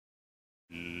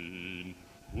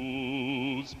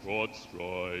whose broad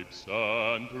stripes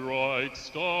and bright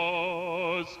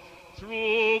stars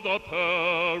through the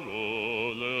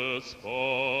perilous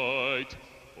fight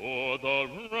o'er the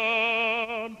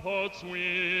ramparts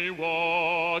we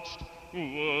watched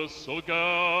were so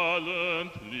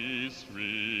gallantly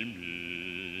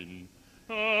streaming,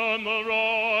 and the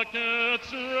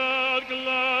rocket's red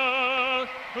glare,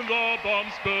 the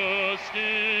bombs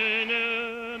bursting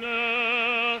in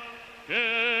air,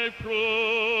 gave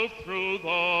proof through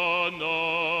the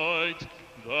night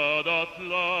that our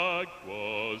flag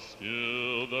was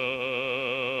still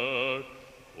there.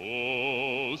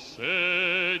 Oh,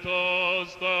 say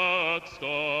does that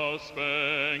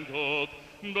star-spangled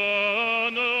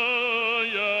banner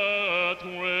yet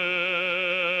wave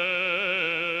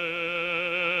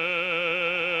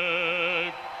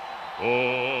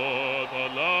o'er the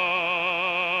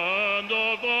land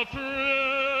of the free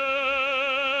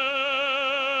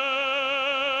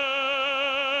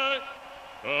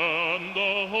and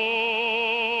the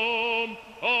home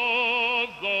of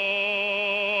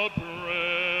the brave.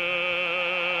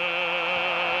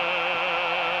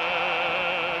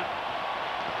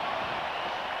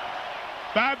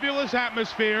 Fabulous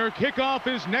atmosphere. Kickoff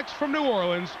is next from New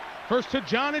Orleans. First to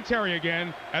John and Terry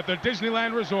again at the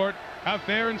Disneyland Resort out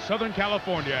there in Southern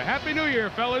California. Happy New Year,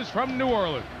 fellas, from New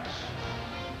Orleans.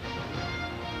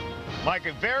 Mike,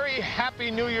 a very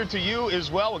happy New Year to you as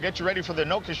well. We'll get you ready for the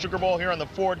Nokia Sugar Bowl here on the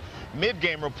Ford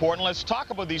mid-game report. And let's talk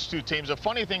about these two teams. A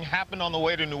funny thing happened on the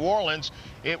way to New Orleans.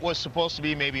 It was supposed to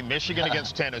be maybe Michigan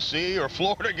against Tennessee or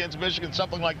Florida against Michigan,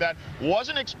 something like that.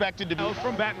 Wasn't expected to be.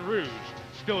 From Baton Rouge.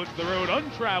 Still, it's the road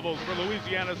untraveled for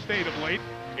Louisiana State of late.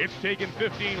 It's taken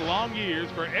 15 long years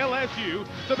for LSU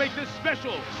to make this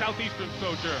special Southeastern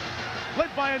sojourn. Led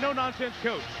by a no-nonsense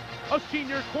coach, a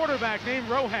senior quarterback named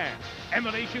Rohan, and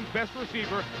the nation's best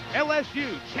receiver,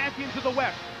 LSU, champions of the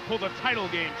West, pull the title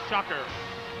game shocker.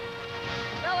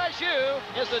 LSU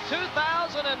is the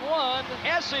 2001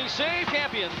 SEC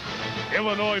champions.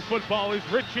 Illinois football is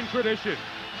rich in tradition,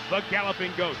 the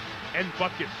Galloping Goats and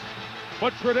Buckets.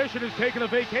 But tradition has taken a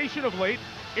vacation of late.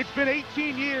 It's been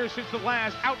 18 years since the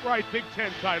last outright Big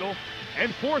Ten title,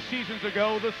 and 4 seasons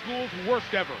ago, the school's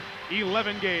worst ever,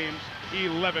 11 games,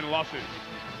 11 losses.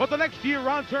 But the next year,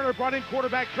 Ron Turner brought in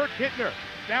quarterback Kurt Kittner.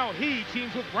 Now he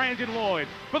teams with Brandon Lloyd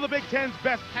for the Big Ten's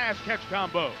best pass-catch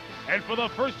combo. And for the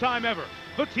first time ever,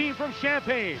 the team from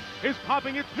Champaign is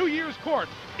popping its New Year's court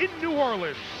in New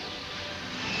Orleans.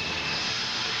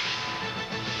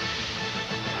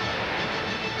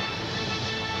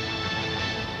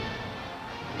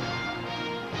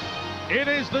 It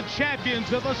is the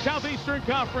champions of the Southeastern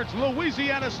Conference,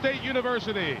 Louisiana State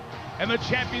University, and the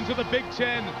champions of the Big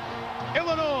Ten,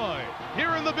 Illinois,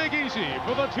 here in the Big Easy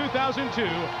for the 2002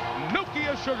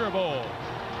 Nokia Sugar Bowl.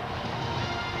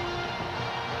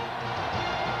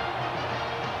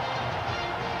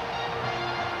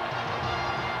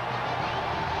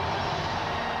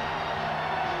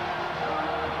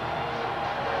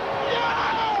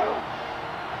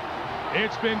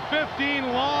 It's been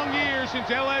 15 long years since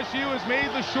LSU has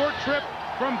made the short trip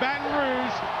from Baton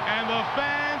Rouge, and the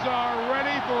fans are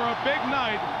ready for a big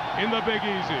night in the Big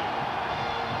Easy.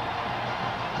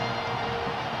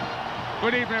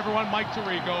 Good evening, everyone. Mike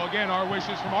Tirico. Again, our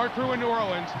wishes from our crew in New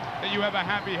Orleans that you have a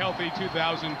happy, healthy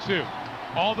 2002.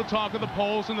 All the talk of the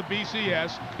polls and the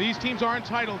BCS, these teams aren't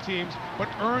title teams, but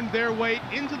earned their way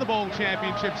into the Bowl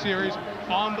Championship Series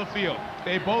on the field.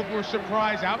 They both were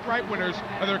surprise outright winners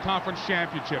of their conference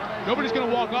championship. Nobody's going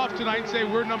to walk off tonight and say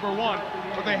we're number one,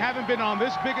 but they haven't been on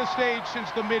this big a stage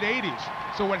since the mid-'80s.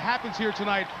 So what happens here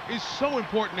tonight is so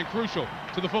important and crucial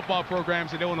to the football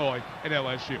programs at Illinois and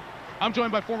LSU. I'm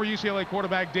joined by former UCLA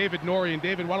quarterback David Norrie. And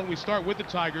David, why don't we start with the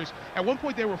Tigers? At one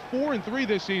point they were 4-3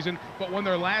 this season, but won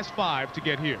their last 5 to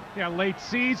get here. Yeah, late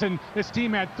season, this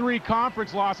team had 3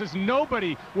 conference losses.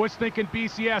 Nobody was thinking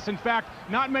BCS. In fact,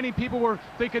 not many people were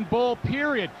thinking bowl,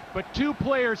 period. But 2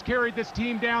 players carried this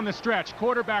team down the stretch.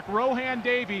 Quarterback Rohan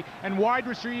Davey and wide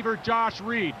receiver Josh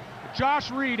Reed.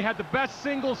 Josh Reed had the best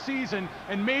single season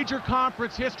in major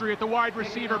conference history at the wide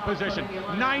receiver position.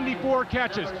 94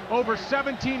 catches, over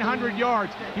 1,700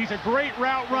 yards. He's a great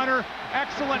route runner,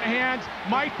 excellent hands,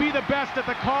 might be the best at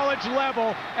the college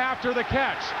level after the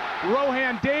catch.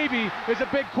 Rohan Davey is a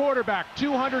big quarterback,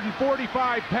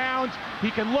 245 pounds. He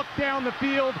can look down the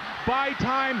field, buy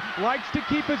time, likes to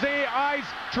keep his eyes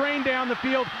trained down the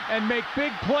field, and make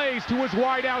big plays to his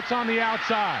wideouts on the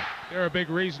outside. They're a big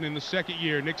reason in the second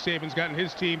year Nick Saban's gotten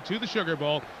his team to the Sugar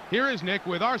Bowl. Here is Nick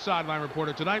with our sideline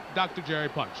reporter tonight, Dr. Jerry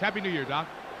Punch. Happy New Year, Doc.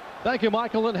 Thank you,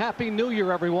 Michael, and Happy New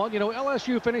Year, everyone. You know,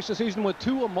 LSU finished the season with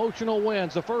 2 emotional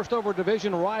wins. The first over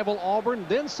division rival Auburn,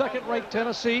 then second-ranked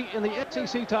Tennessee in the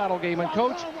SEC title game. And,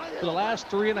 Coach, for the last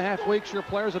 3.5 weeks, your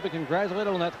players have been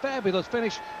congratulated on that fabulous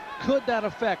finish. Could that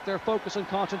affect their focus and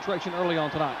concentration early on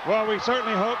tonight? Well, we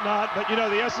certainly hope not. But, you know,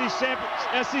 the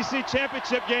SEC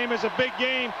championship game is a big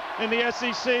game in the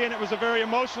SEC, and it was a very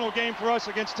emotional game for us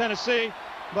against Tennessee.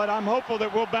 But I'm hopeful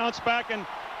that we'll bounce back and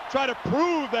try to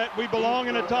prove that we belong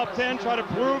in the top 10, try to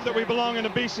prove that we belong in the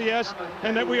BCS,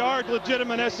 and that we are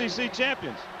legitimate SEC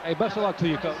champions. Hey, best of luck to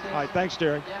you, Coach. All right, thanks,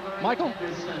 Jerry. Michael?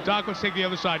 Doc, let's take the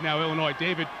other side now, Illinois.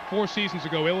 David, 4 seasons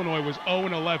ago, Illinois was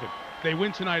 0-11. They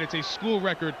win tonight. It's a school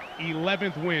record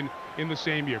 11th win in the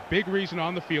same year. Big reason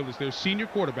on the field is their senior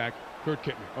quarterback, Kurt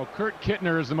Kittner. Oh, Kurt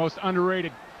Kittner is the most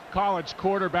underrated college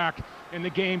quarterback in the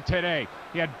game today.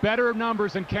 He had better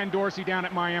numbers than Ken Dorsey down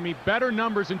at Miami, better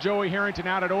numbers than Joey Harrington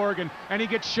out at Oregon, and he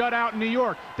gets shut out in New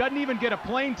York. Doesn't even get a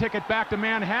plane ticket back to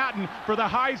Manhattan for the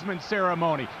Heisman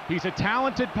ceremony. He's a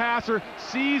talented passer,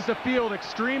 sees the field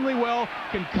extremely well,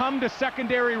 can come to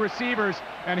secondary receivers,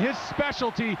 and his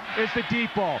specialty is the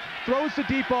deep ball. Throws the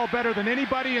deep ball better than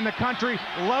anybody in the country,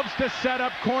 loves to set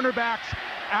up cornerbacks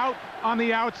out on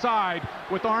the outside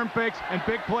with arm fakes and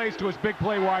big plays to his big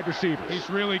play wide receivers. He's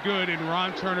really good in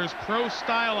Ron Turner's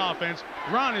pro-style offense.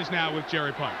 Ron is now with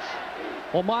Jerry Punch.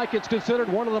 Well, Mike, it's considered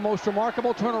one of the most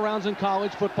remarkable turnarounds in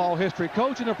college football history.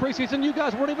 Coach, in the preseason, you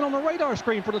guys weren't even on the radar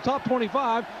screen for the top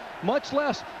 25, much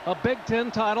less a Big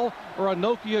Ten title or a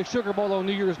Nokia Sugar Bowl on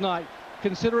New Year's night.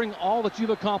 Considering all that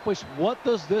you've accomplished, what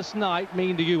does this night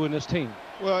mean to you and this team?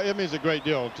 Well, it means a great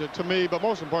deal to me, but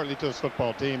most importantly to this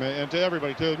football team and to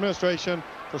everybody, to the administration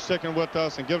for sticking with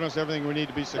us and giving us everything we need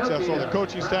to be successful, the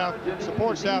coaching staff,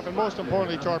 support staff, and most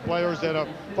importantly to our players that have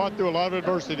fought through a lot of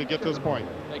adversity to get to this point.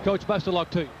 Hey, Coach, best of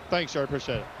luck to you. Thanks, sir.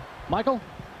 Appreciate it. Michael?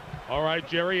 All right,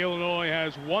 Jerry, Illinois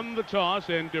has won the toss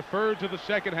and deferred to the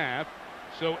second half,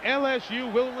 so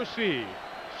LSU will receive.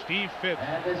 Steve Fitz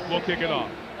will kick it off.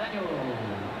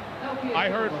 I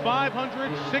heard $500,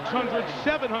 $600,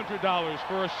 $700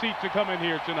 for a seat to come in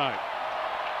here tonight.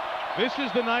 This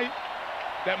is the night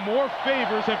that more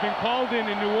favors have been called in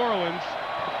New Orleans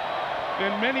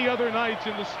than many other nights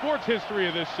in the sports history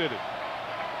of this city.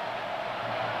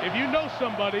 If you know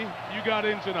somebody, you got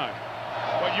in tonight.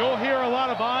 But you'll hear a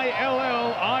lot of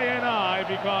ILLINI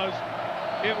because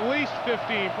at least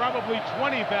 15, probably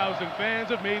 20,000 fans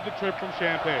have made the trip from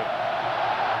Champaign.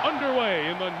 Underway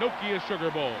in the Nokia Sugar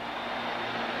Bowl.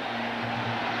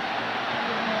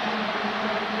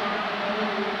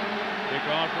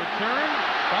 Kickoff return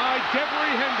by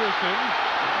Devery Henderson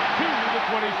to the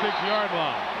 26-yard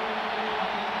line.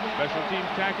 Special teams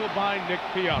tackle by Nick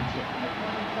Piazza.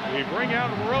 We bring out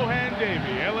Rohan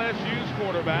Davey, LSU's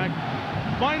quarterback.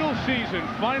 Final season,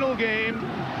 final game,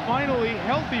 finally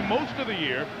healthy most of the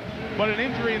year, but an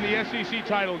injury in the SEC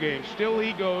title game. Still,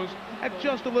 he goes at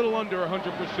just a little under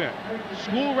 100%.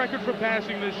 School record for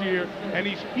passing this year, and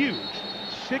he's huge,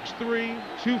 6'3",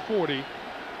 240.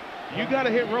 You got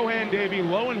to hit Rohan Davey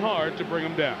low and hard to bring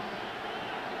him down.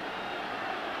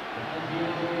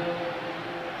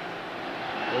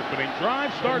 Opening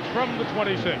drive starts from the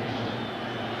 26.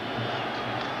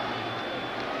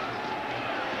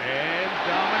 And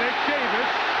Dominic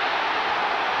Davis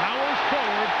powers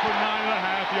forward for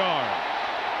 9.5 yards.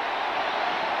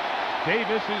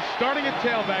 Davis is starting at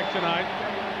tailback tonight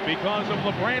because of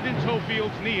LeBrandon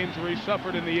Tofield's knee injury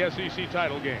suffered in the SEC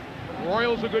title game.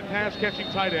 Royal's a good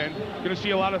pass-catching tight end. Going to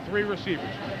see a lot of 3 receivers.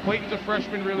 Clayton's a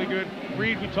freshman, really good.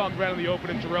 Reed, we talked about in the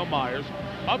opening, Terrell Myers.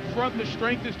 Up front, the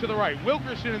strength is to the right.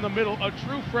 Wilkerson in the middle, a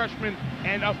true freshman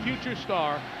and a future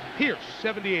star. Pierce,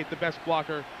 78, the best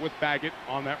blocker with Baggett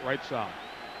on that right side.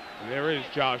 And there is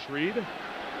Josh Reed,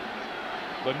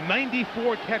 the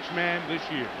 94 catch man this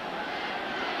year.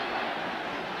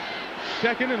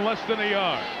 Second and less than a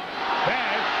yard.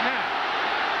 Bad snap.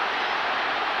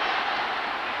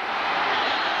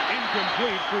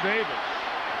 Incomplete for Davis.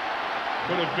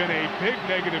 Could have been a big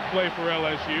negative play for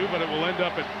LSU, but it will end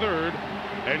up at third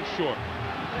and short.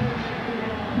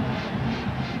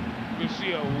 You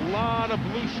see a lot of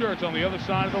blue shirts on the other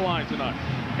side of the line tonight.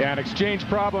 Yeah, an exchange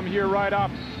problem here right off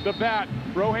the bat.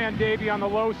 Rohan Davey on the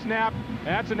low snap.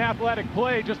 That's an athletic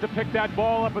play just to pick that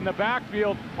ball up in the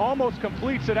backfield. Almost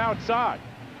completes it outside.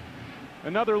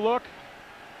 Another look.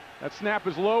 That snap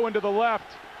is low into the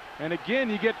left. And again,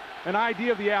 you get an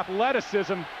idea of the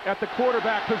athleticism at the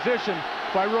quarterback position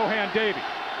by Rohan Davey.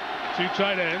 2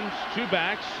 tight ends, 2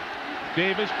 backs.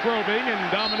 Davis probing,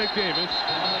 and Dominic Davis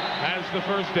has the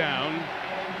first down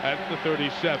at the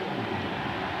 37.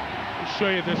 I'll show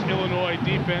you this Illinois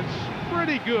defense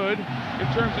pretty good in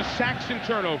terms of sacks and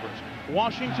turnovers.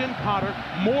 Washington, Potter,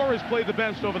 Moore has played the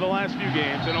best over the last few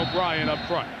games, and O'Brien up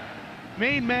front.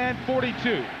 Main man,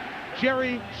 42,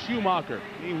 Jerry Schumacher.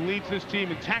 He leads this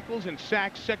team in tackles and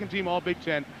sacks, second team All Big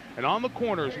Ten. And on the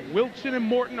corners, Wilson and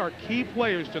Morton are key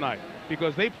players tonight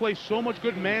because they play so much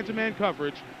good man-to-man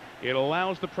coverage. It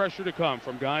allows the pressure to come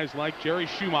from guys like Jerry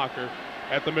Schumacher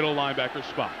at the middle linebacker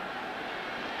spot.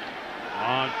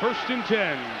 On 1st and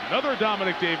 10, another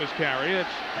Dominic Davis carry. It's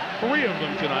 3 of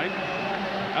them tonight.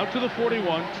 Out to the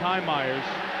 41, Ty Myers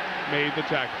made the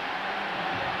tackle.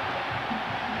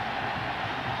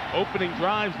 Opening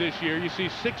drives this year, you see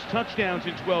 6 touchdowns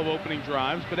in 12 opening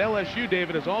drives, but LSU,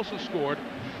 David, has also scored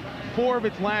 4 of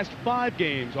its last 5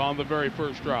 games on the very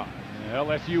first drive.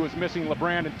 LSU is missing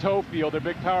LeBrandon Tofield, their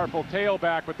big powerful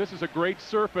tailback, but this is a great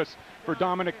surface for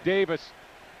Dominic Davis,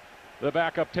 the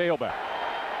backup tailback.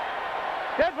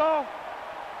 Dead ball,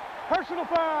 personal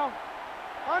foul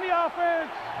on the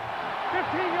offense,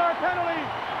 15-yard penalty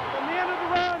from the end of the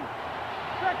run,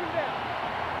 2nd down.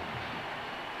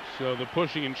 So the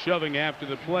pushing and shoving after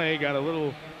the play got a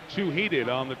little too heated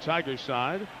on the Tigers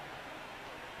side.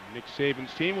 Nick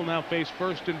Saban's team will now face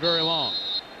 1st and very long.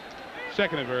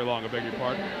 2nd and very long, I beg your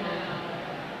pardon.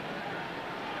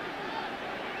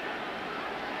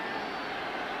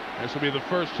 This will be the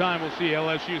first time we'll see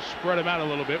LSU spread them out a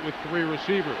little bit with 3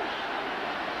 receivers.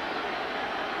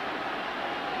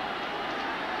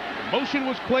 The motion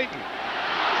was Clayton.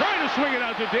 Trying to swing it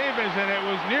out to Davis, and it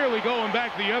was nearly going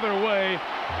back the other way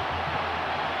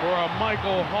for a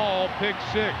Michael Hall pick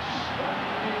 6.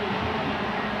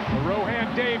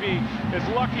 Rohan Davey is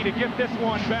lucky to get this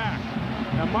one back.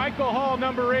 Now Michael Hall,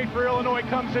 number 8 for Illinois,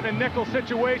 comes in nickel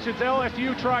situations.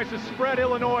 LSU tries to spread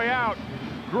Illinois out.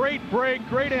 Great break,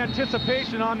 great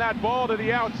anticipation on that ball to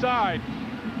the outside.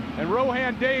 And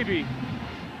Rohan Davey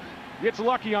gets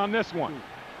lucky on this one.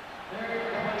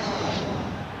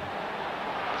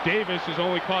 Davis has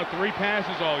only caught 3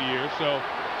 passes all year, so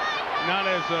not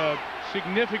as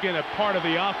significant a part of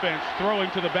the offense throwing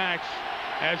to the backs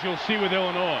as you'll see with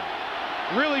Illinois.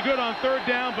 Really good on 3rd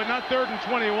down, but not 3rd and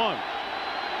 21.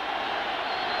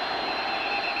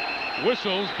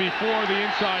 Whistles before the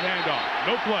inside handoff.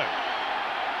 No play.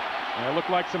 It looked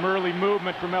like some early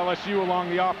movement from LSU along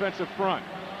the offensive front.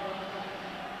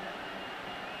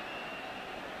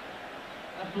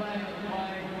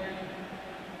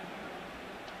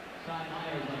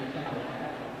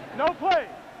 No play.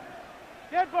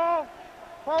 Dead ball.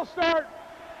 False start.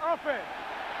 Offense.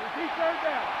 Repeat 3rd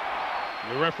down.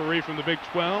 The referee from the Big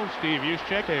 12, Steve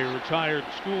Juszczyk, a retired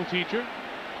school teacher.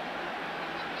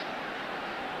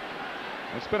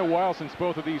 It's been a while since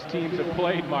both of these teams have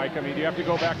played, Mike. I mean, you have to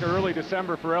go back to early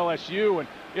December for LSU, and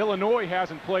Illinois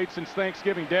hasn't played since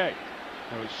Thanksgiving Day.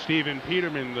 That was Stephen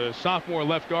Peterman, the sophomore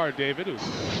left guard, David, who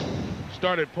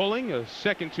started pulling a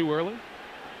second too early.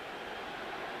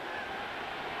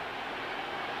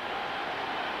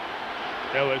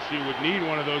 LSU would need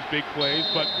one of those big plays,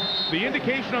 but the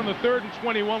indication on the 3rd and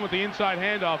 21 with the inside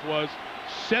handoff was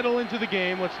settle into the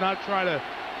game. Let's not try to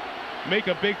make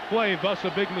a big play, thus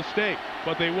a big mistake,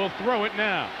 but they will throw it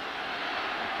now.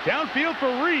 Downfield for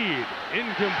Reed,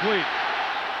 incomplete.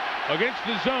 Against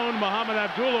the zone, Muhammad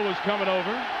Abdullah was coming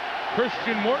over.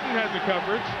 Christian Morton had the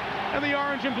coverage, and the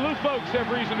orange and blue folks have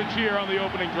reason to cheer on the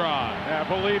opening drive. Yeah,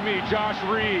 believe me, Josh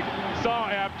Reed saw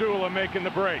Abdullah making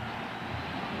the break.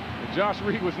 Josh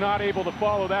Reed was not able to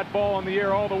follow that ball in the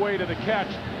air all the way to the catch,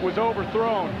 was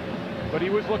overthrown, but he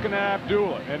was looking at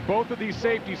Abdullah. And both of these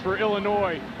safeties for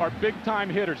Illinois are big-time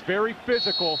hitters, very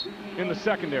physical in the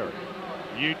secondary.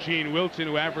 Eugene Wilton,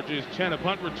 who averages 10 a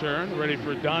punt return, ready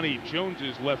for Donnie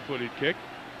Jones's left-footed kick.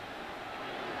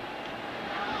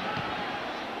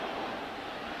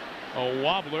 A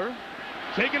wobbler,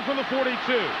 taken from the 42.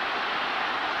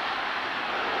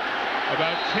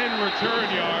 About 10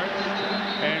 return yards,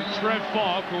 and Trev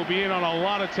Falk will be in on a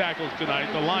lot of tackles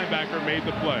tonight. The linebacker made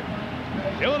the play.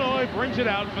 Illinois brings it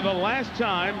out for the last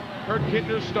time. Kurt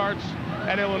Kittner starts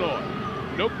at Illinois.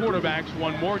 No quarterbacks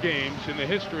won more games in the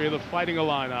history of the Fighting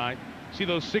Illini. See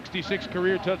those 66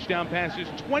 career touchdown passes,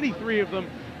 23 of them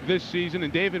this season.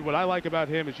 And David, what I like about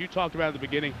him, as you talked about at the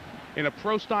beginning, in a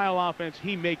pro-style offense,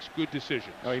 he makes good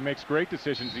decisions. Oh, he makes great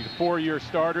decisions. He's a 4-year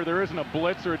starter. There isn't a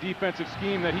blitz or a defensive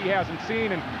scheme that he hasn't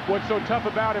seen. And what's so tough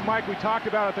about him, Mike, we talked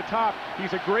about at the top,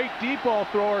 he's a great deep ball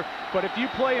thrower, but if you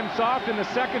play him soft in the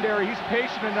secondary, he's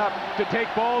patient enough to take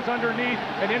balls underneath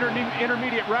and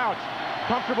intermediate routes.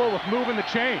 Comfortable with moving the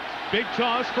chains. Big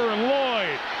toss for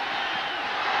Lloyd.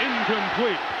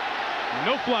 Incomplete.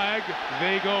 No flag.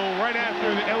 They go right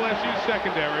after the LSU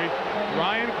secondary.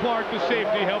 Ryan Clark, the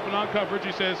safety, helping on coverage.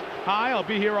 He says, "Hi, I'll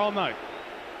be here all night."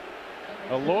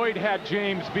 Lloyd had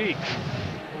James beat.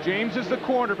 James is the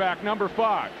cornerback, number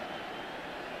 5.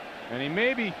 And he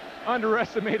maybe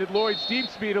underestimated Lloyd's deep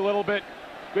speed a little bit.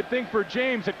 Good thing for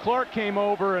James that Clark came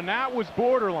over, and that was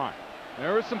borderline.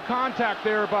 There was some contact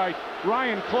there by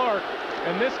Ryan Clark,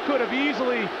 and this could have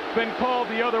easily been called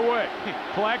the other way.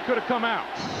 Flag could have come out.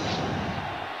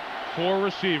 4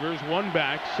 receivers, 1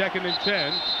 back, 2nd and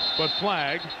 10, but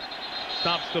flag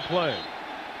stops the play.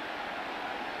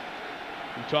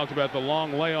 We talked about the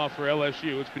long layoff for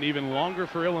LSU. It's been even longer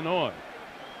for Illinois.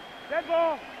 Dead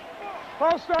ball.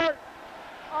 False start.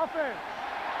 Offense.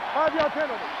 5-yard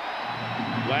penalty.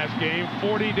 Last game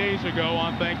 40 days ago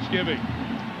on Thanksgiving.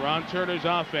 Ron Turner's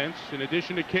offense, in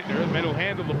addition to Kittner, the men who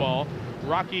handle the ball,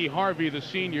 Rocky Harvey, the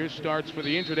senior, starts for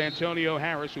the injured Antonio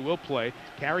Harris, who will play.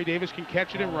 Carey Davis can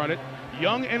catch it and run it.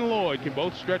 Young and Lloyd can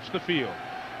both stretch the field.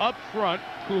 Up front,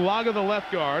 Kulaga, the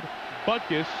left guard,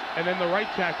 Butkus, and then the right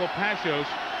tackle, Pashos,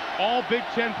 all Big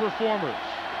Ten performers.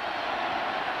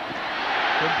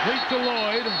 Complete to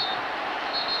Lloyd.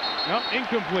 No,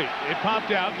 incomplete. It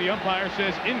popped out, and the umpire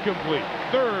says incomplete.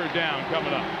 3rd down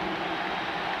coming up.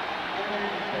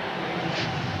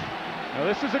 Now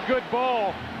this is a good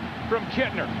ball from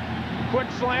Kittner.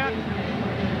 Quick slant,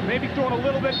 maybe thrown a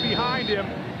little bit behind him,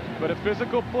 but a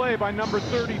physical play by number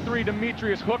 33,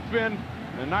 Demetrius Hookfin,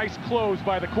 and a nice close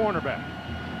by the cornerback.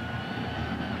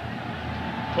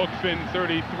 Hookfin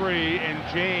 33 and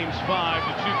James 5,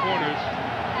 the 2 corners,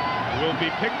 will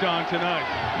be picked on tonight.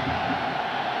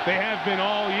 They have been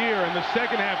all year. In the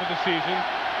second half of the season,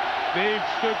 they've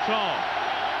stood tall.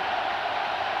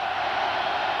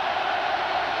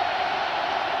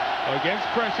 Against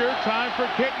pressure, time for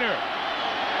Kittner.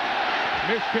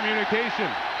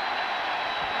 Miscommunication.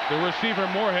 The receiver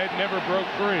Moorhead never broke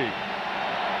free.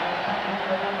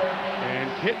 And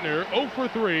Kittner 0 for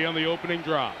 3 on the opening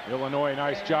drive. Illinois,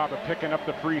 nice job of picking up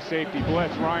the free safety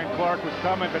blitz. Ryan Clark was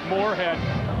coming, but Moorhead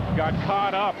got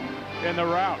caught up in the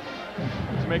route.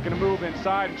 He's making a move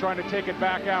inside and trying to take it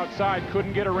back outside.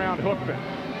 Couldn't get around Hookfin.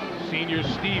 Senior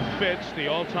Steve Fitz, the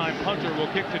all-time punter, will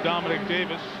kick to Dominic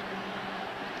Davis.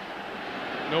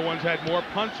 No one's had more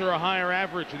punts or a higher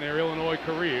average in their Illinois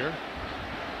career.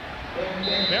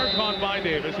 They're caught by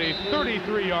Davis, a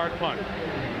 33-yard punt.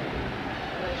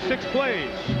 6 plays,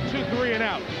 2 3 and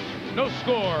outs. No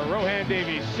score. Rohan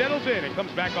Davies settles in and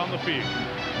comes back on the field.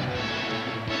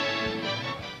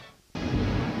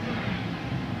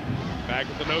 Back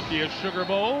at the Nokia Sugar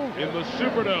Bowl in the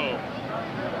Superdome.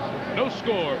 No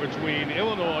score between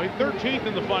Illinois, 13th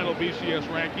in the final BCS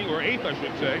ranking, or 8th, I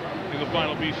should say, in the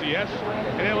final BCS,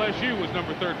 and LSU was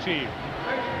number 13.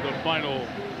 The final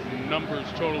numbers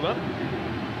totaled up.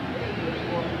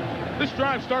 This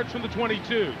drive starts from the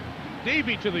 22.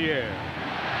 Davey to the air.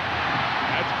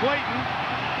 That's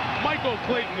Clayton. Michael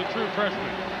Clayton, the true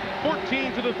freshman.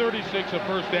 14 to the 36, a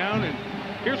first down, and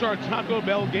here's our Taco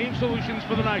Bell game solutions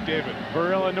for the night, David.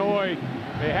 For Illinois,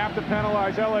 they have to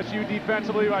penalize LSU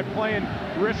defensively by playing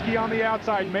risky on the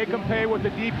outside, make them pay with the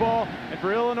deep ball. And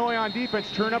for Illinois on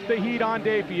defense, turn up the heat on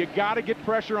Davey. You got to get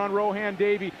pressure on Rohan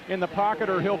Davey in the pocket,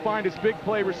 or he'll find his big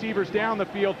play receivers down the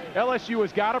field. LSU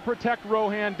has got to protect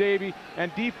Rohan Davey,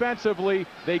 and defensively,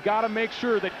 they got to make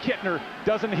sure that Kittner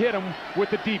doesn't hit him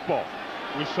with the deep ball.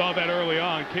 We saw that early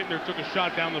on. Kittner took a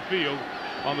shot down the field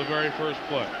on the very first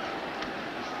play.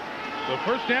 The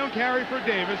first down carry for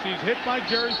Davis. He's hit by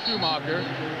Jerry Schumacher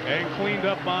and cleaned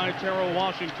up by Terrell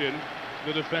Washington,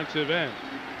 the defensive end.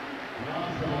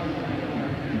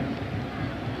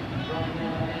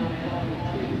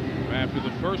 After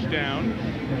the first down,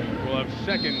 we'll have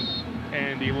 2nd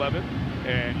and 11.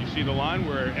 And you see the line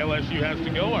where LSU has to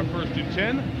go. Our 1st and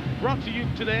 10, brought to you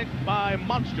today by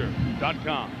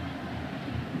Monster.com.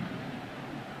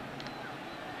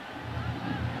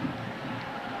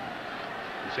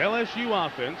 LSU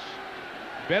offense,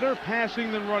 better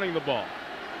passing than running the ball.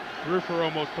 Threw for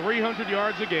almost 300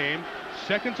 yards a game,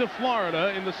 2nd to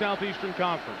Florida in the Southeastern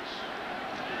Conference.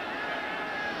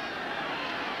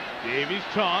 Davies'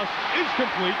 toss is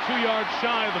complete, 2 yards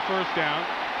shy of the first down.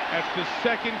 That's the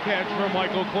 2nd catch from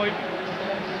Michael Clayton.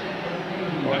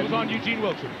 That was on Eugene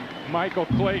Wilson. Michael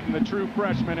Clayton, the true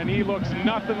freshman, and he looks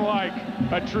nothing like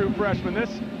a true freshman. This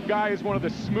guy is one of the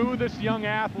smoothest young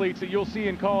athletes that you'll see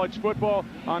in college football.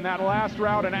 On that last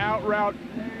route, an out route,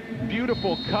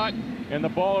 beautiful cut, and the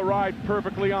ball arrived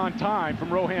perfectly on time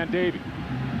from Rohan Davey.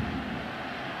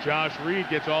 Josh Reed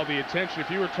gets all the attention. If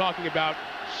you were talking about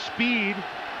speed,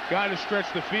 guy to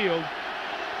stretch the field,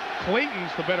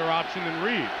 Clayton's the better option than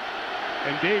Reed.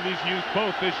 And Davies used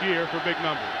both this year for big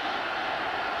numbers.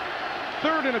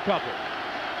 Third and a couple.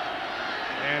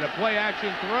 And a play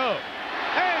action throw.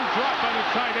 And dropped by the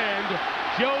tight end,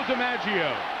 Joe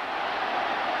DiMaggio.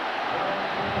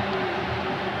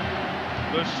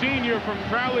 The senior from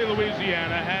Crowley,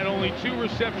 Louisiana, had only 2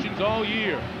 receptions all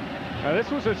year. Now, this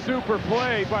was a super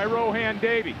play by Rohan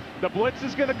Davey. The blitz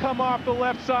is going to come off the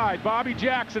left side. Bobby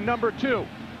Jackson, number 2.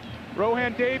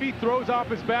 Rohan Davey throws off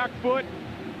his back foot,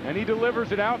 and he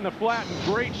delivers it out in the flat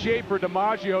in great shape for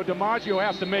DiMaggio. DiMaggio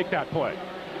has to make that play.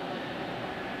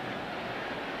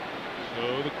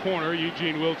 So the corner,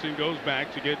 Eugene Wilson, goes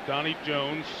back to get Donnie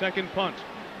Jones' second punt.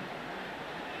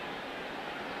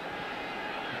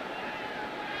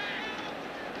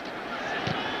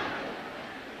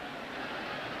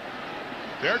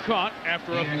 They're caught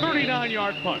after a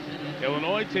 39-yard punt.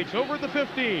 Illinois takes over at the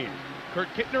 15. Kurt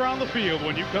Kittner on the field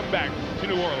when you come back to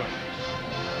New Orleans.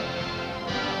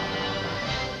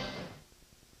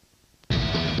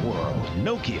 World,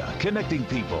 Nokia, connecting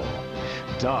people.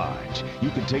 Dodge,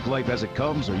 you can take life as it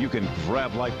comes or you can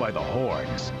grab life by the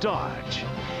horns. Dodge.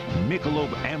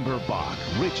 Michelob Amber Bock,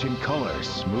 rich in color,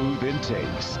 smooth in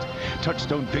taste.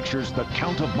 Touchstone Pictures' The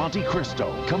Count of Monte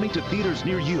Cristo, coming to theaters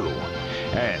near you.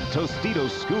 And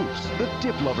Tostitos Scoops, the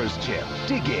dip lover's chip.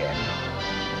 Dig in.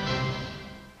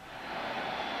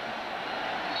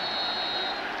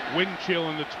 Wind chill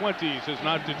in the 20s has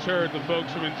not deterred the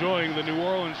folks from enjoying the New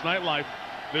Orleans nightlife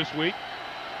this week.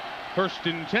 First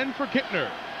and 10 for Kittner.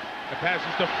 The pass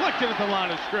is deflected at the line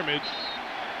of scrimmage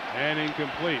and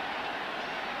incomplete.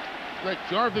 Right,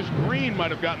 Jarvis Green might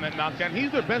have gotten that knockdown.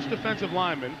 He's their best defensive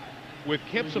lineman, with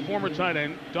Kipps, a former tight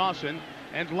end, Dawson,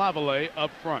 and Lavallee up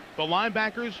front. The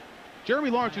linebackers, Jeremy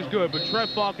Lawrence is good, but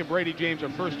Trev Falk and Brady James are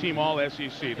first-team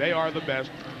All-SEC. They are the best.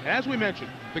 As we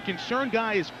mentioned, the concerned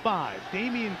guy is 5,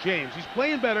 Damian James. He's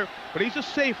playing better, but he's a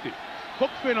safety.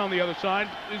 Hook Finn on the other side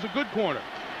is a good corner.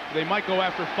 They might go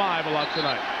after 5 a lot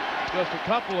tonight. Just a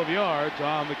couple of yards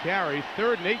on the carry.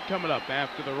 3rd and 8 coming up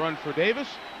after the run for Davis.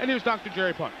 And here's Dr.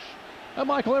 Jerry Punch.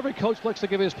 Michael, every coach likes to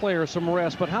give his players some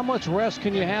rest, but how much rest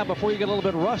can you have before you get a little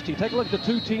bit rusty? Take a look at the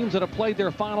 2 teams that have played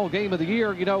their final game of the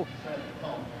year. You know,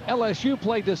 LSU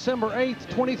played December 8th,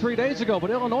 23 days ago, but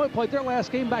Illinois played their last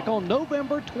game back on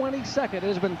November 22nd. It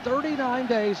has been 39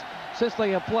 days since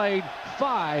they have played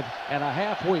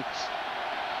 5.5 weeks.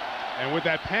 And with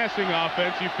that passing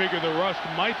offense, you figure the rust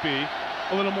might be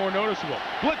a little more noticeable.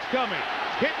 Blitz coming.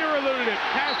 Kittner eluded it.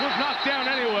 Pass was knocked down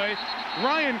anyway.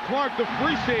 Ryan Clark, the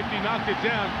free safety, knocked it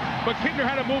down, but Kittner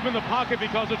had to move in the pocket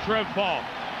because of Trev Falk.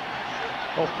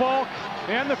 Well, Falk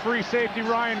and the free safety,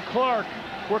 Ryan Clark,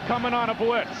 were coming on a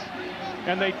blitz,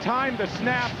 and they timed the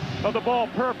snap of the ball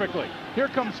perfectly. Here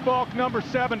comes Falk, number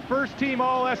 7, first-team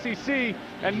All-SEC,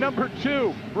 and number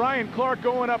 2, Ryan Clark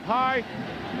going up high.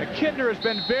 And Kittner has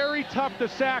been very tough to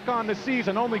sack on the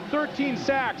season. Only 13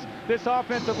 sacks this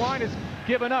offensive line has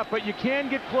given up, but you can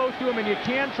get close to him and you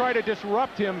can try to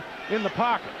disrupt him in the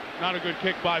pocket. Not a good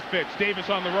kick by Fitz. Davis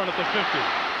on the run at the 50.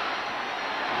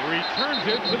 Returns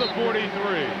it to the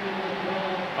 43.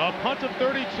 A punt of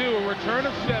 32, a return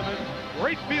of 7.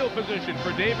 Great field position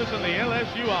for Davis and the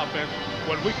LSU offense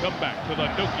when we come back to the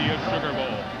Nokia Sugar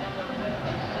Bowl.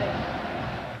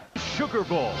 Sugar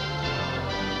Bowl.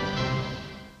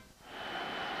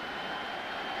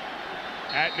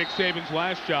 At Nick Saban's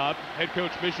last job, head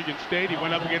coach Michigan State, he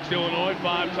went up against Illinois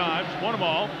 5 times, won them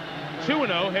all.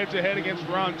 2-0 head-to-head against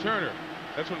Ron Turner.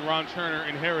 That's when Ron Turner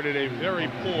inherited a very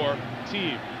poor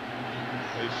team.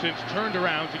 They've since turned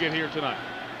around to get here tonight.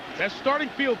 That starting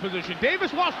field position.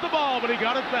 Davis lost the ball, but he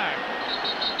got it back.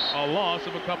 A loss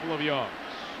of a couple of yards.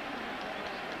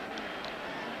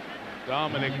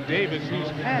 Dominic Davis, who's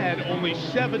had only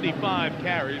 75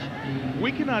 carries.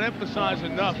 We cannot emphasize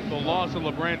enough the loss of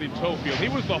LeBrandon Tofield. He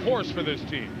was the horse for this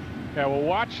team. Yeah, well,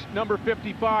 watch number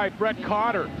 55, Brett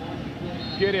Cotter,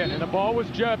 get in. And the ball was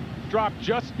dropped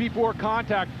just before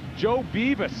contact. Joe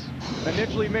Beavis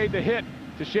initially made the hit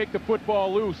to shake the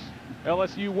football loose.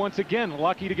 LSU once again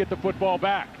lucky to get the football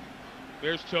back.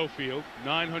 There's Tofield,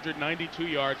 992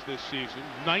 yards this season,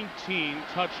 19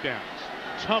 touchdowns.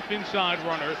 Tough inside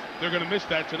runner. They're going to miss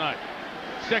that tonight.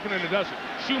 2nd and a dozen.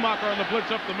 Schumacher on the blitz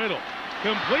up the middle.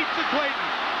 Complete to Clayton.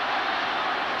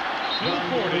 To the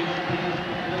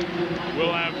 40.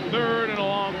 We'll have 3rd and a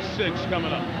long 6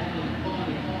 coming up.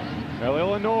 Well,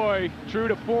 Illinois, true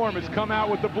to form, has come out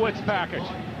with the blitz package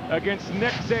against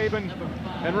Nick Saban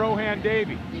and Rohan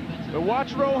Davey. But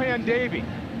watch Rohan Davey.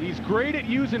 He's great at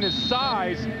using his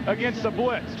size against the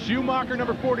blitz. Schumacher,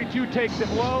 number 42, takes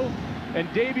him low,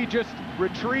 and Davey just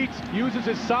retreats, uses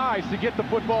his size to get the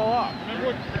football off.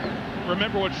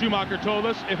 remember what Schumacher told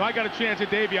us? If I got a chance at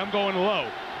Davey, I'm going low.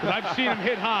 Because I've seen him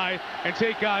hit high and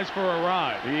take guys for a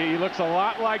ride. He looks a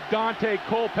lot like Dante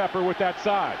Culpepper with that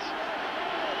size.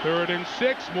 3rd and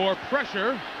 6, more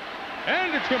pressure.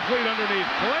 And it's complete underneath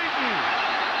Clayton.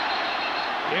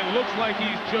 It looks like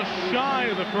he's just shy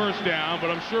of the first down, but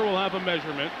I'm sure we'll have a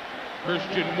measurement.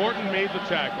 Christian Morton made the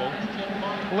tackle.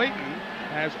 Clayton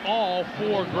has all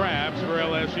 4 grabs for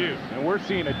LSU. And we're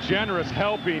seeing a generous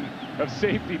helping of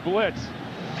safety blitz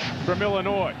from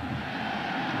Illinois.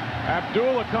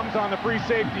 Abdullah comes on the free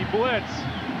safety blitz,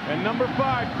 and number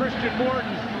 5, Christian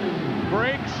Morton,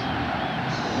 breaks.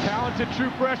 Talented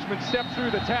true freshman steps through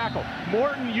the tackle.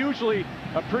 Morton usually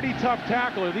a pretty tough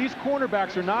tackler. These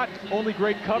cornerbacks are not only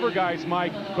great cover guys,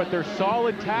 Mike, but they're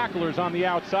solid tacklers on the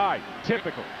outside,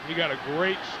 typically. He got a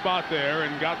great spot there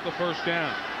and got the first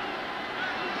down.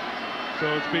 So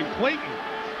it's been Clayton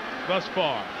thus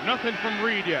far. Nothing from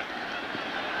Reed yet.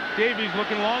 Davies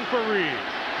looking long for Reed.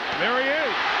 There he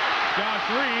is. Josh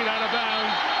Reed out of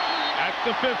bounds at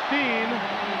the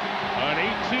 15. An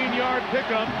 18-yard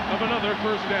pickup of another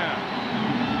first down.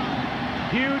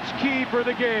 Huge key for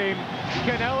the game.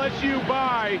 Can LSU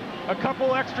buy a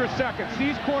couple extra seconds?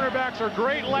 These cornerbacks are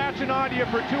great latching on you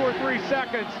for 2 or 3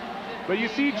 seconds. But you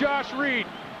see Josh Reed,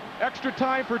 extra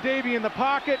time for Davey in the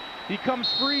pocket. He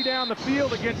comes free down the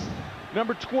field against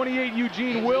number 28,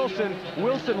 Eugene Wilson.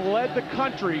 Wilson led the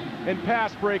country in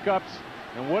pass breakups.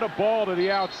 And what a ball to the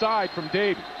outside from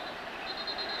Davey.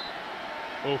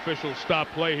 Officials stop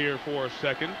play here for a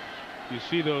second. You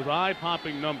see those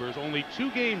eye-popping numbers. Only 2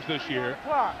 games this year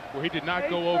where he did not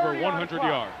go over 100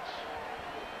 yards.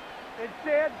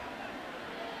 Instead,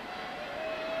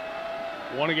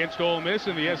 1 against Ole Miss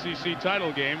in the SEC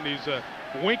title game. And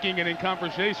he's winking and in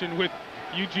conversation with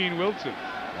Eugene Wilson.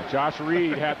 Well, Josh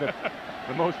Reed had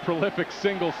the most prolific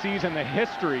single season in the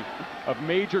history of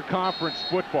major conference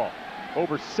football.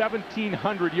 Over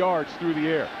 1,700 yards through the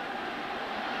air.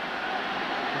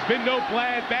 There's been no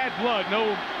bad blood,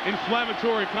 no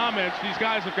inflammatory comments. These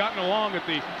guys have gotten along at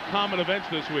the common events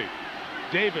this week.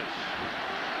 Davis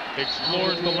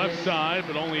explores the left side,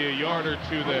 but only a yard or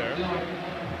 2 there.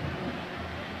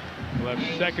 We'll have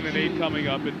 2nd and 8 coming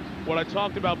up. And what I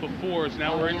talked about before is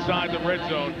now we're inside the red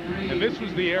zone. And this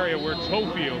was the area where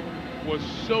Tofield was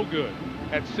so good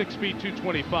at 6 feet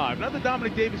 225. Not that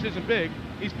Dominic Davis isn't big.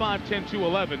 He's 5'10",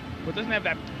 211, but doesn't have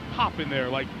that pop in there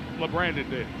like LeBrandon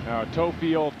did.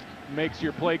 Tofield makes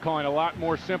your play calling a lot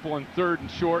more simple in 3rd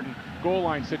and short and goal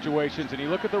line situations. And you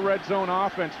look at the red zone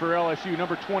offense for LSU,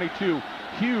 number 22,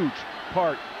 huge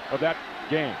part of that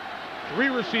game. 3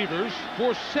 receivers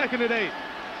for 2nd and 8.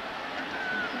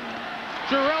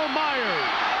 Jarrell Myers,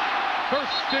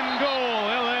 1st and goal,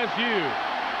 LSU.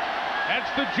 That's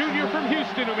the junior from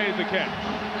Houston who made the catch.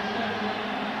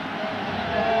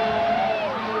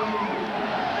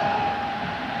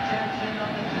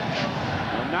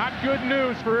 Not good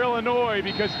news for Illinois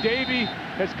because Davey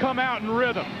has come out in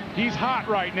rhythm. He's hot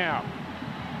right now.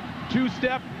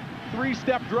 2-step,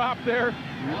 3-step drop there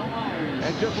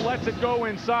and just lets it go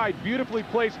inside. Beautifully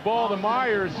placed ball to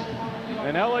Myers,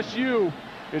 and LSU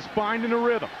is finding a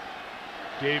rhythm.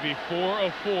 Davey 4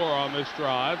 of 4 on this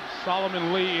drive.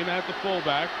 Solomon Lee in at the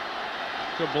fullback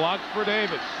to block for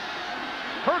Davis.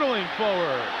 Hurtling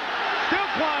forward, still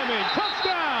climbing,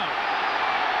 touchdown!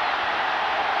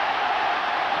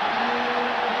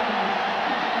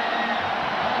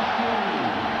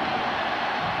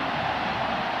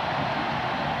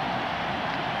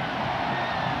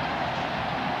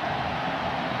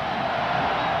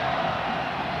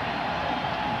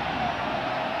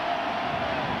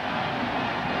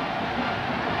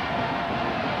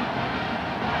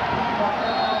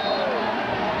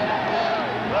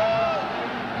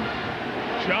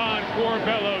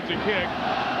 To kick.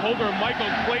 Holder Michael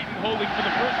Clayton holding for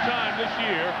the first time this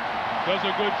year. Does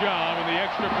a good job, and the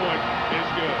extra point is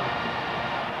good.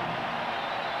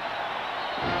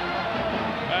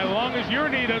 As long as your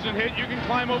knee doesn't hit, you can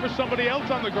climb over somebody else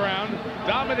on the ground.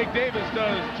 Dominic Davis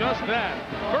does just that.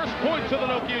 First point to the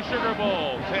Nokia Sugar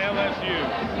Bowl to LSU.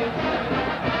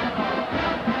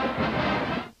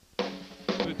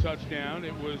 The touchdown.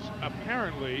 It was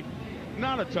apparently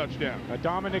not a touchdown.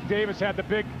 Dominic Davis had the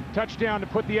big touchdown to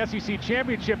put the SEC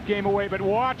championship game away, but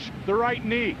watch the right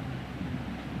knee.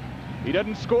 He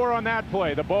doesn't score on that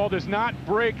play. The ball does not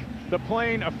break the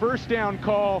plane. A first down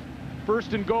call,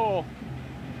 1st and goal.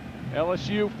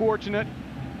 LSU fortunate.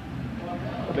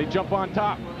 They jump on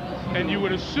top. And you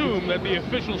would assume that the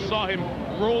officials saw him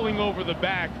rolling over the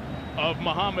back of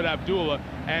Muhammad Abdullah,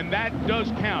 and that does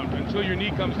count until your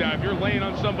knee comes down. If you're laying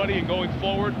on somebody and going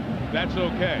forward, that's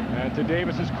okay. And to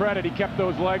Davis's credit, he kept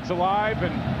those legs alive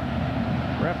and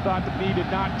Ref thought the knee did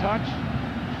not touch.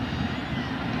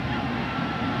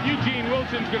 Eugene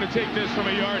Wilson's going to take this from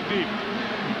a yard deep.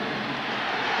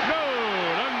 No,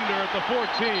 under at the 14.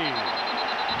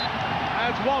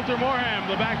 That's Walter Morham,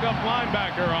 the backup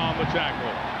linebacker, on the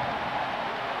tackle.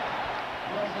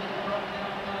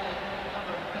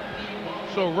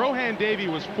 So Rohan Davey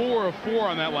was 4 of 4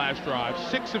 on that last drive,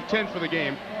 6 of 10 for the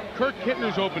game. Kurt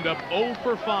Kittner's opened up 0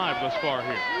 for 5 thus far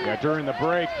here. Yeah, during the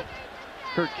break,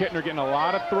 Kurt Kittner getting a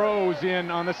lot of throws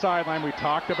in on the sideline. We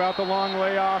talked about the long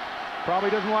layoff. Probably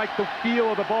doesn't like the feel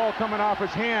of the ball coming off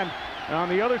his hand. And on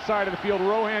the other side of the field,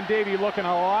 Rohan Davey looking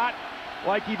a lot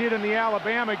like he did in the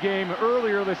Alabama game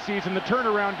earlier this season, the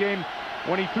turnaround game,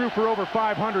 when he threw for over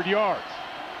 500 yards.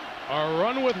 A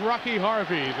run with Rocky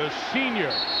Harvey, the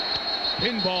senior,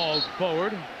 pinballs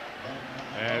forward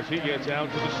as he gets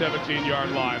out to the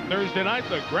 17-yard line. Thursday night,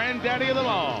 the granddaddy of them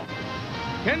all,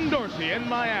 Ken Dorsey in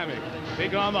Miami,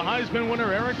 take on the Heisman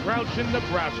winner Eric Crouch in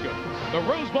Nebraska. The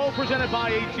Rose Bowl presented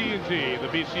by AT&T, the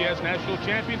BCS National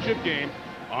Championship game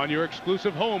on your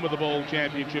exclusive home of the Bowl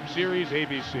Championship Series,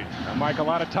 ABC. Now, Mike, a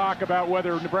lot of talk about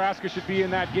whether Nebraska should be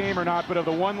in that game or not, but of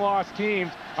the one-loss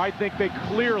teams, I think they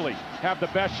clearly have the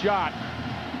best shot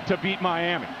to beat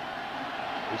Miami.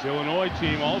 This Illinois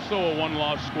team, also a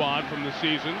one-loss squad from the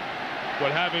season,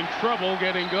 but having trouble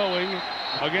getting going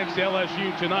against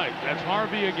LSU tonight. That's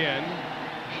Harvey again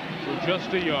for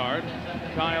just a yard.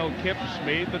 Kyle Kipps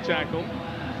made the tackle.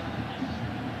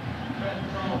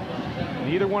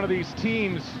 Neither one of these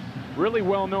teams really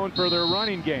well known for their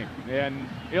running game. And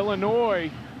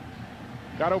Illinois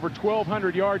got over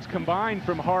 1,200 yards combined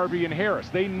from Harvey and Harris.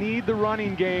 They need the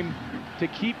running game to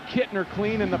keep Kittner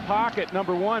clean in the pocket,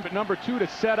 number one, but number two, to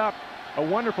set up a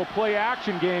wonderful play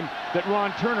action game that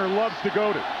Ron Turner loves to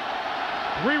go to.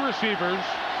 3 receivers,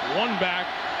 1 back,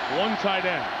 1 tight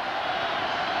end.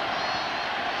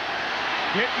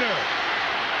 Kittner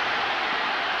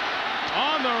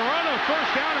on the run, of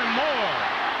first down and more.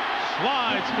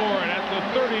 Slides for it at the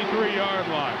 33-yard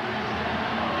line.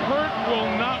 Kurt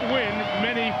will not win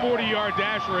many 40-yard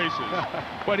dash races,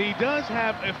 but he does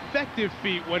have effective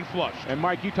feet when flushed. And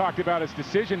Mike, you talked about his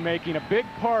decision making. A big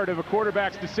part of a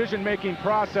quarterback's decision making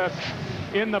process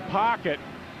in the pocket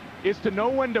is to know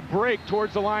when to break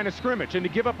towards the line of scrimmage and to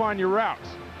give up on your routes.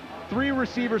 3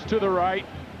 receivers to the right,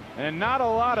 and not a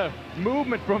lot of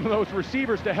movement from those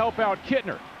receivers to help out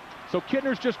Kittner. So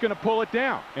Kittner's just going to pull it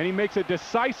down, and he makes a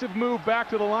decisive move back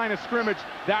to the line of scrimmage.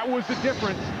 That was the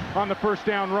difference on the first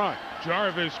down run.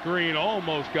 Jarvis Green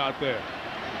almost got there.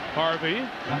 Harvey.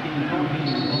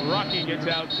 Rocky gets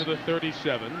out to the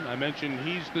 37. I mentioned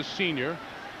he's the senior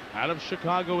out of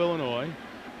Chicago, Illinois.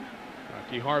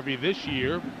 Rocky Harvey this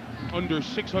year under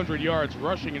 600 yards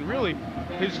rushing, and really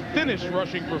his thinnest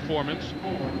rushing performance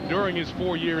during his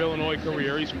 4-year Illinois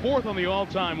career. He's 4th on the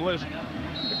all-time list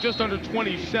at just under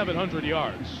 2,700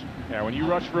 yards. Yeah, when you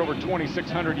rush for over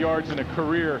 2,600 yards in a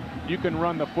career, you can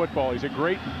run the football. He's a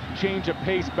great change of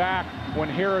pace back when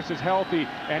Harris is healthy,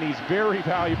 and he's very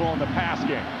valuable in the pass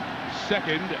game.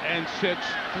 2nd and 6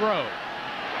 throw.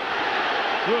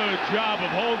 Good job of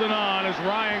holding on as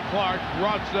Ryan Clark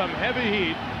brought some heavy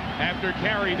heat after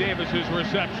Kerry Davis's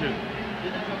reception.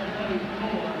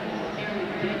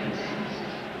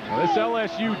 Well, this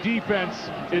LSU defense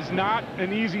is not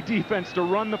an easy defense to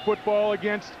run the football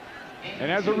against,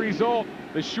 and as a result,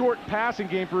 the short passing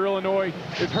game for Illinois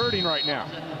is hurting right now.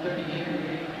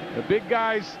 The big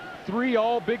guys, 3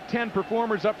 all Big Ten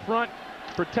performers up front,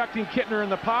 protecting Kittner in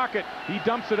the pocket. He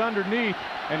dumps it underneath,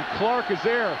 and Clark is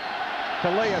there to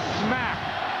lay a smack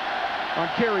on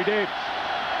Kerry Davis.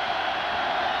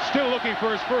 Still looking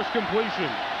for his first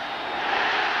completion.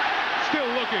 Still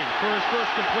looking for his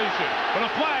first completion. But a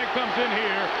flag comes in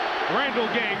here. Randall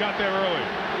Gay got there early.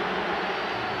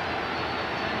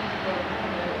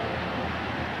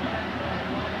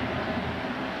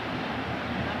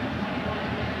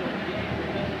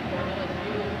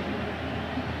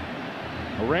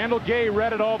 Randall Gay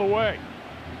read it all the way.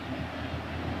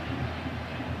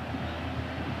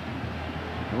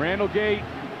 Randall Gay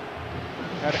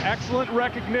had excellent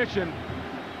recognition.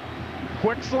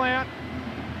 Quick slant,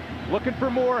 looking for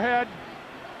Moorhead,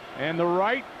 and the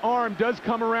right arm does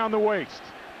come around the waist.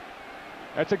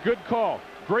 That's a good call.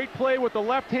 Great play with the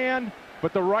left hand,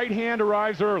 but the right hand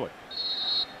arrives early.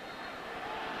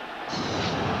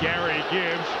 Gary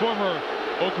Gibbs, former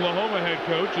Oklahoma head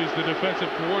coach, is the defensive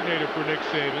coordinator for Nick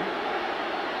Saban.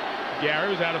 Gary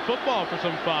was out of football for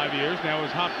some 5 years, now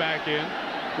has hopped back in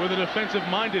with a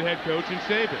defensive-minded head coach in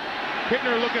Saban.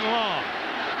 Kittner looking long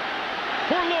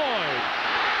for Lloyd.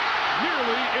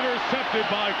 Nearly intercepted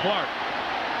by Clark.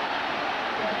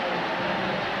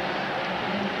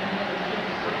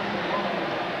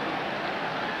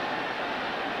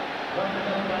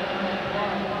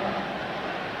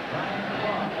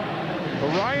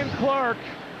 Ryan Clark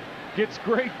gets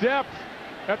great depth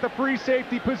at the free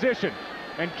safety position.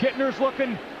 And Kittner's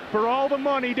looking for all the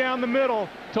money down the middle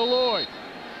to Lloyd.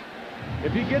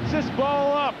 If he gets this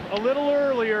ball up a little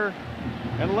earlier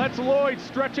and lets Lloyd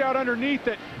stretch out underneath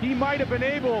it, he might have been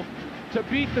able to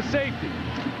beat the safety.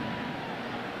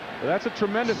 But that's a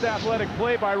tremendous athletic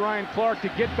play by Ryan Clark to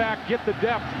get back, get the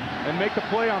depth, and make the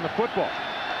play on the football.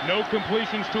 No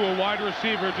completions to a wide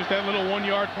receiver, just that little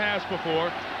 1-yard pass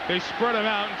before. They spread him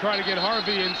out and try to get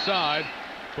Harvey inside,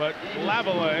 but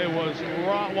Lavallee was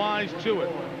wise to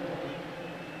it.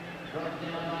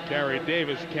 Gary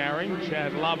Davis carrying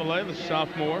Chad Lavallee, the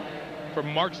sophomore from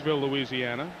Marksville,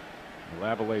 Louisiana.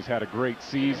 Lavallee's had a great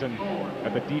season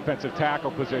at the defensive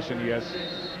tackle position. He has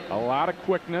a lot of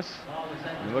quickness.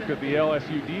 You look at the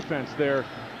LSU defense there,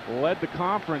 led the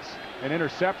conference in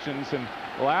interceptions, and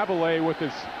Lavallee, with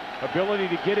his ability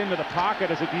to get into the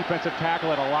pocket as a defensive tackle,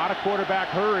 had a lot of quarterback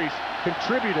hurries,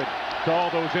 contributed to all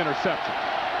those interceptions.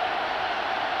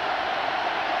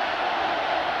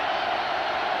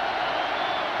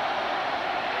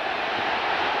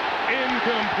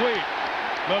 Incomplete.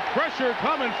 The pressure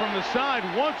coming from the side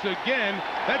once again.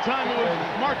 That time it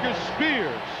was Marcus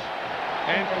Spears.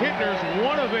 And Kittner's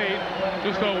 1 of 8.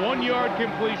 Just a 1-yard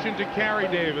completion to Gary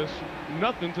Davis.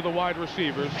 Nothing to the wide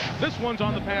receivers. This one's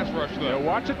on the pass rush, though. Yeah,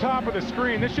 watch the top of the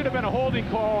screen. This should have been a holding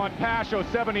call on Pasho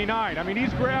 79. I mean,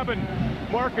 he's grabbing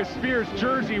Marcus Spears'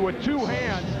 jersey with 2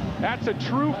 hands. That's a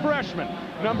true freshman.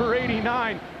 Number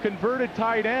 89, converted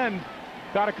tight end.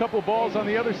 Got a couple balls on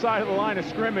the other side of the line of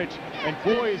scrimmage, and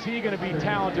boy, is he going to be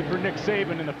talented for Nick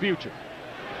Saban in the future.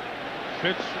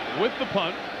 Fitz with the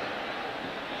punt.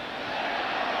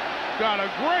 Got a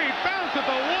great bounce at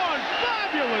the 1.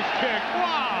 Fabulous kick.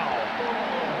 Wow.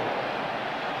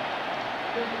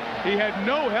 He had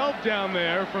no help down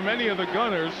there from any of the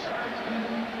gunners.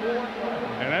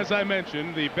 And as I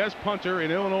mentioned, the best punter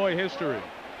in Illinois history.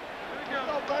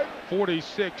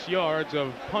 46 yards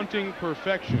of punting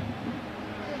perfection.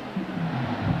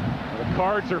 The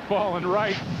cards are falling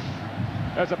right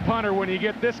as a punter when you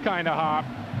get this kind of hop.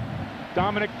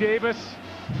 Dominic Davis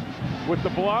with the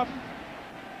bluff.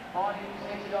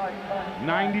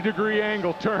 90-degree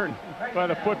angle turn by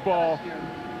the football.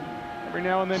 Every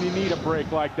now and then you need a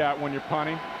break like that when you're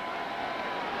punting.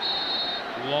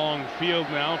 Long field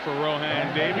now for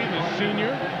Rohan Davey, the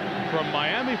senior from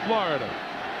Miami, Florida.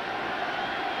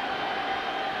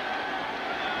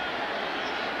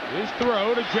 His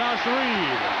throw to Josh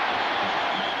Reed.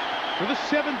 For the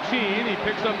 17, he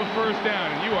picks up a first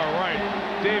down, and you are right,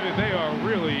 David, they are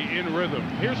really in rhythm.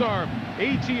 Here's our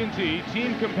AT&T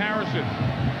team comparison.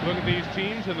 Look at these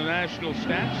teams in the national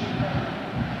stats.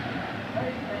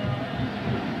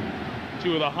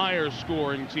 2 of the higher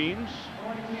scoring teams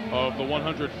of the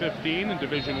 115 in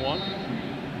Division I.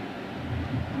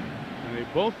 And they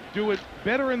both do it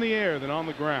better in the air than on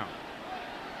the ground.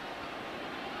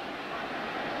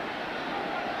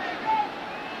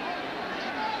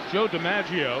 Joe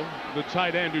DiMaggio, the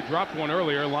tight end who dropped one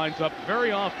earlier, lines up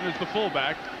very often as the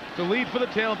fullback to lead for the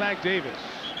tailback Davis.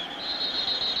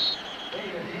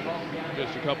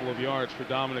 Just a couple of yards for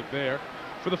Dominic there.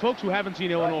 For the folks who haven't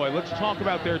seen Illinois, let's talk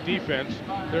about their defense.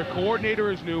 Their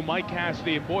coordinator is new, Mike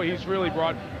Cassidy, and boy, he's really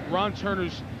brought Ron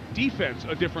Turner's defense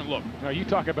a different look. Now you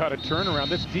talk about a turnaround.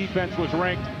 This defense was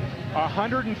ranked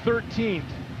 113th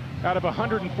out of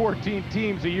 114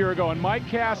 teams a year ago, and Mike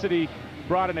Cassidy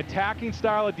brought an attacking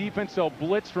style of defense. They'll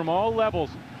blitz from all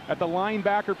levels at the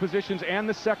linebacker positions and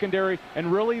the secondary,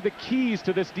 and really the keys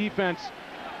to this defense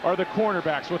are the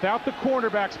cornerbacks. Without the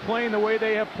cornerbacks playing the way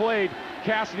they have played,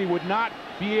 Cassidy would not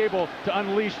be able to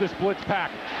unleash this blitz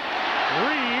package.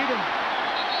 Reed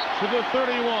to the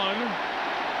 31,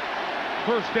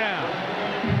 first down.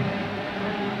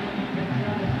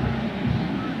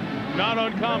 Not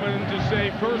uncommon to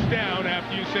say first down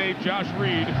after you say Josh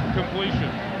Reed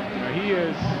completion. He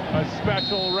is a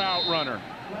special route runner,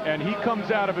 and he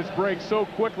comes out of his break so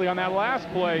quickly. On that last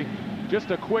play, just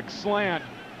a quick slant.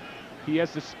 He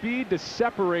has the speed to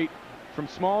separate from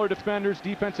smaller defenders,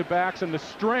 defensive backs, and the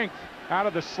strength out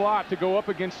of the slot to go up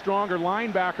against stronger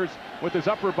linebackers with his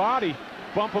upper body,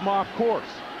 bump him off course.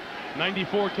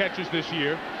 94 catches this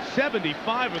year,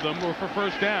 75 of them were for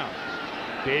first downs.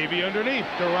 Davey underneath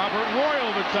to Robert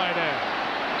Royal, the tight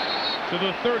end, to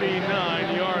the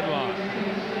 39-yard line.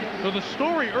 So the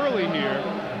story early here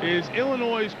is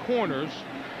Illinois' corners,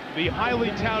 the highly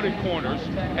touted corners,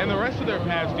 and the rest of their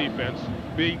pass defense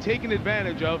being taken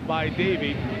advantage of by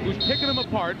Davey, who's picking them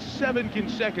apart, 7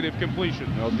 consecutive completions.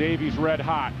 Well, Davey's red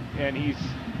hot, and he's,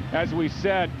 as we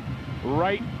said,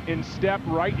 right in step,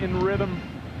 right in rhythm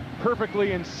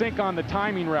perfectly in sync on the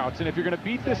timing routes. And if you're going to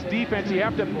beat this defense, you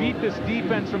have to beat this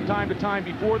defense from time to time.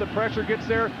 Before the pressure gets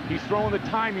there, he's throwing the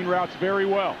timing routes very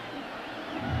well.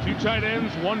 2 tight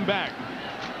ends, 1 back.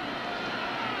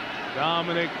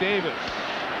 Dominic Davis.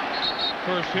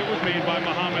 First hit was made by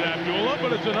Muhammad Abdullah,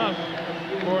 but it's enough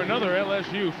for another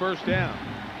LSU first down.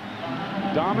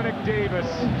 Dominic Davis,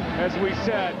 as we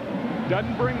said,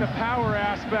 doesn't bring the power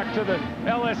aspect to the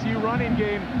LSU running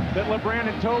game that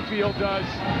LeBrandon Tofield does,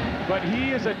 but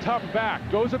he is a tough back.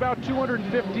 Goes about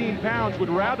 215 pounds, would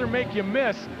rather make you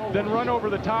miss than run over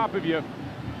the top of you.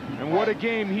 And what a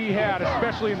game he had,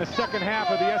 especially in the second half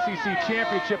of the SEC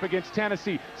Championship against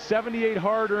Tennessee. 78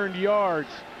 hard-earned yards.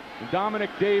 And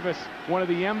Dominic Davis, one of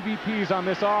the MVPs on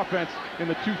this offense in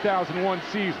the 2001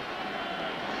 season.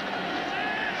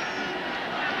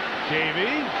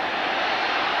 Davey.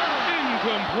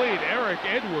 Incomplete. Eric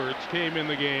Edwards came in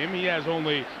the game. He has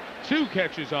only 2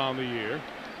 catches on the year.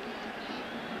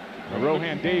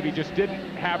 Rohan Davey just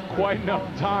didn't have quite enough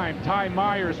time. Ty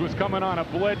Myers was coming on a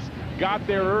blitz, got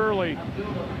there early.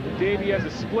 Davey has a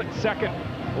split second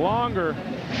longer.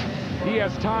 He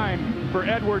has time for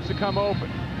Edwards to come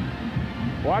open.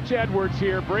 Watch Edwards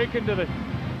here, break into the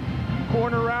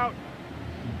corner route,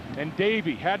 and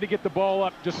Davey had to get the ball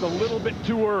up just a little bit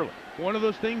too early. One of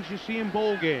those things you see in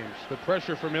bowl games, the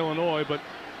pressure from Illinois, but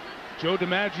Joe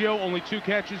DiMaggio only 2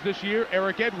 catches this year.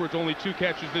 Eric Edwards only 2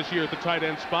 catches this year at the tight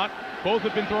end spot. Both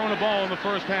have been throwing a ball in the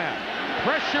first half.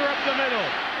 Pressure up the middle.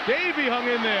 Davey hung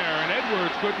in there, and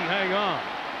Edwards couldn't hang on.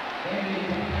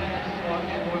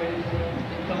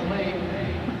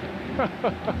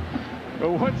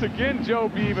 But once again, Joe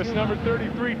Beavis, number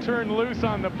 33, turned loose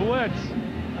on the blitz.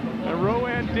 And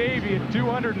Rohan Davey at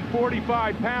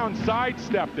 245 pounds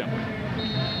sidestepped him.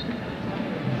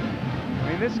 I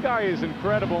mean, this guy is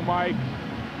incredible, Mike.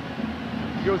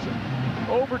 He goes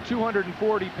over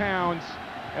 240 pounds,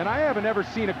 and I haven't ever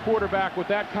seen a quarterback with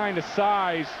that kind of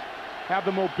size have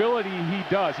the mobility he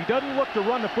does. He doesn't look to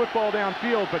run the football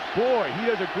downfield, but boy, he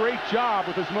does a great job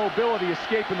with his mobility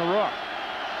escaping the rush.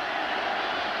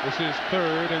 This is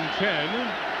 3rd and 10.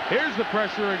 Here's the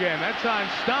pressure again. That time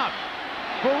stopped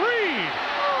for Reed.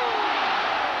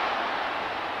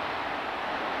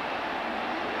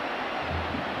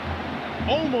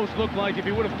 Almost looked like if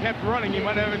he would have kept running, he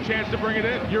might have a chance to bring it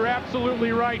in. You're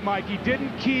absolutely right, Mike. He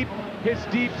didn't keep his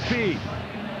deep speed.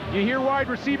 You hear wide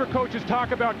receiver coaches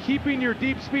talk about keeping your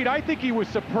deep speed. I think he was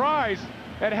surprised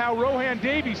at how Rohan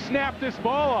Davey snapped this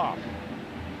ball off.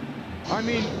 I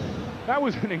mean, that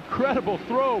was an incredible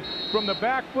throw from the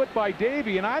back foot by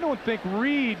Davey, and I don't think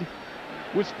Reed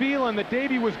was feeling that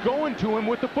Davey was going to him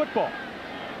with the football.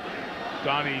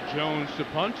 Donnie Jones to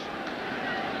punt.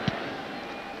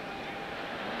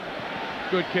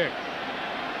 Good kick.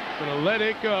 Gonna let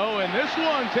it go, and this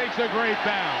one takes a great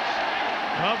bounce.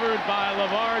 Covered by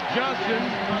LeVar Johnson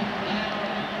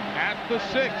at the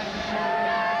 6.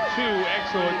 2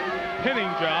 excellent pinning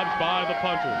jobs by the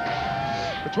punter.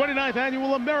 The 29th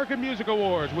Annual American Music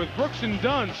Awards with Brooks and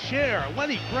Dunn, Cher,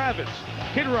 Lenny Kravitz,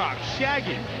 Kid Rock,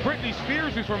 Shaggy, Britney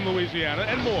Spears, who's from Louisiana,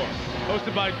 and more.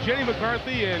 Hosted by Jenny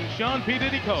McCarthy and Sean P.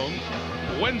 Diddy Combs,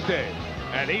 Wednesday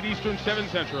at 8 Eastern, 7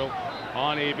 Central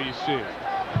on ABC.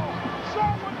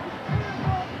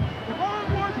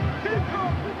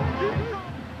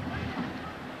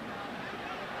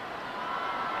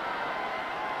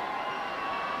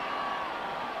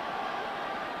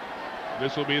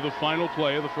 This will be the final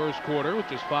play of the first quarter with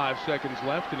just 5 seconds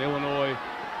left, and Illinois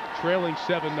trailing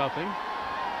 7-0.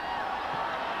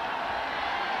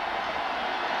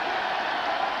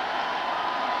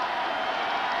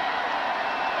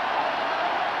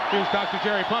 Here's Dr.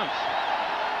 Jerry Punts.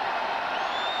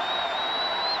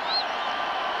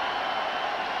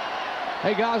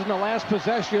 Hey guys, in the last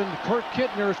possession, Kurt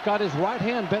Kittner's got his right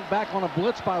hand bent back on a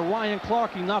blitz by Ryan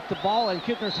Clark. He knocked the ball and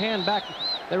Kittner's hand back.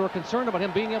 They were concerned about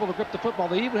him being able to grip the football.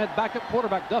 They even had backup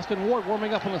quarterback Dustin Ward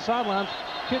warming up on the sidelines.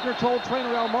 Kittner told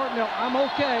trainer Al Martinell, "I'm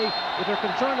okay," if they're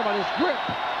concerned about his grip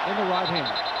in the right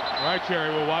hand. All right, Jerry,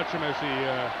 we'll watch him as he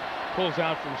pulls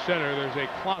out from center. There's a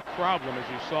clock problem, as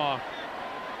you saw.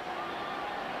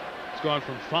 It's gone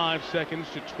from 5 seconds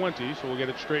to 20, so we'll get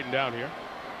it straightened out here.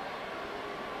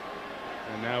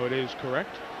 And now it is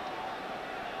correct.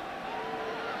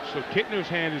 So Kittner's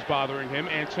hand is bothering him.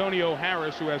 Antonio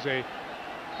Harris, who has a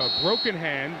broken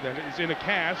hand that is in a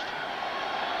cast,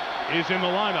 is in the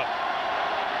lineup.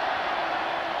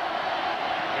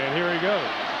 And here he goes.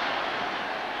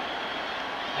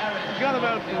 He's got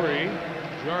about 3.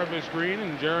 Jarvis Green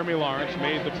and Jeremy Lawrence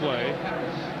made the play.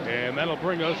 And that'll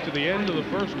bring us to the end of the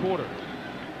first quarter.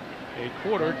 A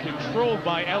quarter controlled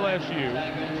by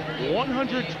LSU.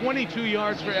 122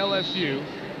 yards for LSU,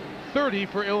 30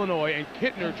 for Illinois, and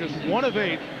Kittner just 1 of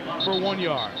 8 for 1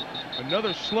 yard.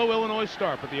 Another slow Illinois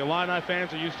start, but the Illini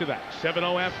fans are used to that.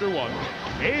 7-0 after 1.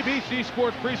 ABC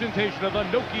Sports presentation of the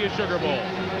Nokia Sugar Bowl.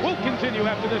 We'll continue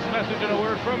after this message and a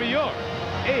word from your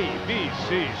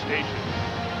ABC station.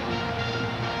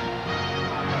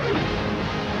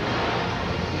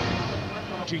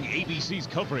 Watching ABC's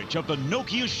coverage of the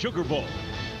Nokia Sugar Bowl.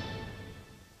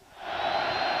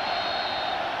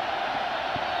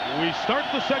 We start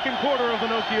the second quarter of the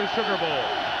Nokia Sugar Bowl.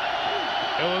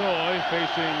 Illinois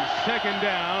facing second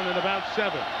down and about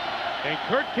 7. And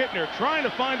Kurt Kittner trying to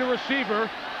find a receiver.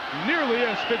 Nearly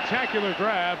a spectacular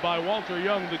grab by Walter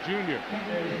Young, the junior.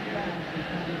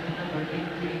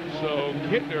 So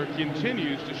Kittner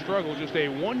continues to struggle. Just a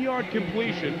 1-yard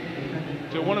completion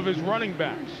to one of his running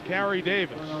backs, Cary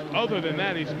Davis. Other than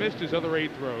that, he's missed his other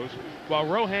 8 throws, while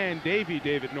Rohan Davey,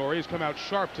 David Norrie, has come out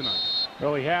sharp tonight.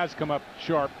 Well, he has come up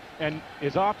sharp, and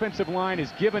his offensive line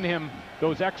has given him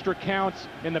those extra counts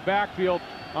in the backfield.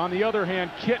 On the other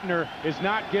hand, Kittner is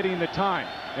not getting the time.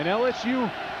 And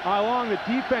LSU, along the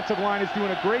defensive line, is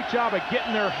doing a great job of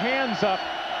getting their hands up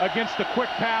against the quick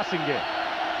passing game.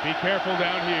 Be careful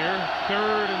down here.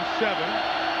 3rd and 7.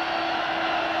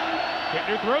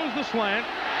 Kittner throws the slant.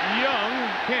 Young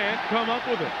can't come up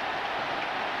with it.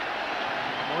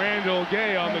 Randall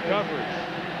Gay on the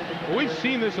coverage. We've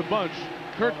seen this a bunch.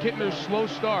 Kurt Kittner's slow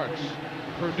starts.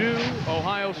 Purdue,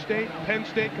 Ohio State, Penn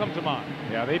State come to mind.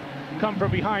 Yeah, they've come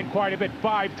from behind quite a bit,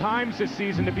 5 times this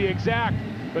season to be exact.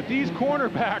 But these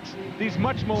cornerbacks, these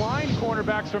much maligned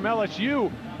cornerbacks from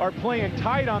LSU, are playing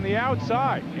tight on the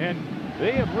outside. And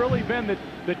they have really been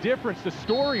the difference, the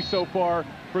story so far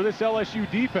for this LSU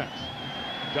defense.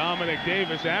 Dominic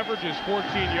Davis averages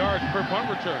 14 yards per punt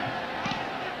return.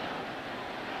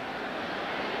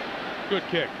 Good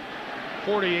kick.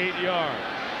 48 yards.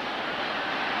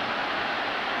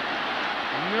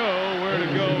 Nowhere to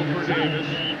go for Davis.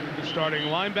 The starting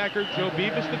linebacker, Joe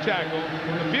Beavis, the tackle.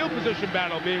 The field position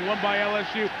battle being won by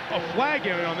LSU. A flag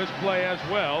in it on this play as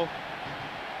well.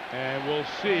 And we'll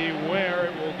see where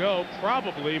it will go.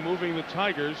 Probably moving the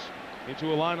Tigers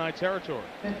into Illini territory.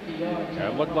 Yeah,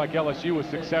 it looked like LSU was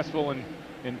successful in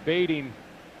invading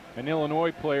an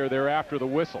Illinois player there after the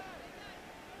whistle.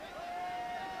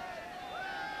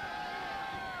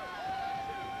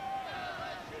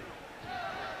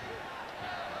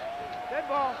 Dead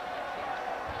ball.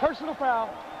 Personal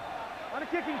foul on a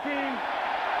kicking team.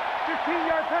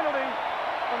 15-yard penalty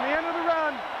from the end of the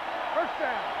run. First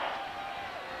down.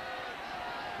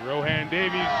 Rohan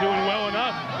Davies doing well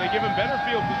enough. They give him better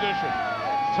field position.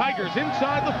 Tigers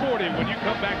inside the 40 when you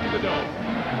come back to the Dome.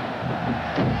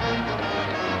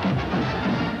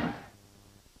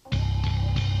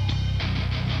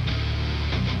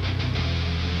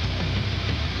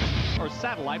 Or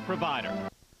satellite provider.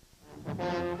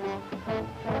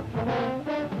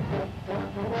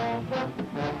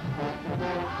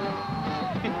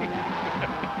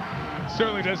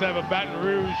 Certainly does have a Baton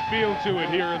Rouge feel to it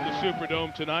here in the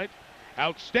Superdome tonight.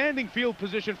 Outstanding field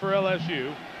position for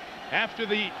LSU after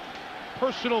the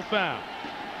personal foul.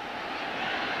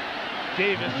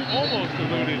 Davis almost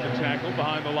eluded the tackle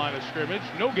behind the line of scrimmage.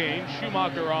 No gain.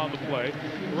 Schumacher on the play.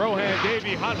 Rohan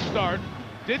Davey, hot start.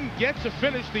 Didn't get to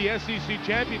finish the SEC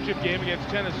championship game against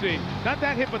Tennessee. Not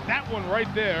that hit, but that one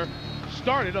right there.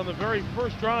 Started on the very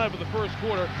first drive of the first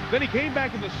quarter. Then he came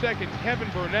back in the second. Kevin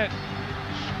Burnett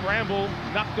scrambled,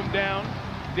 knocked him down.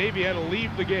 Davey had to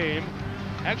leave the game.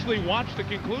 Actually watched the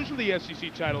conclusion of the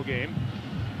SEC title game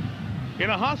in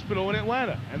a hospital in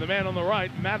Atlanta. And the man on the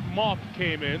right, Matt Mauck,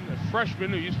 came in, a freshman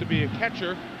who used to be a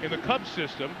catcher in the Cubs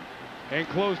system, and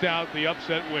closed out the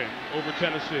upset win over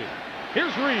Tennessee.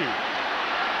 Here's Reed.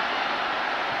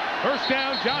 First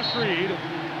down, Josh Reed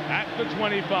at the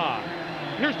 25.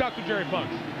 Here's Dr. Jerry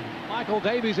Punch. Michael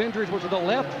Davies' injuries were to the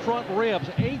left front ribs.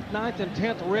 8th, 9th, and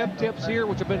 10th rib tips here,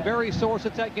 which have been very sore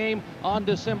since that game on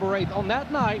December 8th. On that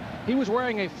night, he was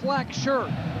wearing a flak shirt,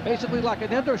 basically like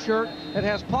an undershirt that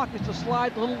has pockets to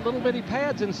slide little bitty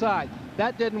pads inside.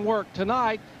 That didn't work.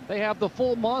 Tonight, they have the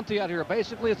full Monty out here.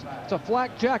 Basically, it's a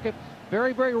flak jacket,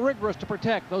 very, very rigorous to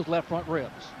protect those left front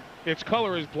ribs. Its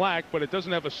color is black, but it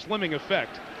doesn't have a slimming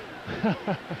effect.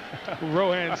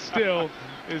 Rohan still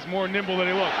is more nimble than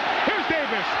he looks. Here's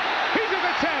Davis. He's at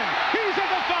the 10. He's at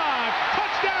the 5.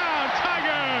 Touchdown,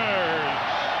 Tigers!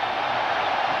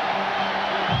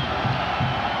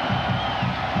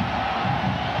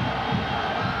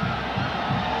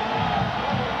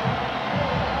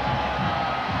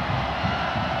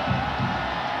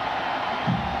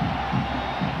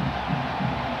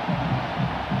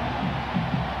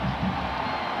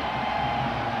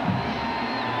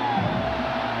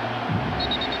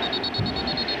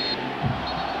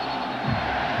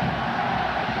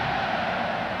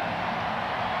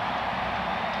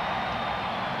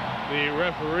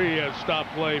 referee has stopped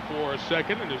play for a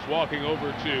second and is walking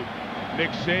over to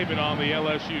Nick Saban on the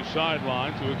LSU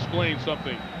sideline to explain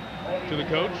something to the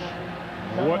coach.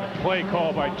 What play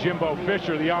call by Jimbo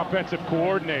Fisher, the offensive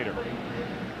coordinator.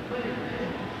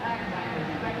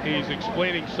 He's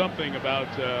explaining something about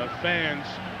fans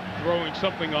throwing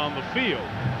something on the field.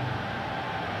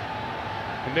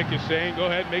 And Nick is saying, go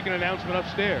ahead, make an announcement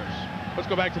upstairs. Let's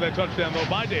go back to that touchdown, though,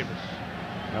 by Davis.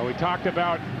 Now, we talked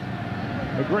about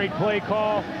a great play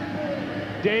call.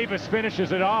 Davis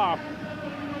finishes it off.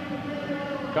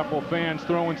 A couple of fans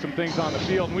throwing some things on the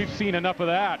field, and we've seen enough of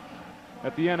that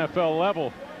at the NFL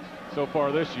level so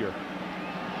far this year.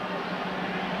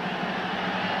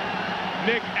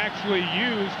 Nick actually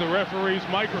used the referee's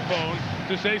microphone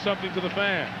to say something to the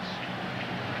fans.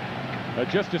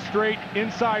 Just a straight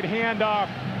inside handoff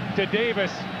to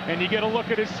Davis, and you get a look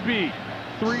at his speed.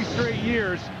 3 straight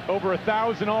years, over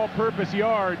 1,000 all-purpose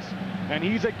yards, and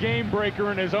he's a game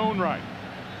breaker in his own right.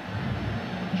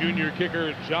 Junior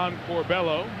kicker John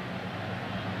Corbello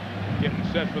getting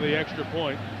set for the extra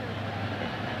point.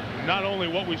 Not only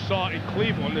what we saw in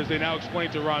Cleveland, as they now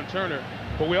explained to Ron Turner,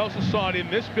 but we also saw it in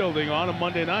this building on a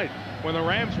Monday night when the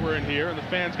Rams were in here and the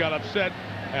fans got upset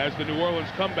as the New Orleans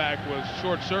comeback was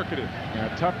short-circuited.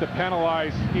 Yeah, tough to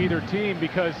penalize either team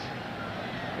because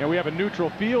we have a neutral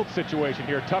field situation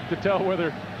here. Tough to tell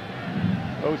whether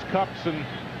those cups and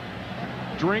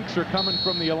drinks are coming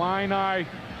from the Illini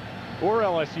or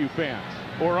LSU fans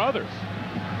or others.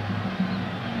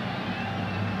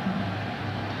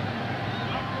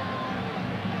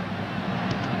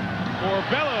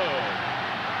 Corbello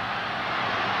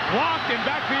blocked and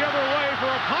back the other way for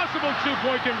a possible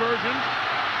 2-point conversion.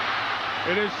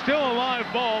 It is still a live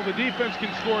ball. The defense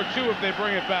can score 2 if they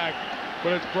bring it back,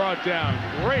 but it's brought down.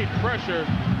 Great pressure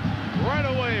right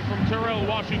away from Terrell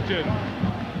Washington,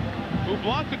 who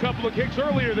blocked a couple of kicks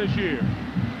earlier this year.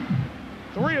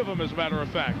 3 of them, as a matter of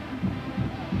fact.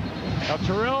 Now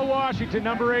Terrell Washington,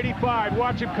 number 85,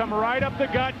 watch him come right up the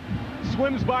gut,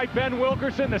 swims by Ben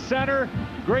Wilkerson, the center,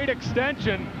 great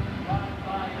extension.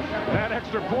 That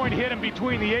extra point hit him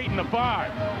between the 8 and the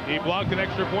 5. He blocked an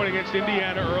extra point against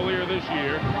Indiana earlier this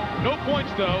year. No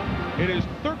points, though. It is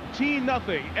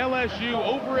 13-0 LSU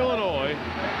over Illinois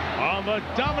on the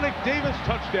Dominic Davis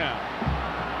touchdown.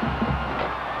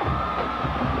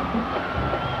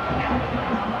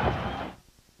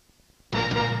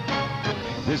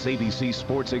 This ABC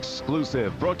Sports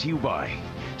exclusive brought to you by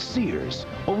Sears.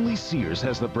 Only Sears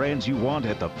has the brands you want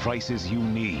at the prices you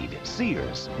need.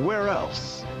 Sears, where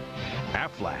else?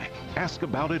 Aflac, ask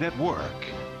about it at work.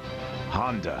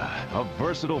 Honda, a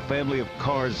versatile family of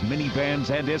cars, minivans,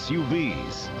 and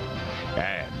SUVs.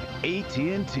 And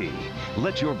AT&T,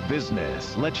 let your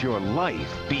business, let your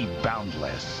life be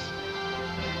boundless.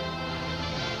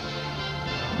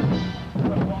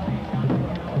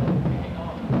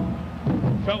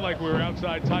 Felt like we were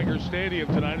outside Tiger Stadium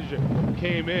tonight as you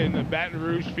came in. The Baton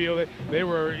Rouge field, they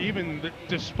were even,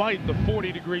 despite the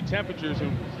 40-degree temperatures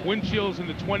and wind chills in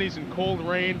the 20s and cold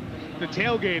rain, the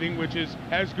tailgating, which is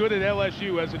as good at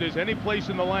LSU as it is any place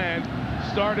in the land,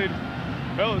 started,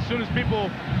 well, as soon as people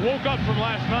woke up from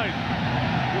last night.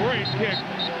 Great kick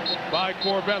by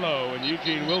Corbello, and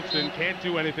Eugene Wilson can't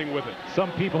do anything with it.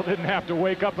 Some people didn't have to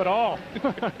wake up at all.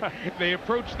 They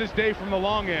approached this day from the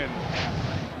long end.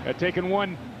 Taking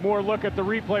one more look at the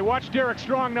replay. Watch Derek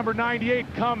Strong, number 98,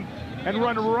 come and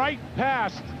run right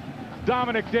past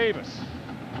Dominic Davis.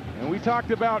 And we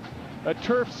talked about a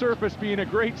turf surface being a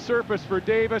great surface for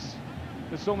Davis.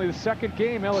 This is only the 2nd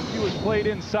game LSU has played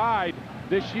inside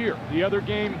this year. The other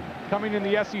game coming in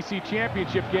the SEC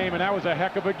championship game, and that was a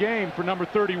heck of a game for number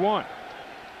 31.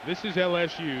 This is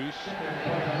LSU's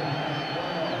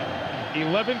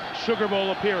 11th Sugar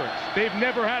Bowl appearance. They've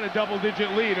never had a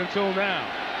double-digit lead until now.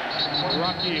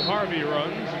 Rocky Harvey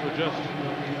runs for just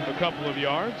a couple of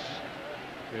yards.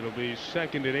 It'll be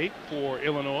 2nd and 8 for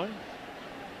Illinois.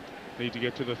 Need to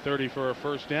get to the 30 for a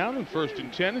first down, and 1st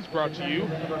and 10 is brought to you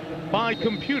by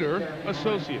Computer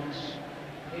Associates.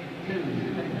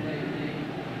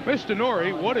 Mr.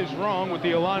 Norrie, what is wrong with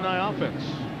the Illini offense?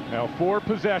 Now 4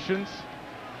 possessions,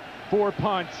 4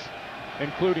 punts,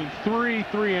 including 3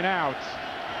 3-and-outs.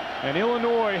 And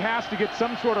Illinois has to get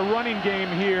some sort of running game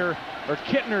here, or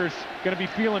Kittner's going to be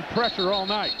feeling pressure all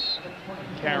night.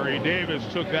 Carey Davis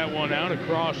took that one out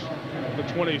across the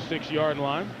 26-yard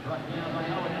line.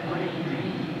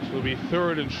 So it'll be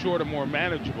 3rd and short, and more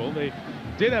manageable. They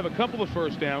did have a couple of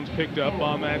first downs picked up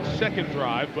on that 2nd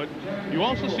drive, but you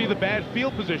also see the bad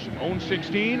field position. Own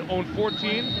 16, own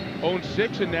 14, own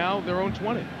 6, and now they're own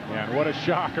 20. Yeah, and what a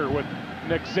shocker with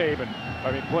Nick Saban.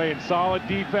 I mean, playing solid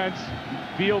defense,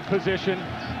 field position,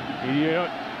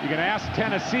 You can ask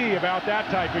Tennessee about that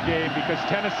type of game because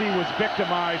Tennessee was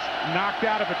victimized, knocked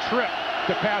out of a trip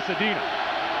to Pasadena.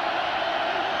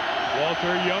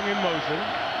 Walter Young in motion.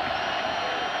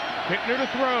 Kittner to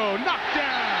throw, knocked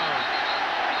down.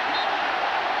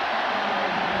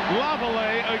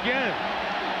 Lavallee again.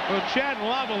 Well, Chad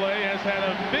Lavallee has had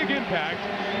a big impact,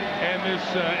 and this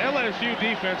LSU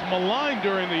defense, maligned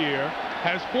during the year,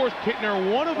 has forced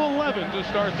Kittner 1 of 11 to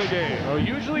start the game. Well,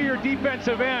 usually your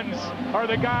defensive ends are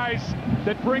the guys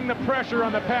that bring the pressure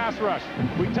on the pass rush.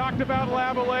 We talked about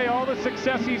Lavallee, all the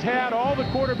success he's had, all the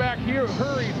quarterback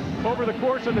hurries over the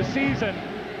course of the season.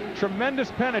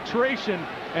 Tremendous penetration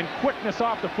and quickness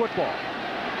off the football.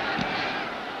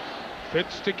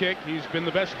 Fitz to kick. He's been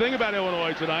the best thing about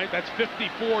Illinois tonight. That's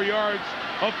 54 yards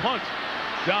of punt.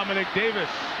 Dominic Davis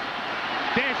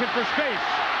dancing for space,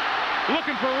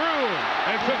 looking for room,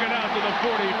 and took it out to the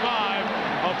 45.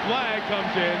 A flag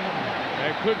comes in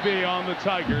and could be on the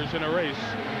Tigers and erase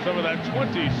some of that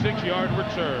 26-yard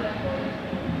return.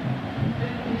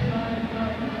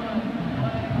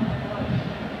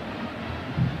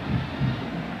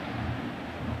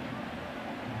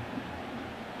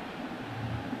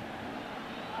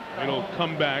 It'll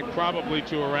come back probably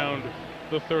to around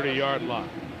the 30-yard line.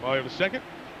 While we have a second,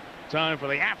 time for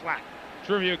the Aflac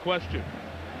trivia question.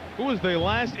 Who was the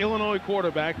last Illinois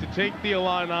quarterback to take the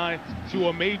Illini to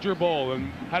a major bowl?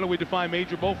 And how do we define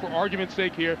major bowl? For argument's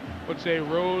sake here, let's say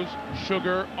Rose,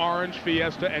 Sugar, Orange,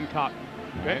 Fiesta, and Cotton.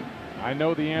 Okay? I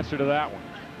know the answer to that one.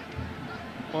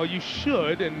 Well, you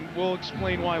should, and we'll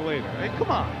explain why later. Hey, come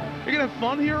on. You're going to have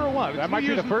fun here or what? That might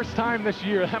be the first time this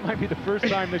year. That might be the first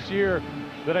time this year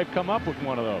that I've come up with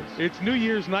one of those. It's New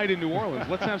Year's night in New Orleans.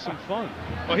 Let's have some fun.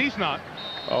 Well, he's not.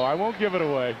 Oh, I won't give it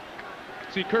away.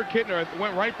 See, Kurt Kittner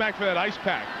went right back for that ice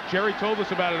pack. Jerry told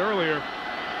us about it earlier.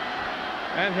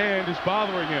 That hand is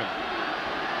bothering him.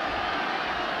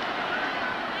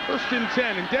 1st and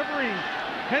 10. Endeavoring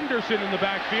Henderson in the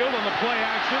backfield on the play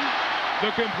action.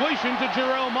 The completion to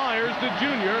Jarrell Myers, the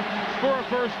junior, for a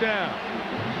 1st down.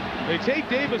 They take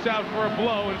Davis out for a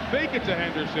blow and fake it to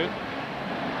Henderson.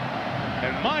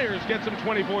 And Myers gets him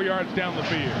 24 yards down the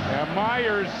field. Yeah,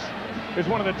 Myers is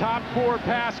one of the top 4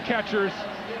 pass catchers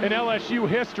in LSU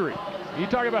history. You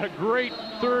talk about a great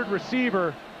 3rd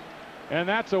receiver, and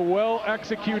that's a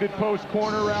well-executed post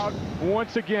corner route.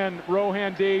 Once again,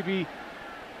 Rohan Davey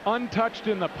untouched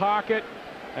in the pocket,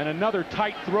 and another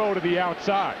tight throw to the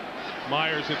outside.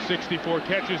 Myers at 64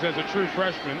 catches as a true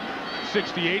freshman,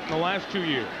 68 in the last 2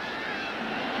 years.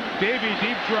 Davey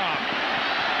deep drop.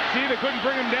 See, they couldn't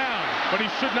bring him down, but he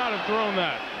should not have thrown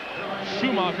that.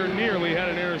 Schumacher nearly had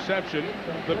an interception.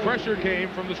 The pressure came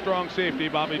from the strong safety,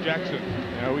 Bobby Jackson.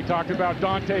 You know, we talked about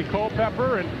Dante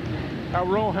Culpepper and how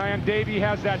Rohan Davey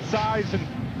has that size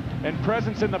and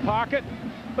presence in the pocket.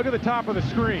 Look at the top of the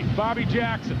screen. Bobby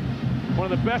Jackson, one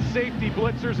of the best safety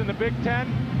blitzers in the Big Ten,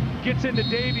 gets into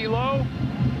Davey low.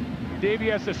 Davey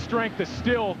has the strength to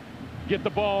still get the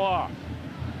ball off.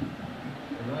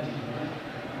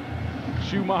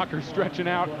 Schumacher stretching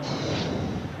out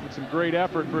with some great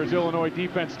effort for his Illinois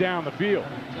defense down the field.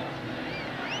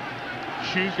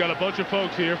 Schu's got a bunch of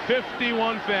folks here,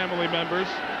 51 family members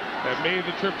that made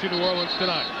the trip to New Orleans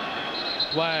tonight.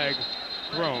 Flag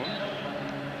thrown.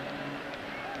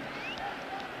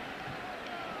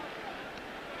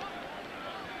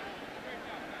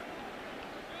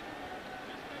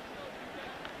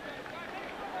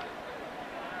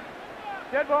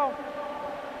 Dead ball.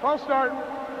 False start.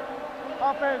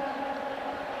 Offense.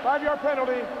 5-yard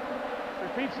penalty.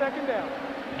 Repeat 2nd down.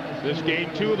 This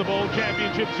game 2 of the Bowl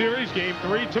Championship Series. Game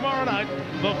 3 tomorrow night.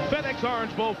 The FedEx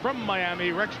Orange Bowl from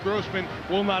Miami. Rex Grossman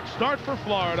will not start for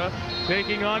Florida,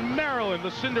 taking on Maryland, the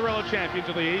Cinderella champions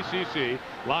of the ACC.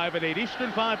 Live at 8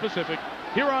 Eastern, 5 Pacific,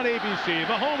 here on ABC,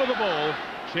 the home of the Bowl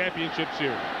Championship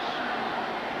Series.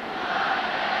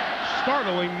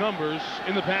 Startling numbers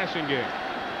in the passing game.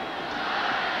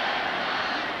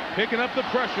 Picking up the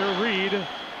pressure, Reed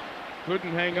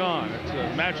couldn't hang on. It's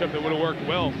a matchup that would have worked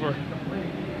well for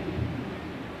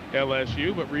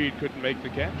LSU, but Reed couldn't make the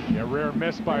catch. Yeah, rare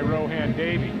miss by Rohan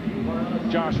Davey.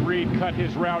 Josh Reed cut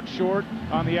his route short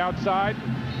on the outside,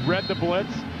 read the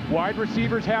blitz. Wide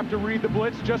receivers have to read the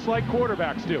blitz just like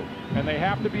quarterbacks do, and they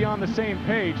have to be on the same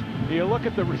page. You look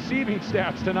at the receiving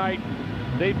stats tonight,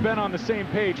 they've been on the same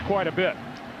page quite a bit.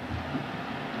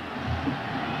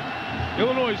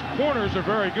 Illinois' corners are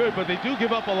very good, but they do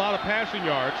give up a lot of passing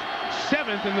yards.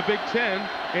 7th in the Big Ten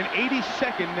and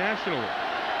 82nd nationally.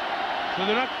 So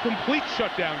they're not complete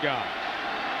shutdown guys.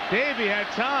 Davey had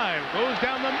time, goes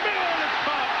down the middle, and it's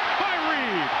caught by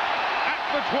Reed at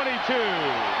the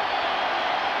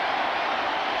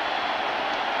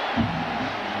 22.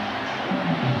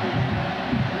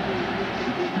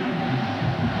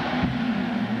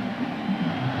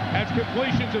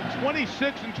 completions of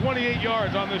 26 and 28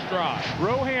 yards on this drive.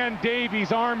 Rohan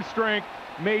Davies' arm strength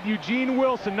made Eugene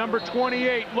Wilson, number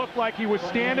 28, look like he was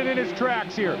standing in his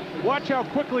tracks here. Watch how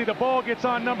quickly the ball gets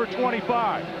on number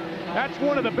 25. That's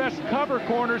one of the best cover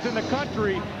corners in the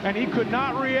country, and he could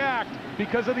not react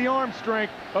because of the arm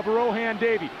strength of Rohan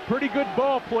Davies. Pretty good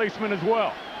ball placement as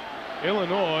well.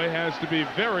 Illinois has to be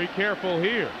very careful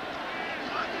here.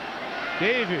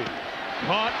 Davies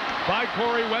caught by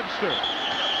Corey Webster.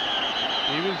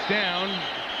 He was down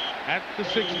at the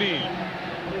 16.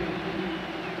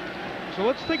 So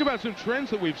let's think about some trends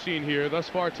that we've seen here thus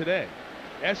far today.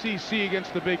 SEC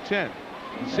against the Big Ten.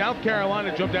 South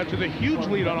Carolina jumped out to the huge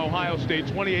lead on Ohio State,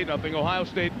 28-0. Ohio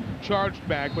State charged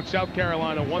back, but South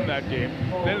Carolina won that game.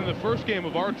 Then in the first game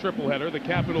of our tripleheader, the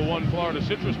Capital One Florida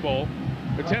Citrus Bowl,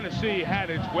 the Tennessee had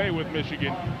its way with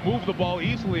Michigan, moved the ball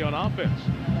easily on offense.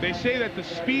 They say that the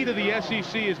speed of the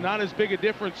SEC is not as big a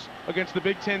difference against the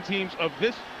Big Ten teams of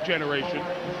this generation.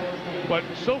 But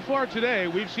so far today,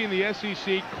 we've seen the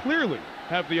SEC clearly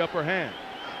have the upper hand.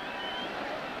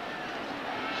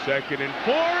 2nd and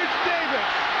 4, it's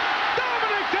Davis.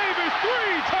 Dominic Davis, 3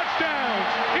 touchdowns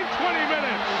in 20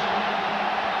 minutes.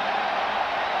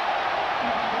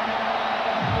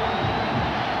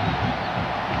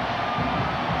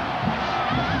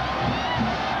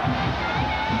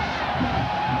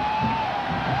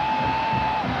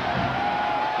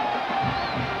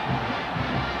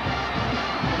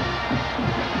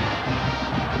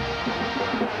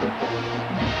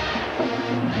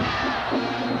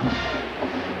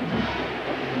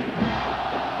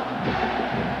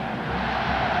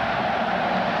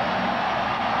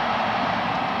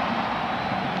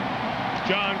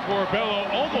 John Corbello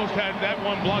almost had that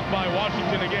one blocked by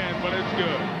Washington again, but it's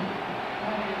good.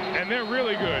 And they're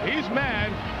really good. He's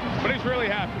mad, but he's really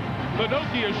happy. The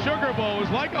Nokia Sugar Bowl is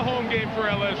like a home game for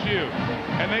LSU,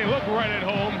 and they look right at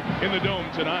home in the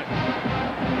Dome tonight.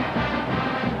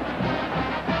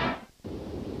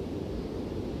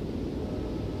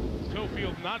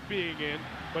 Schofield not being in,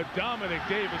 but Dominic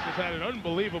Davis has had an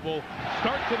unbelievable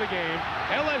start to the game.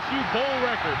 LSU bowl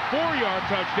record, 4-yard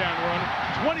touchdown run,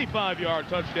 25-yard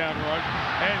touchdown run,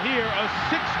 and here a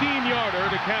 16-yarder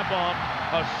to cap off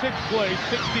a 6-play,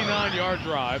 69-yard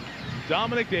drive.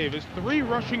 Dominic Davis, 3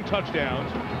 rushing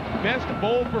touchdowns, best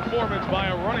bowl performance by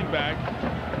a running back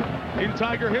in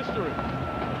Tiger history.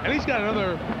 And he's got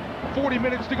another 40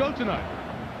 minutes to go tonight.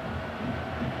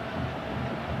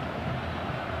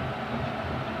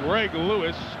 Greg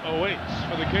Lewis awaits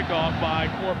for the kickoff by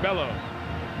Corbello.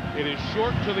 It is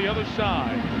short to the other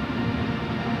side.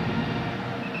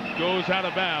 Goes out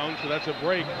of bounds, so that's a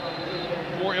break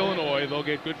for Illinois. They'll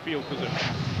get good field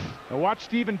position. Now watch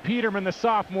Stephen Peterman, the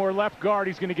sophomore left guard.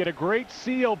 He's going to get a great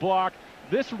seal block.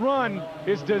 This run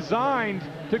is designed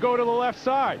to go to the left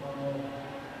side.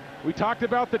 We talked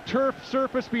about the turf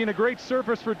surface being a great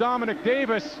surface for Dominic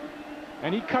Davis,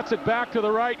 and he cuts it back to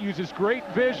the right, uses great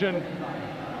vision.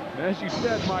 As you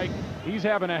said, Mike, he's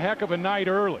having a heck of a night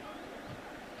early.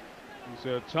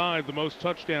 He's tied the most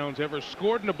touchdowns ever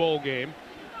scored in a bowl game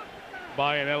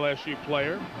by an LSU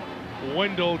player.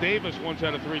 Wendell Davis once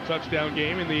had a 3-touchdown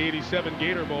game in the '87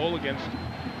 Gator Bowl against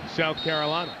South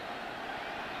Carolina.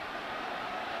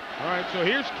 All right, so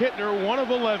here's Kittner, 1 of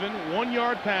 11,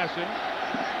 1-yard passing.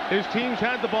 His team's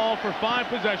had the ball for 5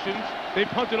 possessions. They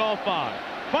punted all 5.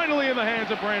 Finally in the hands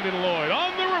of Brandon Lloyd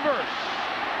on the reverse.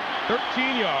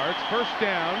 13 yards, first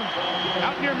down,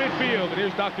 out near midfield, and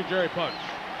here's Dr. Jerry Punch.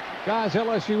 Guys,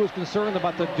 LSU was concerned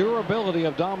about the durability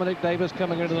of Dominic Davis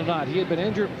coming into the night. He had been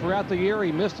injured throughout the year.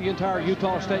 He missed the entire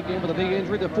Utah State game with a knee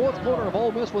injury. The 4th quarter of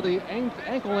Ole Miss with the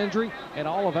ankle injury, and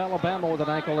all of Alabama with an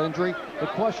ankle injury. The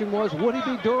question was, would he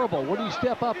be durable? Would he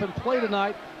step up and play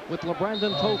tonight with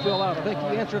LeBrandon Tofield out? I think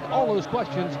he answered all those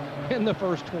questions in the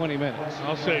first 20 minutes.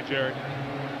 I'll say, Jerry,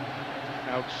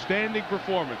 outstanding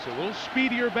performance. A little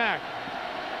speedier back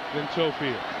than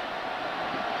Tofield.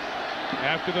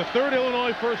 After the 3rd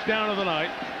Illinois first down of the night,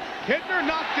 Kittner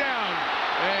knocked down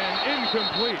and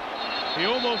incomplete. He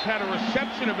almost had a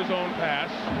reception of his own pass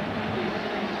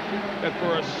that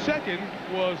for a second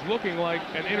was looking like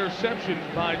an interception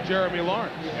by Jeremy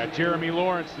Lawrence. Yeah, Jeremy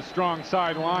Lawrence, the strong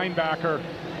side linebacker,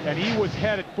 and he was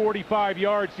headed 45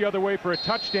 yards the other way for a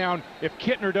touchdown if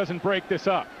Kittner doesn't break this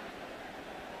up.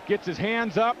 Gets his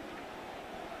hands up,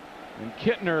 and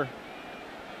Kittner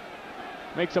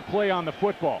makes a play on the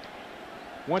football.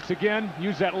 Once again,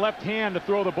 use that left hand to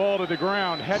throw the ball to the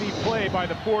ground. Heady play by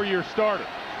the 4-year starter.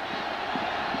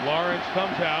 Lawrence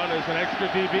comes out as an extra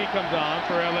DB comes on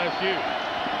for LSU.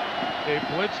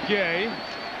 A blitz Gay.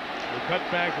 The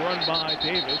cutback run by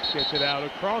Davis gets it out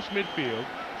across midfield.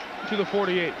 to the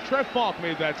 48. Trev Falk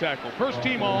made that tackle. First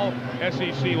team all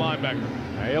SEC linebacker.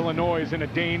 Illinois is in a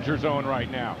danger zone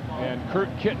right now, and Kurt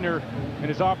Kittner and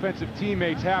his offensive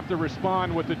teammates have to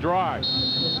respond with the drive.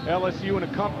 LSU in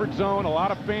a comfort zone, a lot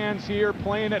of fans here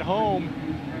playing at home.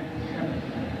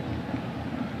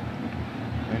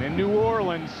 And in New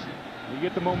Orleans, you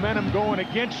get the momentum going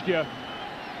against you,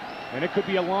 and it could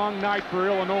be a long night for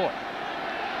Illinois.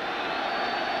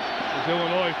 Those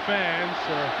Illinois fans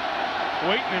are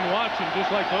waiting and watching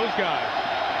just like those guys.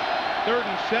 3rd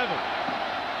and 7.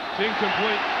 It's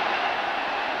incomplete.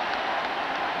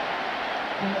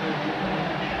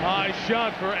 High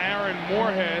shot for Aaron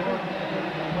Moorhead.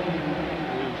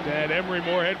 His dad, Emory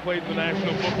Moorhead, played in the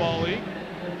National Football League.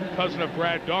 Cousin of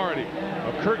Brad Doherty.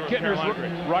 Kurt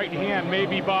Kittner's right hand may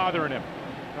be bothering him.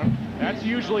 That's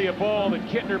usually a ball that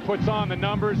Kittner puts on the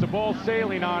numbers. The ball's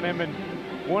sailing on him, and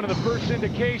one of the first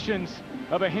indications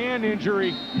of a hand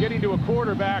injury getting to a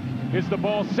quarterback is the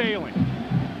ball sailing.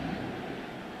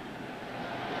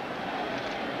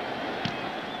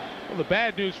 Well, the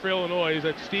bad news for Illinois is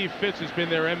that Steve Fitz has been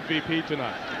their MVP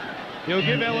tonight. He'll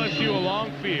give LSU a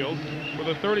long field with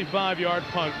a 35-yard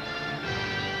punt.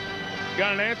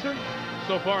 Got an answer?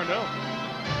 So far, no.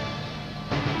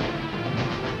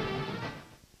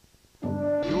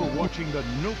 You're watching the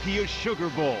Nokia Sugar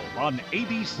Bowl on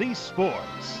ABC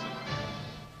Sports.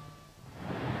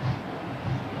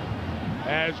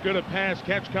 As good a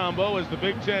pass-catch combo as the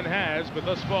Big Ten has, but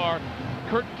thus far,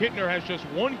 Kurt Kittner has just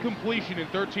 1 completion in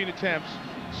 13 attempts,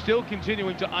 still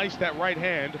continuing to ice that right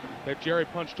hand that Jerry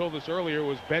Punch told us earlier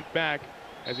was bent back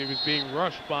as he was being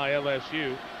rushed by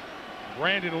LSU.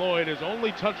 Brandon Lloyd has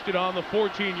only touched it on the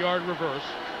 14-yard reverse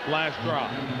last drive.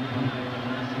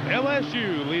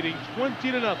 LSU leading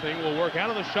 20-0 will work out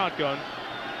of the shotgun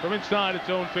from inside its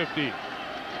own 15.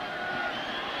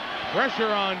 Pressure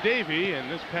on Davey, and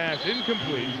this pass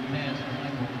incomplete.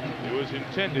 It was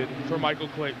intended for Michael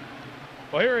Clayton.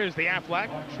 Well, here is the Aflac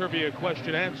trivia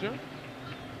question answer.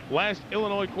 Last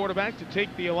Illinois quarterback to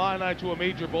take the Illini to a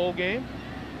major bowl game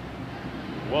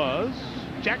was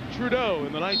Jack Trudeau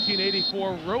in the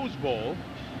 1984 Rose Bowl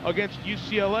against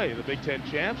UCLA, the Big Ten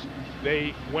champs.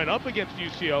 They went up against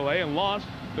UCLA and lost.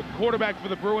 The quarterback for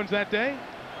the Bruins that day,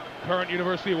 current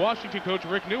University of Washington coach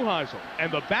Rick Neuheisel.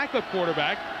 And the backup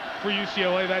quarterback for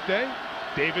UCLA that day,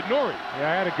 David Norrie. Yeah,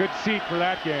 I had a good seat for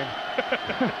that game.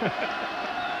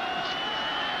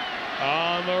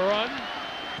 On the run,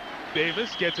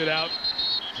 Davis gets it out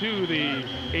to the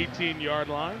 18-yard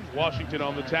line. Washington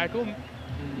on the tackle.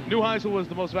 Neuheisel was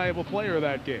the most valuable player of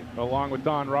that game. Along with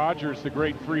Don Rogers, the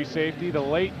great free safety, the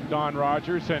late Don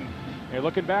Rogers. And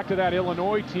looking back to that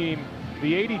Illinois team,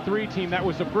 the 83 team, that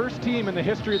was the first team in the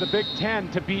history of the Big Ten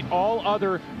to beat all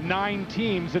other 9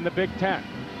 teams in the Big Ten.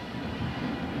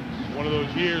 It's one of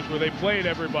those years where they played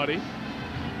everybody.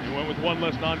 They went with 1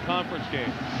 less non-conference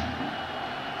game.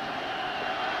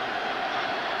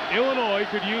 Illinois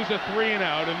could use a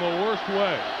 3-and-out in the worst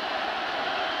way.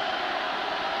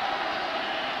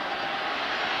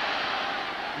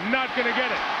 Not going to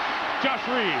get it. Josh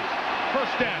Reed,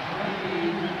 first down,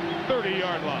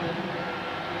 30-yard line.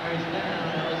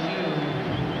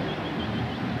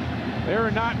 There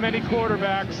are not many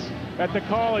quarterbacks at the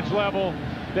college level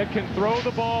that can throw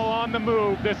the ball on the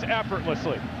move this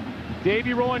effortlessly.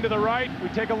 Davey rolling to the right. We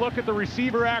take a look at the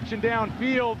receiver action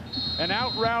downfield, an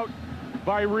out route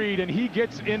by Reed, and he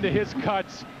gets into his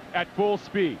cuts at full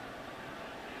speed.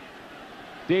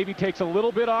 Davey takes a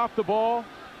little bit off the ball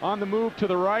on the move to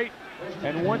the right,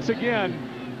 and once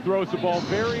again throws the ball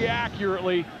very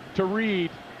accurately to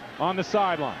Reed on the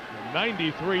sideline.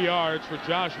 93 yards for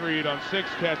Josh Reed on 6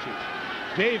 catches.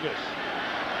 Davis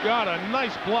got a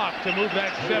nice block to move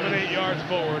that 7-8 yards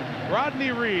forward.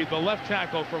 Rodney Reed, the left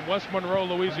tackle from West Monroe,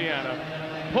 Louisiana,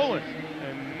 pulling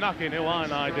and knocking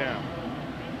Illini down.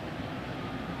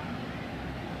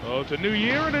 Oh, it's a new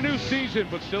year and a new season,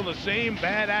 but still the same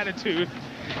bad attitude.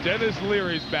 Dennis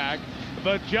Leary's back.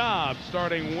 The Job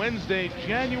starting Wednesday,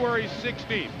 January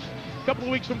 16th. A couple of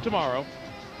weeks from tomorrow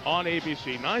on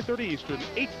ABC, 9:30 Eastern,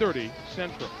 8:30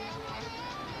 Central.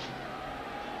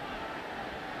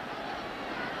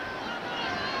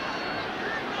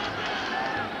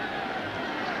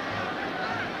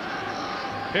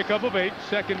 Pickup of 8,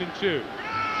 2nd and 2.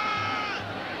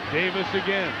 Davis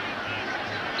again.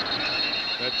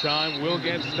 That time will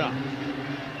get stopped.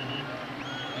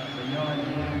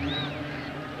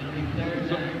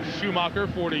 Schumacher,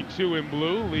 42 in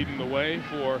blue, leading the way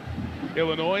for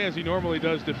Illinois, as he normally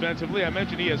does defensively. I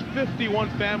mentioned he has 51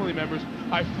 family members.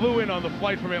 I flew in on the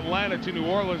flight from Atlanta to New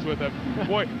Orleans with him.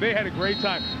 Boy, they had a great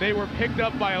time. They were picked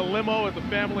up by a limo at the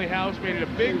family house, made it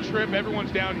a big trip.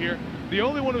 Everyone's down here. The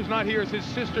only one who's not here is his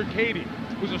sister Katie,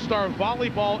 who's a star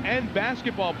volleyball and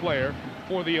basketball player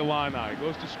for the Illini.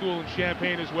 Goes to school in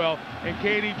Champaign as well. And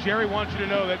Katie, Jerry wants you to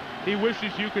know that he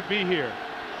wishes you could be here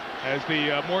as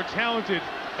the more talented,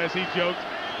 as he joked,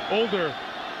 older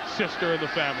sister of the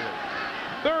family.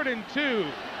 3rd and 2.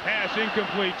 Pass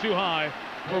incomplete, too high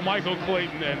for Michael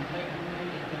Clayton, and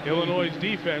Illinois'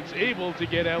 defense able to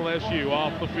get LSU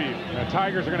off the field. The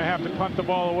Tigers are going to have to punt the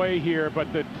ball away here,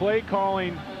 but the play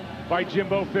calling by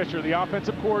Jimbo Fisher, the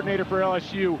offensive coordinator for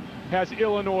LSU, has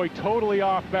Illinois totally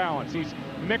off balance. He's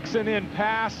mixing in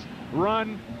pass,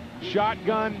 run,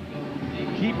 shotgun,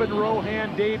 keeping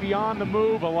Rohan Davey on the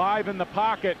move, alive in the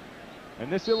pocket.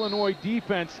 And this Illinois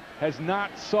defense has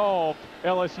not solved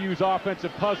LSU's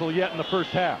offensive puzzle yet in the first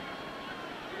half.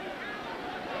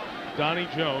 Donnie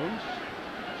Jones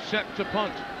set to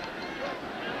punt.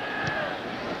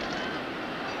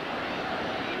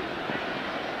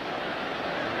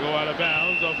 Go out of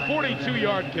bounds. A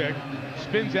 42-yard kick.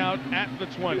 Spins out at the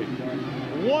 20.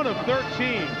 1 of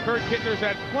 13. Kurt Kittner's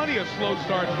had plenty of slow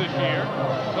starts this year.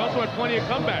 He's also had plenty of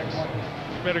comebacks.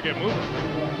 Better get moving.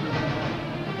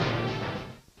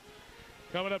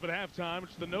 Coming up at halftime,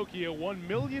 it's the Nokia $1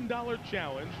 million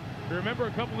challenge. You remember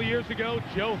a couple of years ago,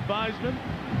 Joe Theismann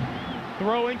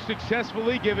throwing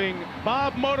successfully, giving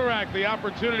Bob Motorak the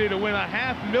opportunity to win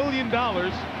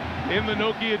 $500,000 in the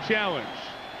Nokia challenge.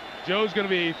 Joe's going to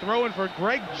be throwing for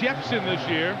Greg Jepson this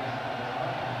year.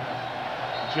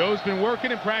 Joe's been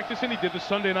working and practicing. He did the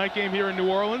Sunday night game here in New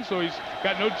Orleans, so he's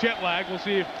got no jet lag. We'll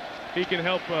see if he can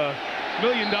help $1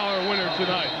 million winner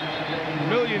tonight. $1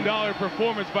 million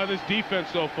performance by this defense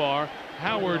so far.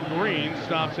 Howard Green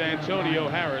stops Antonio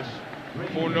Harris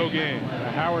for no gain.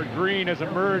 Howard Green has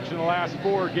emerged in the last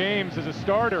 4 games as a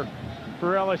starter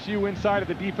for LSU inside of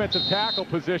the defensive tackle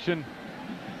position,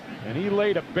 and he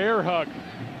laid a bear hug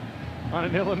on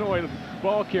an Illinois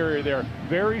ball carrier there.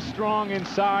 Very strong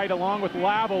inside along with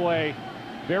Lavallee.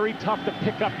 Very tough to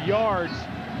pick up yards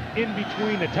in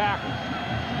between the tackles.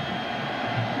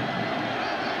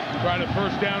 Tried a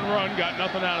first down run, got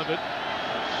nothing out of it.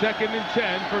 2nd and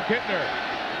 10 for Kittner.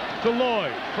 To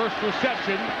Lloyd, first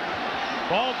reception.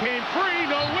 Ball came free,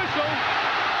 no whistle.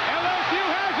 LSU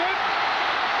has it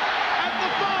at the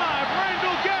 5,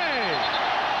 Randall Gay.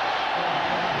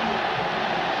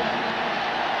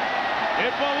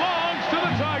 It belongs to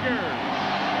the Tigers.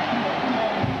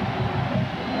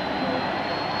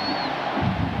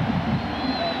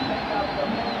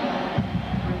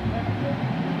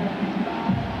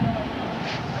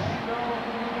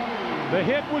 The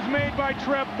hit was made by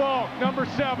Trev Falk, number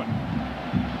 7.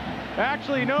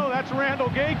 Actually, no, that's Randall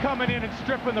Gay coming in and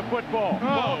stripping the football.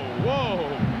 Oh, whoa.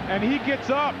 And he gets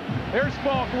up. There's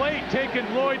Falk late, taking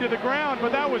Lloyd to the ground,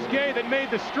 but that was Gay that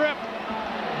made the strip.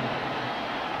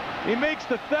 He makes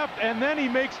the theft, and then he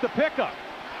makes the pickup.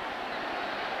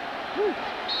 Whew.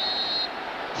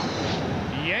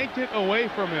 Yanked it away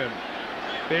from him.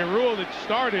 They ruled it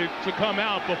started to come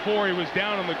out before he was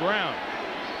down on the ground.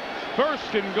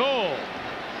 1st and goal.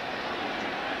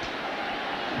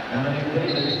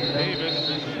 Davis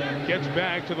gets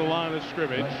back to the line of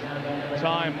scrimmage.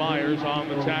 Ty Myers on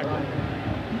the tackle.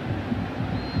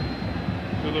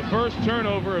 So the first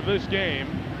turnover of this game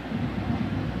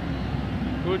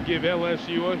could give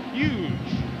LSU a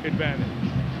huge advantage.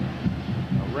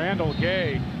 Randall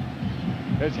Gay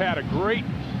has had a great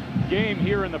game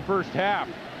here in the first half,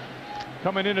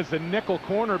 coming in as the nickel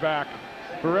cornerback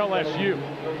for LSU,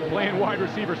 playing wide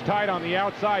receivers tight on the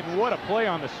outside. And what a play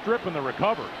on the strip and the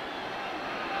recovery.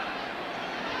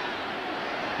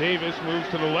 Davis moves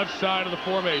to the left side of the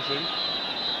formation,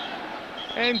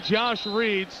 and Josh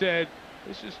Reed said,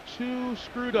 "This is too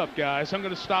screwed up, guys. I'm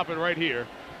going to stop it right here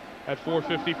at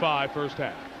 4:55 first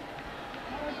half."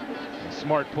 A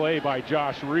smart play by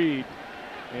Josh Reed.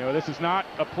 You know, this is not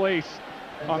a place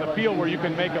on the field where you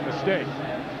can make a mistake.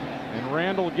 And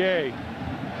Randall Gay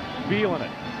feeling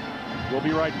it. We'll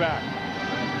be right back.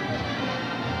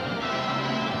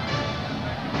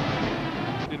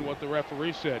 In what the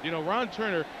referee said. You know, Ron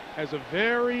Turner has a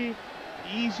very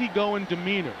easygoing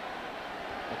demeanor,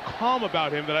 a calm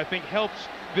about him that I think helps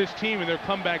this team in their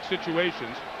comeback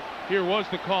situations. Here was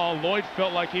the call. Lloyd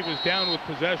felt like he was down with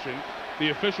possession. The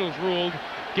officials ruled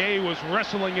Gay was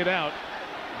wrestling it out.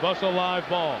 Thus a live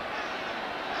ball.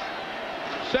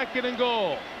 2nd and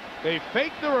goal. They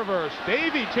fake the reverse.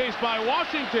 Davey chased by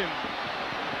Washington.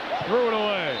 Threw it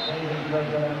away.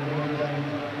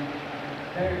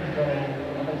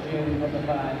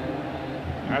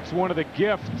 That's one of the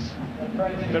gifts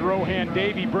that Rohan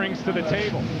Davey brings to the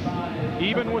table.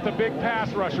 Even with a big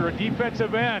pass rusher, a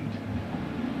defensive end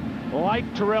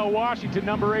like Terrell Washington,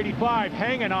 number 85,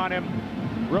 hanging on him,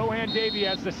 Rohan Davey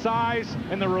has the size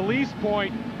and the release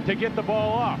point to get the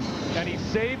ball off. And he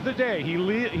saved the day. He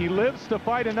lives to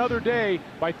fight another day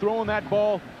by throwing that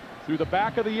ball through the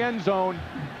back of the end zone.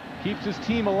 Keeps his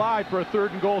team alive for a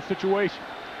 3rd and goal situation.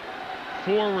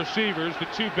 4 receivers, the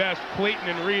 2 best, Clayton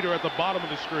and Reed, are at the bottom of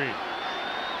the screen.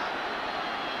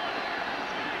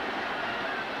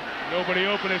 Nobody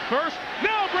open at first.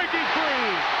 Now breaking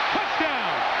free.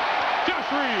 Touchdown.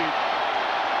 Josh Reed.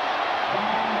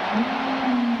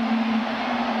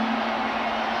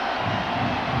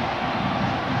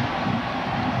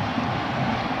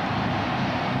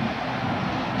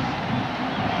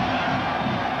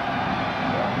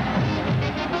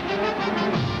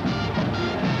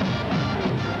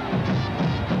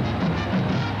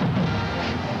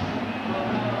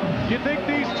 You think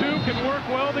these two can work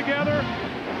well together?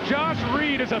 Josh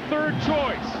Reed is a 3rd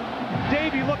choice.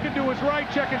 Davey looking to his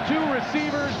right, checking 2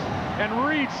 receivers, and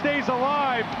Reed stays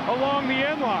alive along the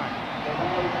end line.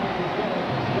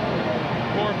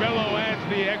 Corbello adds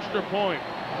the extra point.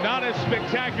 Not as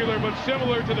spectacular, but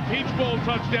similar to the Peach Bowl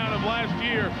touchdown of last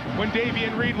year when Davey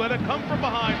and Reed let a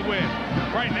come-from-behind win.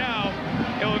 Right now,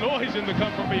 Illinois is in the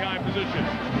come-from-behind position.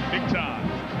 Big time.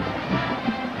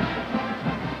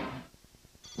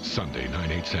 Sunday,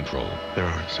 9/8 Central. There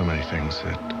are so many things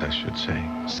that I should say.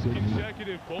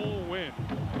 Consecutive bowl win.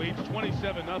 Leads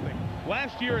 27-0.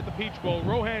 Last year at the Peach Bowl,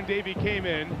 Rohan Davey came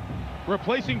in,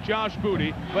 replacing Josh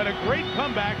Booty, led a great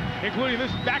comeback, including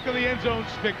this back of the end zone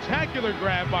spectacular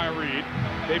grab by Reed.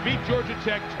 They beat Georgia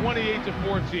Tech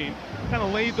 28-14. Kind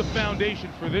of laid the foundation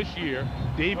for this year.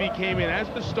 Davey came in as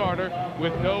the starter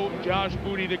with no Josh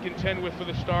Booty to contend with for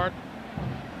the start.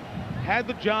 Had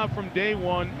the job from day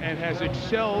one and has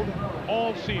excelled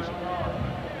all season.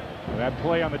 That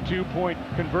play on the 2-point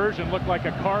conversion looked like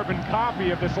a carbon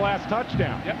copy of this last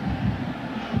touchdown. Yep.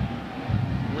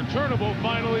 Returnable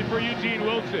finally for Eugene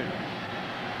Wilson.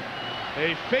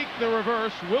 They fake the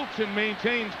reverse. Wilson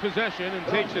maintains possession and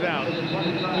takes it out to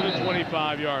the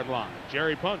 25-yard line.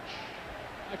 Jerry Punch.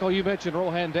 Michael, you mentioned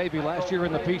Rohan Davey last year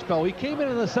in the Peach Bowl. He came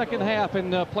in the 2nd half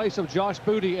in place of Josh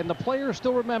Booty, and the players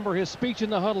still remember his speech in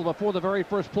the huddle before the very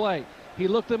first play. He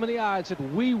looked them in the eye and said,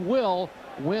 "We will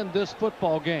win this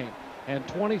football game." And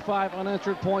 25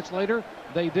 unanswered points later,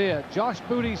 they did. Josh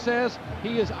Booty says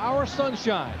he is our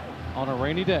sunshine on a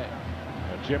rainy day.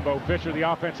 Jimbo Fisher, the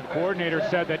offensive coordinator,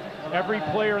 said that every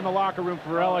player in the locker room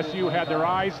for LSU had their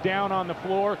eyes down on the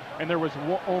floor, and there was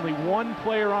only one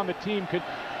player on the team could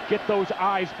get those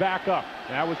eyes back up.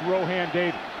 That was Rohan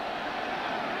Davey.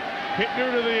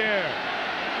 Hittner to the air.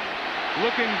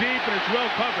 Looking deep, and it's well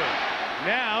covered.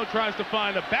 Now tries to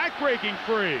find a back-breaking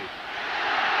free.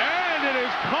 And it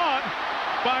is caught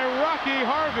by Rocky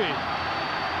Harvey.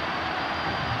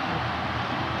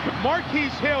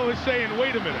 Marquise Hill is saying,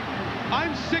 wait a minute.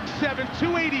 I'm 6'7",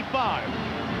 285.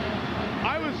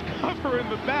 I was covering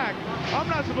the back. I'm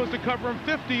not supposed to cover him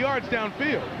 50 yards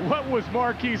downfield. What was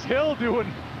Marquise Hill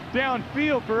doing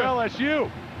downfield for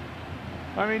LSU?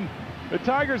 I mean, the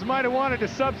Tigers might have wanted to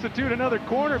substitute another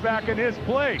cornerback in his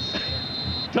place.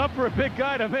 Tough for a big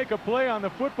guy to make a play on the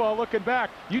football looking back.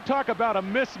 You talk about a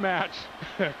mismatch.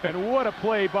 And what a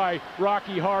play by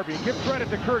Rocky Harvey. Give credit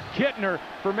to Kurt Kittner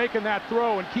for making that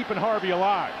throw and keeping Harvey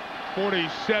alive.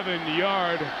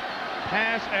 47-yard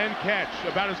pass and catch.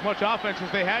 About as much offense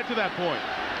as they had to that point.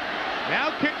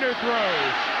 Now Kittner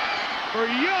throws for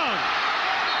Young.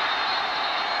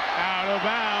 Out of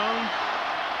bounds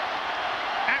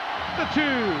at the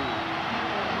 2.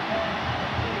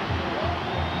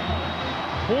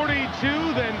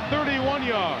 42, then 31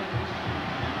 yards.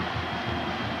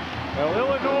 Well,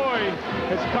 Illinois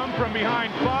has come from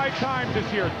behind 5 times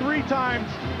this year, 3 times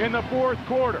in the 4th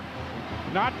quarter.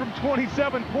 Not from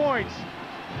 27 points,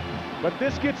 but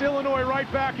this gets Illinois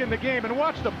right back in the game. And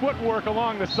watch the footwork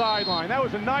along the sideline. That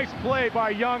was a nice play by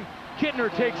Young. Kittner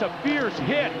takes a fierce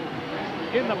hit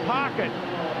in the pocket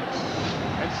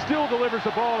and still delivers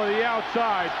the ball to the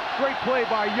outside. Great play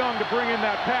by Young to bring in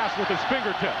that pass with his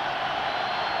fingertip.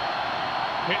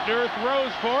 Kittner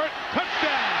throws for it.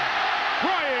 Touchdown,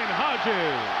 Brian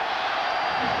Hodges.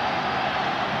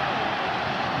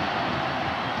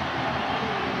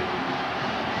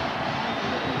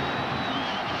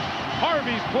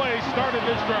 Harvey's play started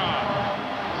this drive.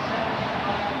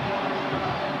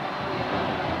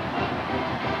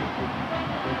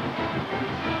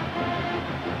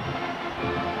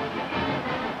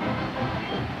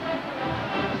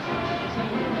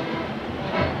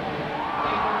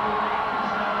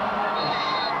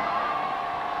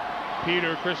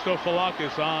 Peter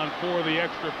Christophilakis on for the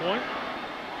extra point.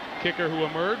 Kicker who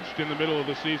emerged in the middle of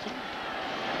the season.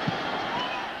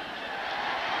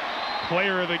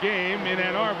 player of the game in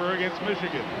Ann Arbor against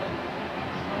Michigan.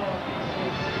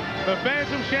 The fans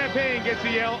from Champaign get to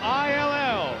yell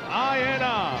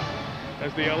ILL-INI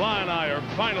as the Illini are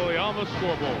finally on the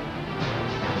scoreboard.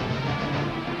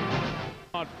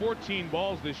 On 14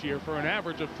 balls this year for an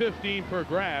average of 15 per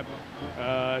grab.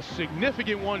 A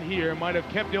significant one here might have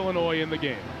kept Illinois in the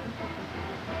game.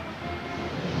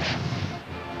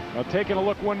 Now taking a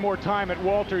look one more time at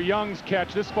Walter Young's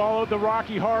catch. This followed the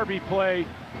Rocky Harvey play.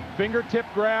 Fingertip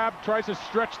grab, tries to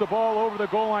stretch the ball over the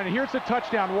goal line. And here's the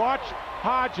touchdown. Watch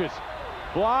Hodges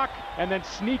block and then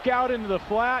sneak out into the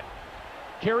flat.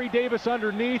 Kerry Davis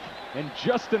underneath, and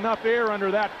just enough air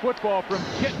under that football from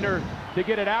Kittner to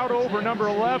get it out over number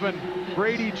 11,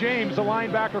 Brady James, the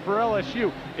linebacker for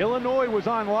LSU. Illinois was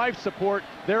on life support.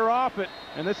 They're off it,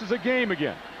 and this is a game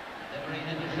again.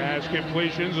 Pass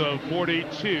completions of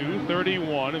 42,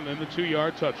 31, and then the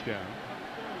 2-yard touchdown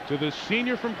to the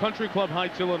senior from Country Club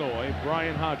Heights, Illinois,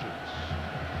 Brian Hodges.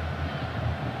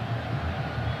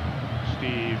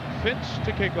 Steve Fitz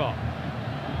to kick off.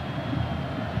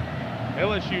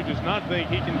 LSU does not think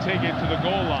he can take it to the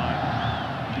goal line.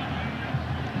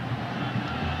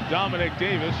 Dominic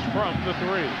Davis from the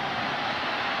 3.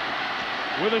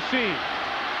 With a seam.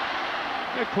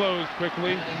 It closed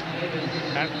quickly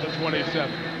at the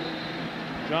 27.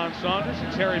 John Saunders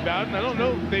and Terry Bowden. I don't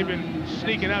know if they've been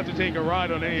sneaking out to take a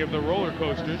ride on any of the roller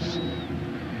coasters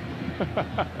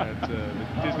at the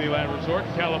Disneyland Resort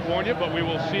in California, but we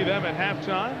will see them at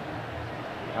halftime.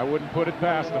 I wouldn't put it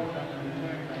past them.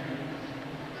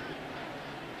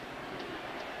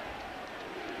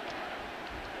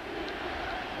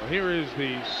 Well, here is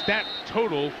the stat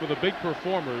total for the big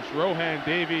performers. Rohan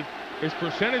Davey, his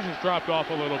percentage has dropped off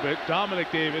a little bit.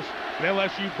 Dominic Davis, an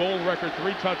LSU bowl record,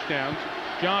 3 touchdowns.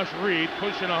 Josh Reed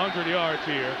pushing 100 yards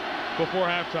here before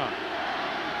halftime.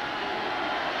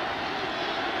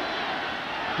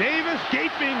 Davis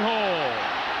gaping hole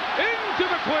into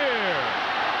the clear.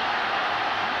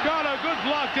 Got a good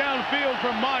block downfield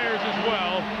from Myers as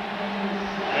well,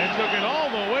 and took it all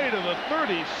the way to the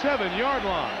 37-yard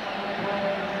line.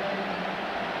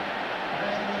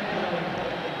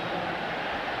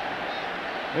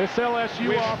 This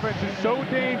LSU offense is so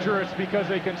dangerous because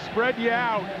they can spread you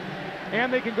out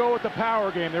and they can go with the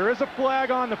power game. There is a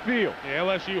flag on the field. The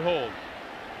LSU hold.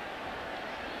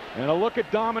 And a look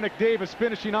at Dominic Davis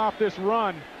finishing off this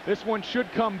run. This one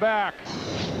should come back.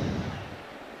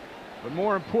 But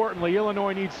more importantly,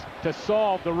 Illinois needs to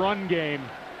solve the run game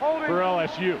for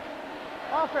LSU.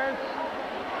 Offense.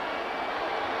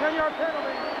 10-yard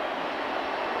penalty.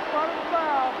 Front of the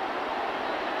foul.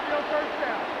 Still first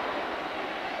down.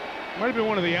 Might have been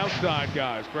one of the outside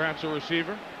guys, perhaps a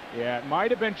receiver. Yeah, it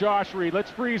might have been Josh Reed.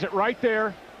 Let's freeze it right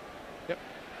there. Yep.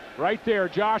 Right there,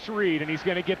 Josh Reed, and he's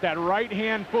going to get that right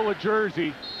hand full of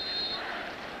jersey.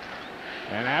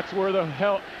 And that's where the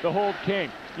hold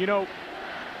came. You know,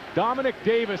 Dominic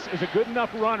Davis is a good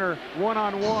enough runner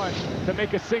one-on-one to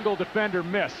make a single defender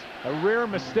miss. A rare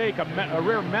mistake, a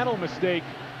rare mental mistake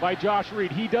by Josh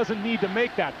Reed. He doesn't need to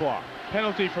make that block.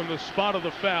 Penalty from the spot of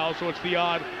the foul, so it's the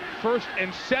odd 1st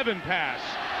and 7 pass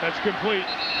that's complete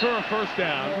for a first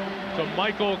down to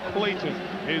Michael Clayton,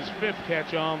 his 5th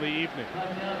catch on the evening.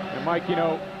 And Mike, you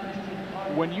know,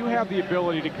 when you have the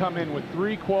ability to come in with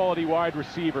 3 quality wide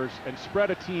receivers and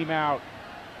spread a team out,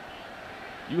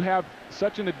 you have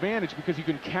such an advantage because you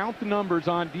can count the numbers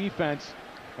on defense.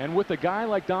 And with a guy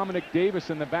like Dominic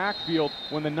Davis in the backfield,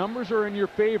 when the numbers are in your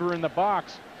favor in the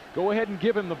box, go ahead and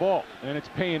give him the ball. And it's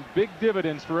paying big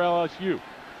dividends for LSU.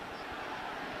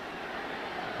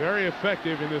 Very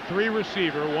effective in the 3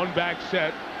 receiver, 1 back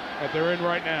set that they're in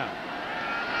right now.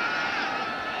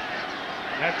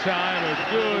 That time a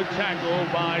good tackle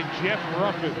by Jeff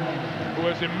Ruffin, who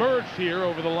has emerged here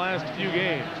over the last few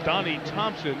games. Donnie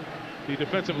Thompson, the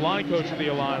defensive line coach of the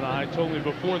Illini, told me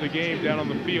before the game down on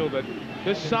the field that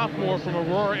this sophomore from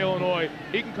Aurora, Illinois,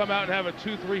 he can come out and have a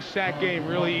 2-3 sack game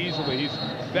really easily. He's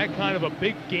that kind of a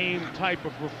big game type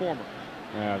of performer.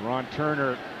 Yeah, Ron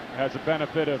Turner has the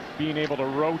benefit of being able to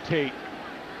rotate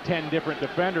 10 different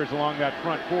defenders along that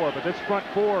front 4, but this front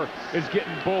 4 is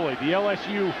getting bullied. The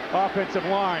LSU offensive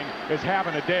line is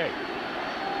having a day.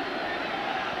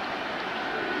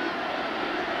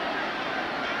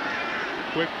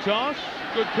 Quick toss,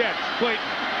 good catch, Clayton.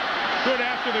 Good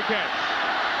after the catch.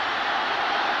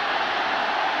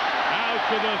 Out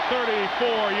to the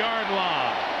 34-yard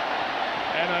line.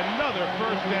 And another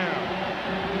first down.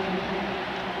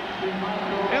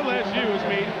 LSU has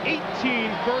made 18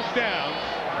 first downs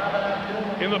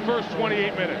in the first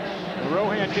 28 minutes.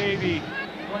 Rohan Davey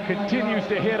continues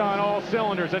to hit on all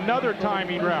cylinders. Another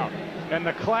timing route. And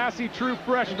the classy true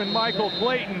freshman Michael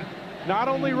Clayton not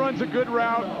only runs a good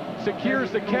route,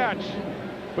 secures the catch,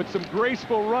 but some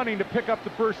graceful running to pick up the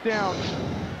first down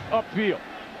upfield.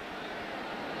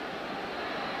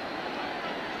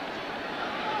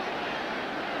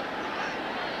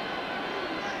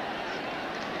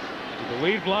 The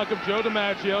lead block of Joe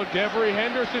DiMaggio. Devery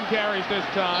Henderson carries this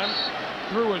time.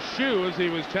 Threw a shoe as he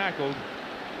was tackled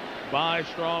by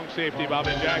strong safety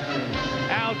Bobby Jackson.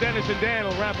 Al, Dennis, and Dan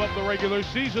will wrap up the regular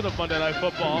season of Monday Night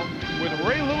Football with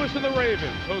Ray Lewis and the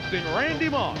Ravens hosting Randy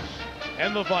Moss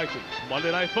and the Vikings.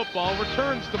 Monday Night Football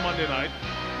returns to Monday night,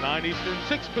 9 Eastern,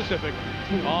 6 Pacific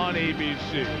on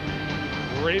ABC.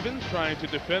 Ravens trying to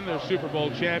defend their Super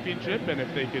Bowl championship, and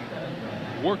if they can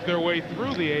work their way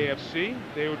through the AFC,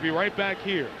 they would be right back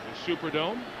here, the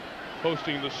Superdome,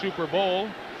 hosting the Super Bowl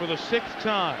for the 6th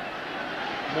time,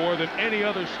 more than any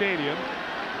other stadium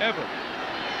ever.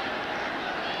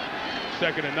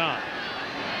 2nd and 9.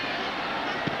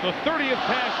 The 30th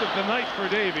pass of the night for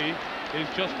Davey is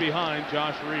just behind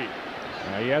Josh Reed.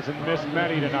 He hasn't missed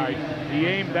many tonight. He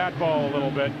aimed that ball a little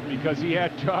bit because he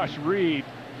had Josh Reed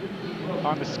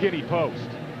on the skinny post.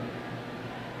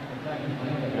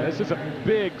 Now, this is a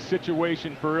big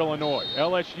situation for Illinois.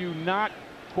 LSU not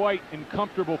quite in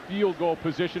comfortable field goal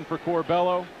position for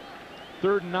Corbello.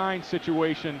 3rd and 9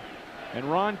 situation, and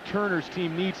Ron Turner's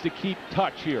team needs to keep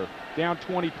touch here. Down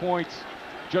 20 points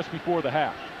just before the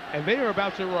half. And they are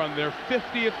about to run their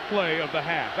 50th play of the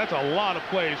half. That's a lot of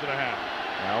plays in a half.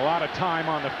 Now, a lot of time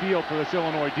on the field for this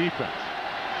Illinois defense.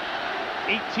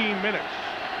 18 minutes.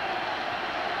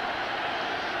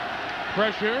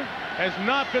 Pressure has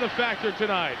not been a factor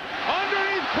tonight.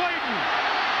 Underneath Clayton.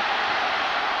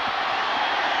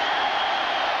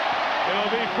 It'll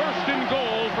be 1st and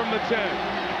goal from the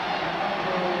 10.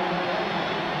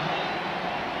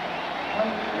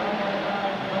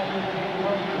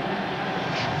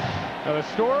 Now, the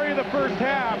story of the first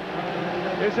half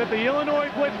is that the Illinois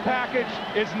blitz package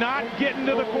is not getting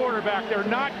to the quarterback. They're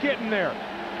not getting there.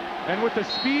 And with the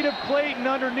speed of Clayton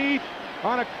underneath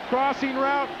on a crossing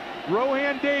route,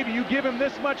 Rohan Davey, you give him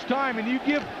this much time and you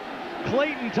give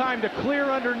Clayton time to clear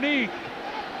underneath,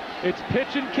 it's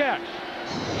pitch and catch.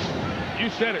 You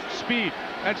said it, speed.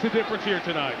 That's the difference here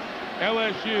tonight.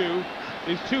 LSU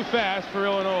is too fast for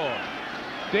Illinois.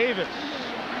 Davis.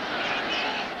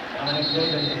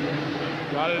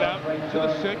 Got it out to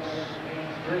the 6.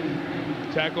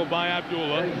 Tackled by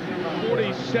Abdullah.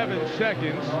 47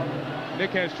 seconds.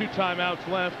 Nick has 2 timeouts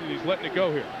left, and he's letting it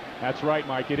go here. That's right,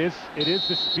 Mike. It is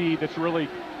the speed that's really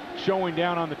showing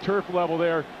down on the turf level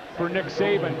there for Nick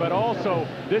Saban, but also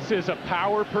this is a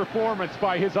power performance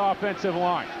by his offensive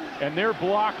line, and they're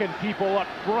blocking people up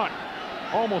front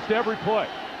almost every play.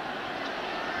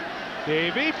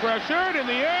 Davey pressured in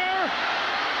the air.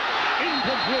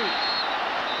 Incomplete.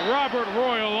 Robert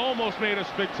Royal almost made a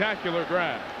spectacular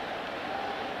grab.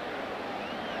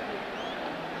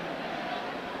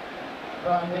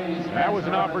 That was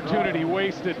an opportunity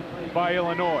wasted by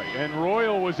Illinois, and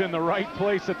Royal was in the right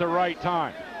place at the right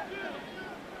time.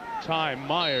 Ty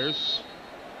Myers,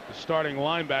 the starting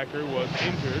linebacker, was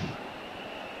injured,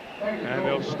 and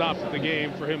they'll stop the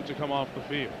game for him to come off the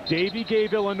field. Davey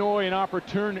gave Illinois an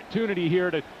opportunity here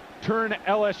to turn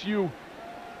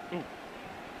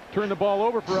the ball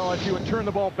over for LSU and turn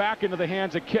the ball back into the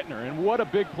hands of Kittner. And what a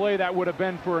big play that would have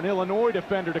been for an Illinois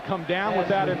defender to come down with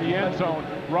that in the end zone.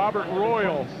 Robert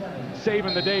Royal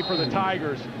saving the day for the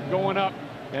Tigers, going up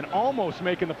and almost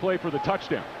making the play for the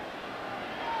touchdown.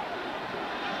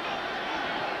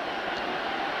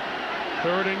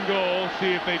 3rd and goal.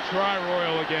 See if they try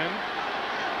Royal again.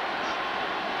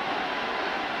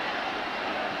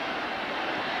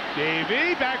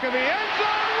 Davey, back of the end zone.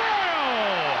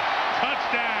 Royal!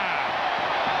 Touchdown!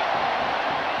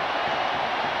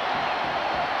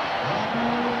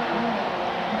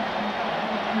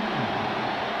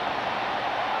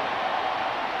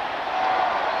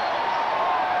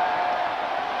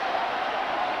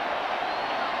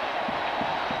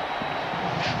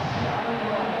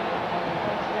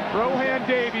 Rohan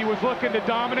Davey was looking to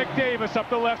Dominic Davis up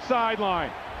the left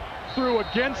sideline. Threw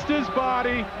against his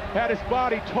body, had his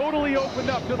body totally opened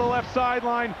up to the left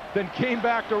sideline, then came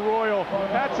back to Royal.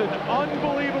 That's an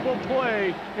unbelievable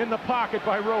play in the pocket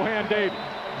by Rohan Davey.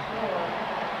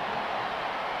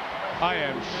 I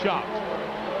am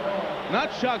shocked.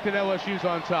 Not shocked that LSU's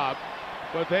on top,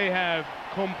 but they have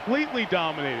completely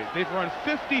dominated. They've run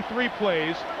 53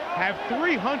 plays, have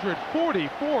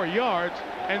 344 yards,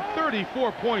 and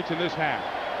 34 points in this half.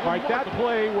 Mike, that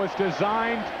play was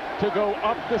designed to go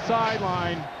up the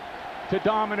sideline to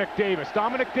Dominic Davis.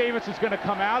 Dominic Davis is going to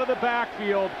come out of the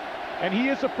backfield, and he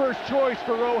is the first choice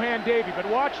for Rohan Davey. But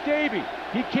watch Davey.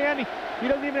 He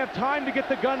doesn't even have time to get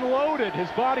the gun loaded. His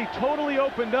body totally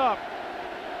opened up.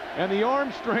 And the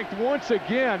arm strength once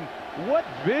again. What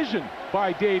vision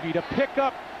by Davey to pick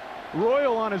up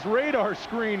Royal on his radar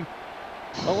screen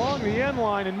along the end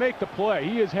line and make the play.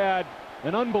 He has had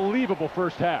an unbelievable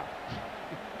first half.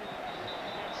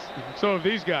 So have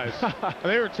these guys.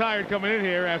 They were tired coming in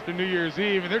here after New Year's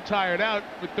Eve, and they're tired out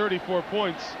with 34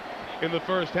 points in the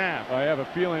first half. I have a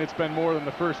feeling it's been more than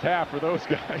the first half for those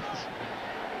guys.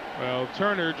 Well,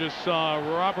 Turner just saw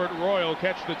Robert Royal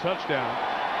catch the touchdown.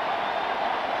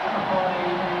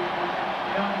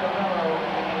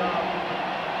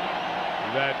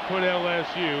 That put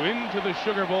LSU into the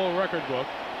Sugar Bowl record book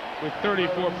with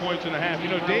 34 points and a half. You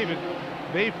know, David,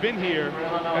 they've been here,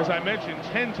 as I mentioned,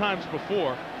 10 times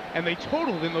before, and they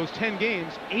totaled in those 10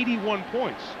 games 81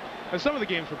 points. And some of the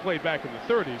games were played back in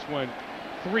the 30s when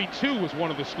 3-2 was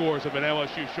one of the scores of an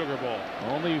LSU Sugar Bowl.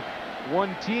 Only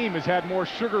one team has had more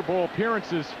Sugar Bowl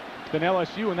appearances than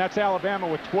LSU, and that's Alabama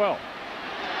with 12.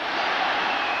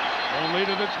 Only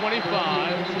to the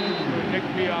 25, Nick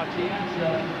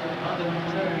Piazza.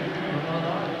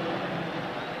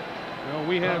 Well,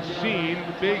 we have seen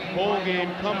big bowl game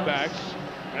comebacks.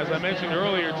 As I mentioned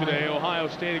earlier today, Ohio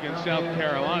State against South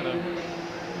Carolina,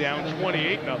 down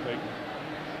 28-0.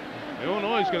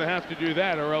 Illinois is going to have to do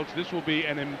that, or else this will be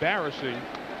an embarrassing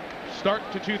start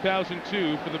to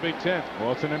 2002 for the Big Ten.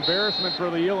 Well, it's an embarrassment for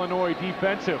the Illinois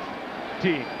defensive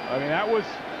team. I mean, that was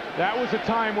a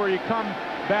time where you come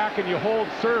back and you hold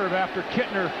serve after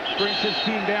Kittner brings his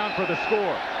team down for the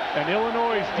score. And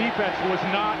Illinois' defense was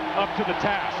not up to the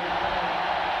task.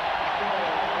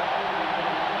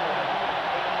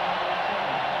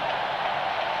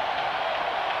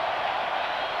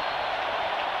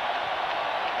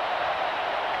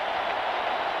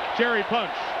 Jerry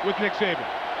Punch with Nick Saban.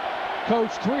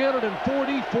 Coach,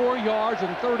 344 yards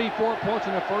and 34 points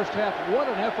in the first half. What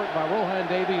an effort by Rohan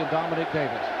Davey and Dominic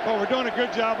Davis. Well, we're doing a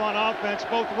good job on offense,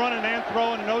 both running and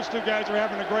throwing, and those two guys are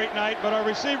having a great night, but our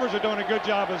receivers are doing a good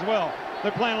job as well.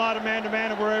 They're playing a lot of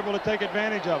man-to-man, and we're able to take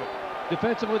advantage of it.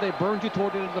 Defensively, they burned you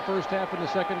toward the end of the first half, and the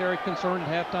secondary concerned at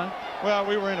halftime? Well,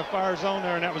 we were in a fire zone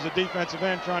there, and that was a defensive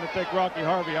end trying to take Rocky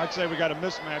Harvey. I'd say we got a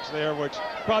mismatch there, which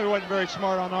probably wasn't very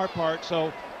smart on our part.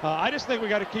 So I just think we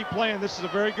got to keep playing. This is a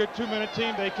very good two-minute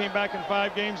team. They came back in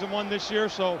 5 games and won this year.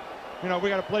 So, you know, we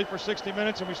got to play for 60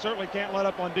 minutes, and we certainly can't let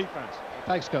up on defense.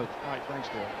 Thanks, Coach. All right, thanks,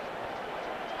 Bill.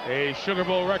 A Sugar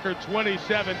Bowl record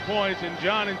 27 points. And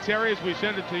John and Terry, as we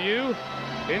send it to you,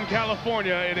 in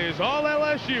California, it is all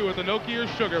LSU at the Nokia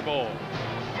Sugar Bowl.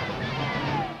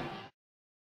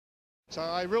 So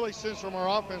I really sensed from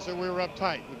our offense that we were up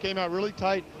tight. We came out really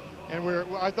tight, and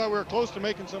I thought we were close to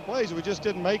making some plays. We just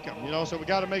didn't make them, you know. So we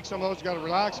got to make some of those. Got to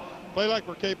relax, play like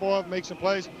we're capable of, make some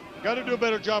plays. Got to do a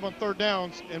better job on third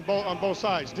downs on both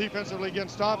sides, defensively getting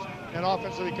stops and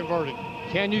offensively converting.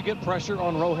 Can you get pressure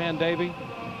on Rohan Davey?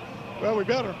 Well, we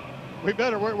better. We're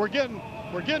getting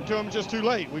to them just too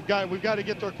late. We've got to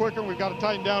get there quicker. We've got to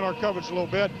tighten down our coverage a little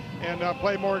bit and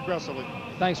play more aggressively.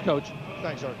 Thanks, Coach.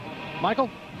 Thanks, Art. Michael?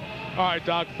 All right,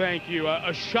 Doc, thank you.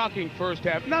 A shocking first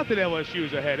half. Not that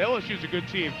LSU's ahead. LSU's a good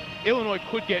team. Illinois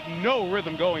could get no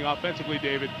rhythm going offensively,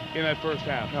 David, in that first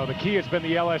half. No, the key has been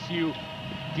the LSU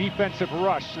defensive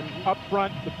rush, and up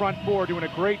front, the front four doing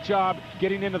a great job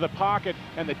getting into the pocket,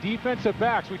 and the defensive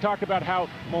backs, we talked about how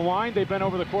maligned they've been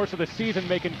over the course of the season,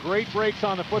 making great breaks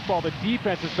on the football. The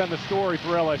defense has been the story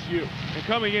for LSU. And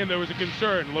coming in, there was a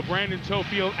concern. LeBrandon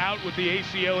Tofield out with the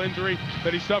ACL injury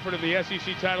that he suffered in the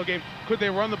SEC title game. Could they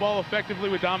run the ball effectively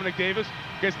with Dominic Davis?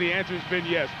 I guess the answer has been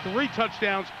yes. 3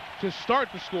 touchdowns to start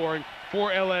the scoring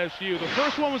for LSU. The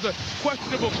first one was a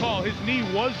questionable call. His knee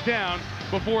was down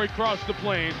before he crossed the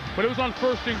plane, but it was on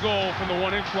 1st and goal from the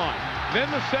 1-inch line. Then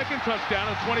the second touchdown,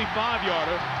 a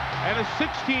 25-yarder, and a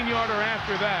 16-yarder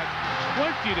after that,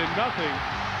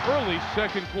 20-0, early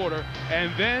second quarter,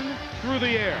 and then through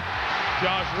the air.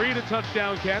 Josh Reed, a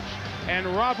touchdown catch, and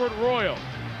Robert Royal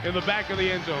in the back of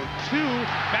the end zone. 2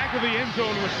 back of the end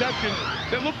zone receptions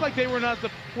that looked like they were not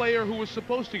the player who was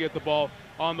supposed to get the ball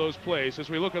on those plays. As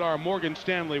we look at our Morgan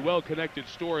Stanley well-connected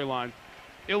storyline,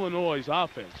 Illinois'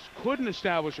 offense couldn't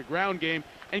establish a ground game,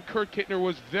 and Kurt Kittner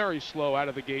was very slow out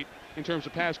of the gate in terms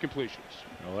of pass completions.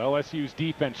 Well, LSU's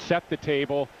defense set the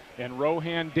table, and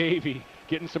Rohan Davey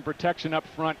getting some protection up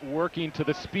front, working to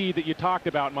the speed that you talked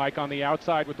about, Mike, on the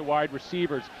outside with the wide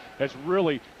receivers, has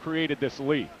really created this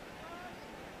lead.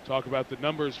 Talk about the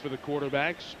numbers for the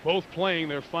quarterbacks, both playing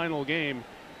their final game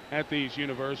at these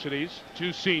universities.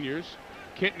 2 seniors.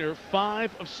 Kittner,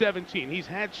 5 of 17. He's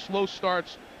had slow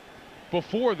starts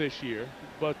before this year,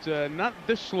 but not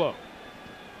this slow.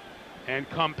 and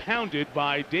compounded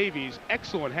by Davies'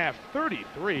 excellent half,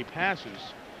 33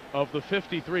 passes of the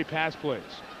 53 pass plays.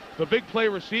 The big play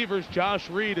receivers, Josh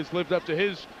Reed has lived up to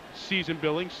his season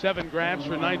billing, 7 grabs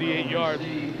for 98 yards.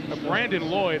 Brandon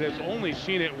Lloyd has only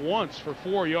seen it once for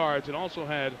 4 yards and also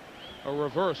had a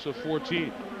reverse of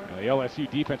 14. The LSU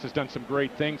defense has done some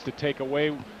great things to take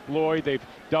away Lloyd. They've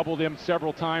doubled him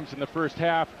several times in the first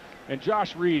half, and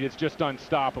Josh Reed is just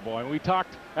unstoppable. And we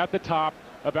talked at the top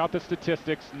about the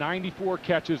statistics, 94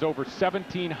 catches, over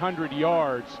 1,700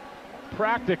 yards,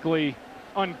 practically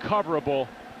uncoverable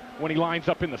when he lines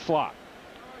up in the slot.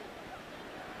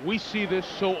 We see this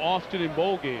so often in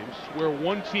bowl games where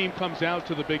one team comes out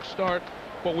to the big start,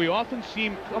 but we often see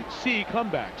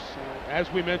comebacks.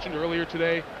 As we mentioned earlier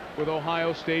today with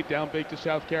Ohio State down big to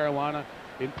South Carolina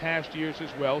in past years as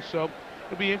well. So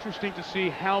it'll be interesting to see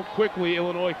how quickly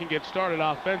Illinois can get started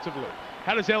offensively.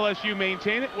 How does LSU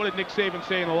maintain it? What did Nick Saban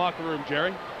say in the locker room,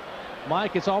 Jerry?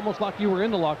 Mike, it's almost like you were in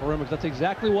the locker room, because that's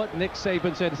exactly what Nick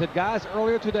Saban said. He said, guys,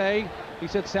 earlier today, he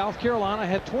said South Carolina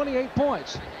had 28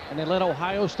 points, and they led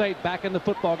Ohio State back in the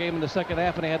football game in the second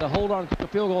half, and they had to hold on to the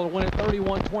field goal to win it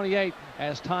 31-28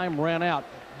 as time ran out.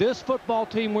 This football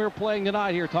team we're playing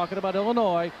tonight here, talking about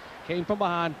Illinois, came from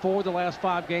behind 4 of the last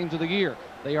 5 games of the year.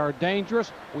 They are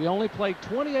dangerous. We only played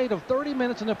 28 of 30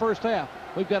 minutes in the first half.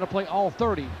 We've got to play all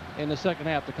 30 in the second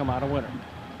half to come out a winner.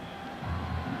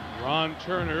 Ron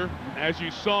Turner, as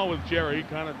you saw with Jerry,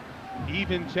 kind of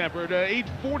even-tempered.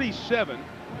 8:47.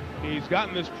 He's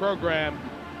gotten this program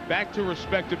back to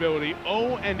respectability.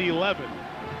 0-11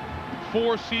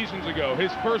 4 seasons ago.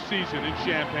 His first season in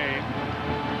Champaign.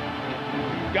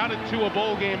 Got it to a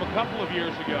bowl game a couple of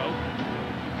years ago.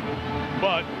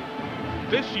 But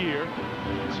this year,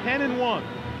 10-1.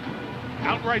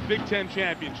 Outright Big Ten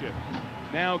championship.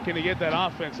 Now can he get that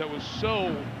offense that was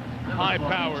so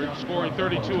high-powered, scoring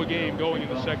 32 a game going in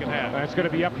the second half? It's going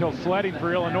to be uphill sledding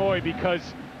for Illinois,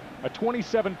 because a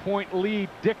 27-point lead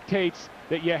dictates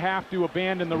that you have to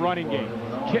abandon the running game.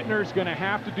 Kittner's going to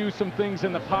have to do some things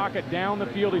in the pocket down the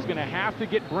field. He's going to have to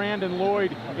get Brandon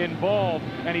Lloyd involved,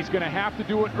 and he's going to have to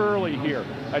do it early here.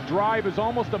 A drive is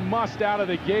almost a must out of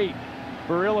the gate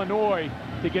for Illinois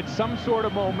to get some sort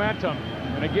of momentum.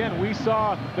 And again, we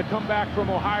saw the comeback from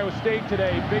Ohio State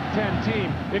today, Big Ten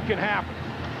team. It can happen.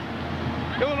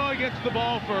 Illinois gets the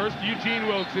ball first. Eugene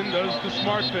Wilson does the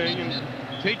smart thing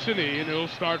and takes a knee, and he'll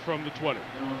start from the 20.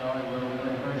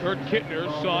 Kurt Kittner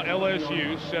saw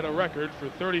LSU set a record for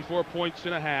 34 points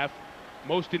in a half,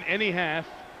 most in any half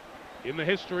in the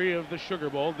history of the Sugar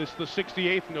Bowl. This is the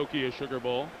 68th Nokia Sugar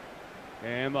Bowl,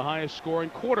 and the highest scoring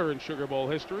quarter in Sugar Bowl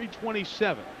history,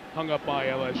 27, hung up by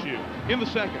LSU in the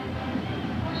second.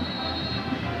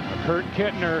 Kurt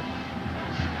Kittner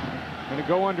going to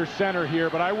go under center here,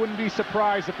 but I wouldn't be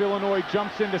surprised if Illinois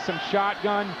jumps into some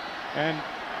shotgun, and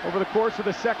over the course of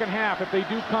the second half, if they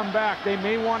do come back, they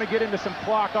may want to get into some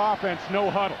clock offense, no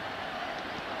huddle.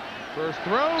 First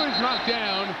throw is knocked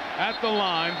down at the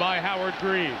line by Howard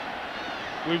Green.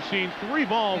 We've seen 3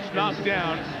 balls knocked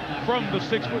down from the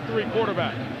 6'3"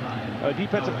 quarterback.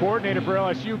 Defensive coordinator for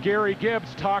LSU, Gary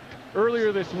Gibbs, talked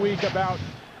earlier this week about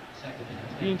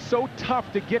being so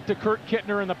tough to get to Kurt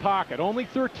Kittner in the pocket. Only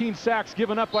 13 sacks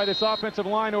given up by this offensive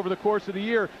line over the course of the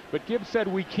year, but Gibbs said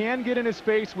we can get in his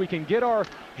face, we can get our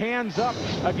hands up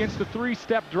against the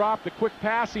 3-step drop, the quick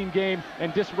passing game,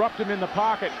 and disrupt him in the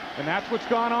pocket, and that's what's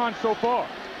gone on so far.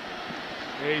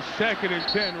 A 2nd and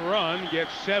 10 run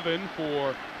gets 7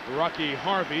 for Rocky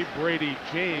Harvey. Brady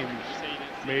James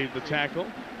made the tackle.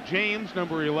 James,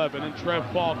 number 11, and Trev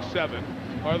Falk, 7,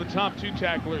 are the top 2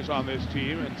 tacklers on this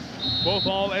team, and both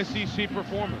all SEC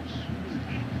performers.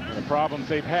 And the problems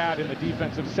they've had in the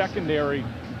defensive secondary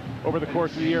over the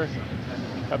course of the year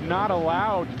have not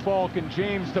allowed Falk and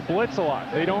James to blitz a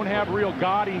lot. They don't have real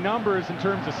gaudy numbers in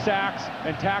terms of sacks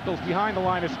and tackles behind the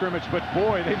line of scrimmage, but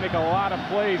boy, they make a lot of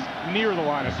plays near the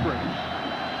line of scrimmage.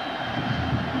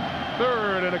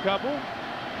 3rd and a couple.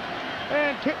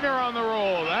 And Kittner on the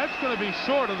roll. That's going to be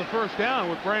short of the first down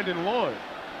with Brandon Lloyd.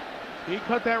 He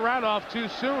cut that route off too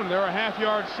soon. They're a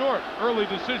half-yard short. Early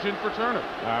decision for Turner.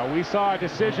 We saw a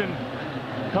decision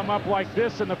come up like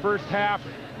this in the first half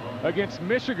against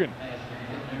Michigan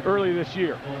early this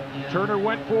year. Turner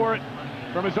went for it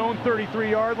from his own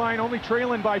 33-yard line, only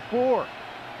trailing by 4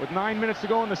 with 9 minutes to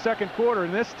go in the second quarter.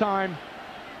 And this time,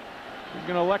 he's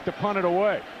going to elect to punt it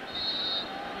away.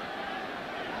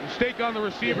 Mistake on the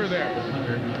receiver there.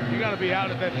 You got to be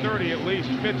out at that 30 at least.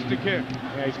 Fits to kick.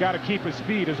 Yeah, he's got to keep his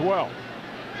feet as well.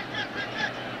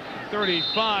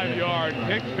 35-yard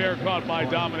kick. Fair caught by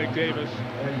Dominic Davis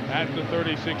at the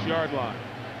 36-yard line.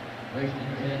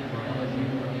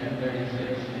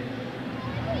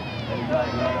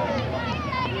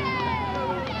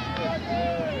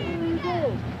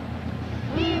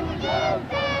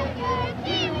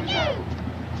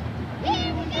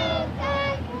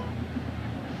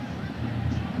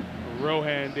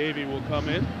 Rohan Davey will come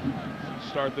in,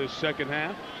 start this second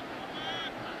half.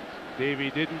 Davey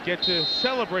didn't get to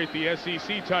celebrate the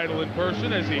SEC title in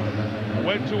person as he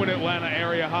went to an Atlanta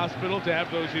area hospital to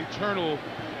have those internal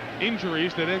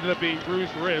injuries that ended up being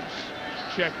bruised ribs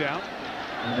checked out.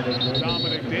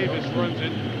 Dominic Davis runs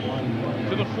it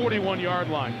to the 41-yard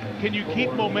line. Can you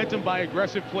keep momentum by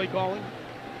aggressive play calling?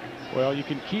 Well, you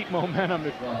can keep momentum.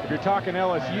 If you're talking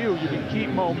LSU, you can keep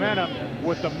momentum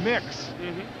with the mix.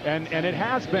 And it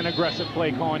has been aggressive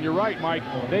play calling. You're right, Mike.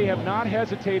 They have not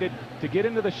hesitated to get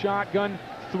into the shotgun,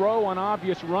 throw on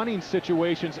obvious running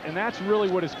situations, and that's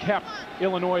really what has kept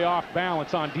Illinois off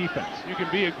balance on defense. You can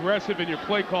be aggressive in your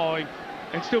play calling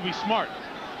and still be smart.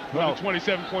 Well,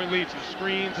 27-point leads and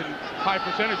screens and high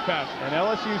percentage passes. And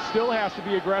LSU still has to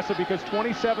be aggressive because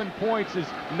 27 points is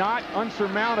not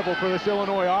unsurmountable for this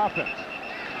Illinois offense.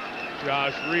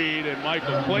 Josh Reed and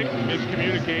Michael Clayton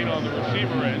miscommunicate on the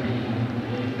receiver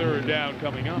end. Third down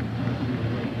coming up.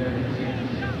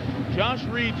 Josh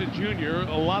Reed's a junior.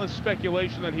 A lot of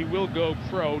speculation that he will go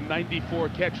pro. 94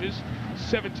 catches,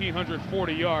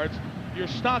 1,740 yards. Your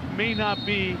stock may not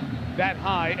be that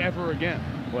high ever again.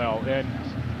 Well, and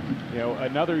you know,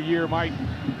 another year might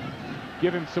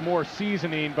give him some more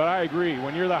seasoning, but I agree.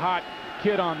 When you're the hot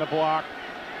kid on the block,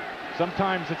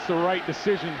 sometimes it's the right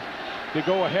decision to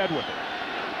go ahead with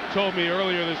it. Told me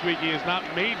earlier this week he has not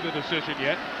made the decision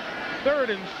yet. 3rd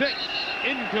and 6,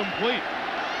 incomplete.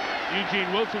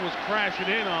 Eugene Wilson was crashing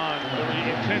in on the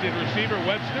intended receiver,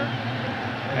 Webster.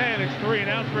 And it's 3 and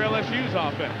out for LSU's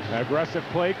offense. Aggressive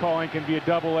play calling can be a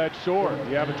double-edged sword.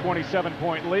 You have a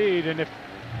 27-point lead, and if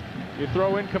you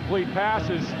throw incomplete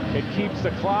passes, it keeps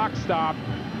the clock stopped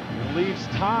and leaves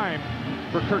time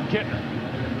for Kurt Kittner.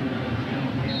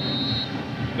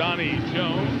 Donnie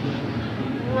Jones,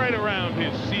 right around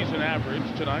his season average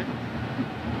tonight.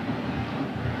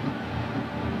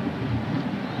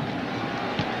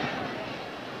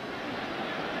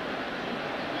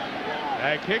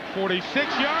 That kick, 46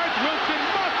 yards. Wilson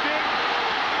muffed it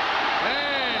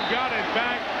and got it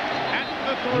back at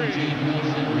the 3.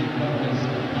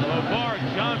 LeVar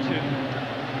Johnson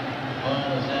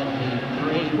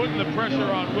was putting the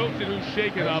pressure on Wilson, who's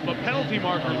shaken up. A penalty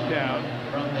marker's down,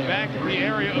 back in the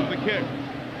area of the kick.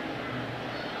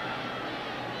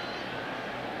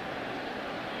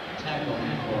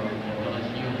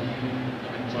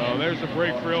 Well, there's a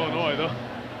break for Illinois, though.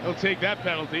 They'll take that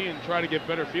penalty and try to get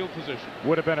better field position.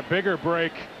 Would have been a bigger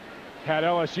break had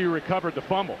LSU recovered the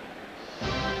fumble.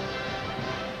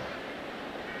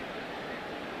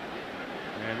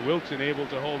 And Wilson able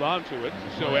to hold on to it,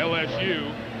 so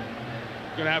LSU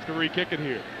going to have to re-kick it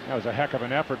here. That was a heck of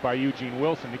an effort by Eugene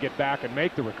Wilson to get back and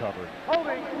make the recovery.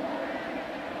 Holding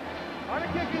on a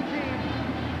kicking team.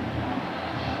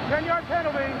 10-yard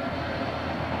penalty.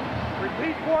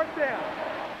 Repeat 4th down.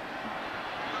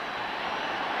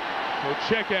 We'll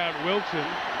check out Wilson,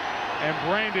 and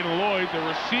Brandon Lloyd, the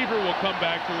receiver, will come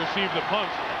back to receive the punt,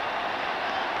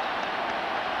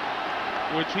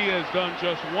 which he has done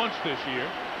just once this year.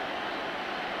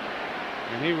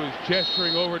 And he was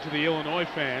gesturing over to the Illinois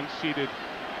fans seated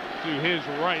to his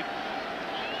right.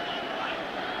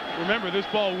 Remember, this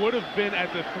ball would have been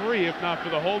at the 3 if not for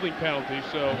the holding penalty,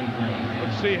 so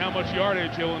let's see how much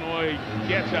yardage Illinois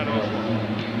gets out of this one.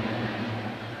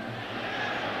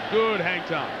 Good hang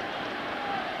time.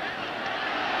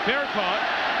 Fair caught.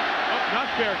 Oh, not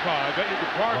fair caught. I bet you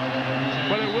could pardon.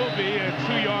 But it will be a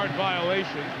 2-yard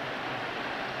violation.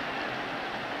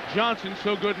 Johnson,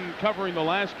 so good in covering the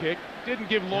last kick, didn't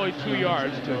give Lloyd 2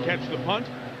 yards to catch the punt.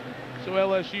 So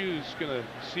LSU's going to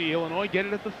see Illinois get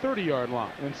it at the 30-yard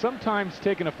line. And sometimes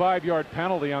taking a 5-yard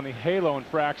penalty on the halo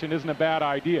infraction isn't a bad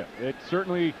idea. It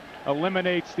certainly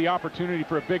eliminates the opportunity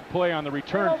for a big play on the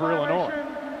return for Illinois.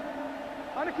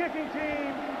 On the kicking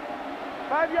team,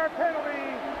 5-yard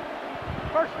penalty,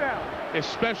 1st down.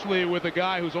 Especially with a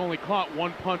guy who's only caught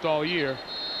 1 punt all year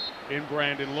in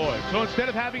Brandon Lloyd. So instead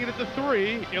of having it at the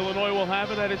 3, Illinois will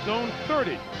have it at its own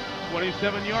 30.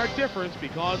 27-yard difference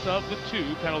because of the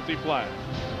 2 penalty flags.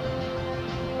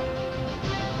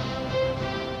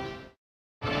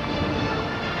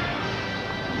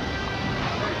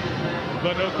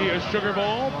 The Nokia Sugar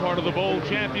Bowl, part of the Bowl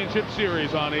Championship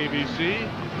Series on ABC.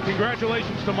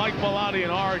 Congratulations to Mike Bellotti in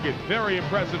Oregon. Very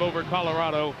impressive over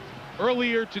Colorado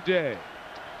earlier today.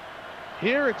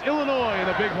 Here it's Illinois in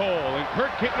a big hole, and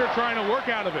Kurt Kittner trying to work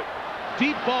out of it.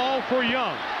 Deep ball for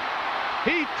Young.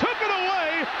 He took it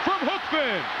away from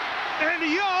Hookfin. And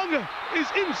Young is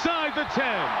inside the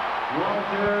 10.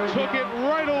 Took it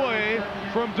right away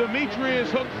from Demetrius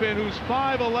Hookfin, who's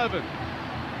 5'11".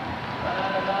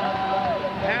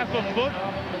 Half a foot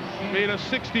made a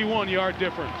 61-yard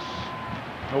difference.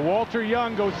 Walter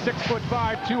Young goes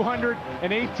 6'5",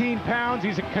 218 pounds.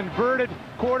 He's a converted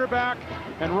quarterback.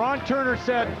 And Ron Turner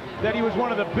said that he was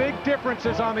one of the big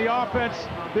differences on the offense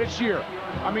this year.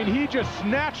 I mean, he just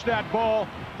snatched that ball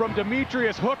from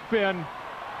Demetrius Hookfin.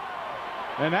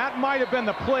 And that might have been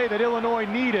the play that Illinois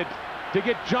needed to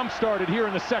get jump-started here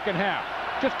in the second half.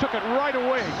 Just took it right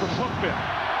away from Hookfin.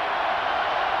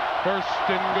 First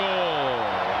and goal.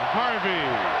 Harvey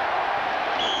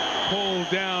pulled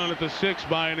down at the 6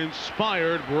 by an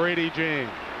inspired Brady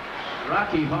James.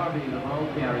 Rocky Harvey, the ball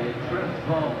carrier. Trev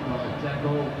Falk on the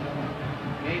tackle.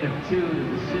 Gain of 2 to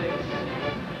the 6.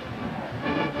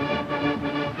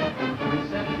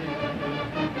 Reception.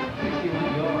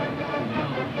 61 yards.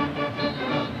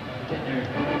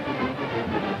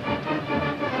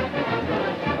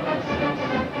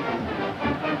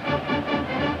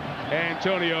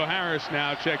 Antonio Harris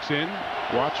now checks in.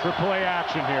 Watch for play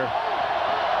action here.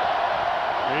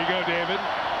 There you go, David.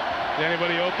 Is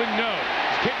anybody open? No.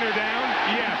 Is Kittner down?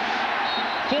 Yes.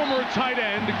 Former tight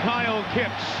end Kyle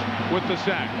Kipps with the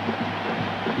sack.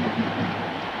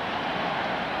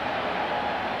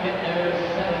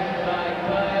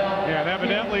 Yeah, and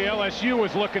evidently LSU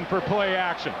was looking for play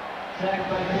action.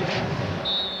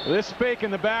 This fake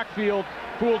in the backfield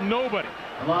fooled nobody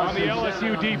on the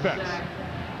LSU defense.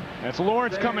 That's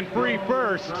Lawrence coming free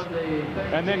first,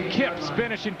 and then Kipps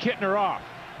finishing Kittner off.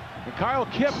 And Kyle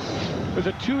Kipps was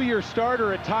a 2-year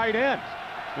starter at tight end.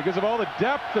 Because of all the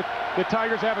depth that the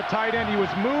Tigers have at tight end, he was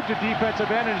moved to defensive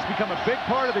end and has become a big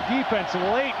part of the defense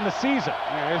late in the season.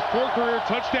 Yeah, his 4 career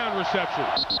touchdown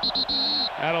receptions.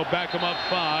 That'll back him up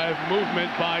 5. Movement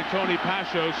by Tony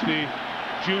Pashos, the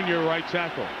junior right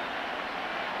tackle.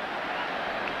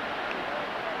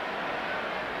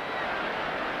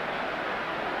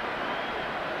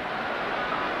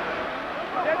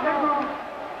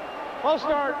 False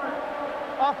start,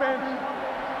 offense,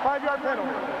 5-yard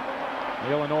penalty.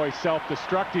 Illinois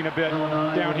self-destructing a bit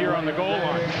down here on the goal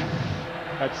line.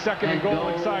 At second and goal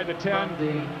inside the 10.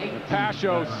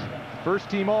 Pashos, first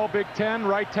team all Big Ten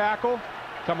right tackle,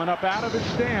 coming up out of his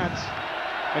stance.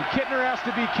 And Kittner has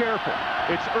to be careful.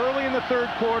 It's early in the third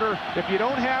quarter. If you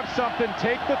don't have something,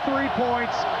 take the 3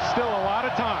 points. Still a lot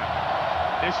of time.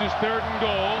 This is third and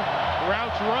goal.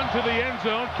 Routes run to the end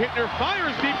zone. Kittner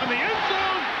fires deep in the end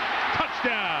zone.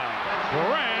 Touchdown,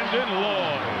 Brandon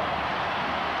Lloyd.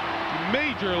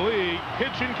 Major league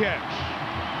pitch and catch.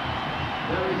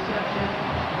 The reception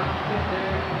from Kittner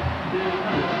to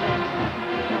number 6.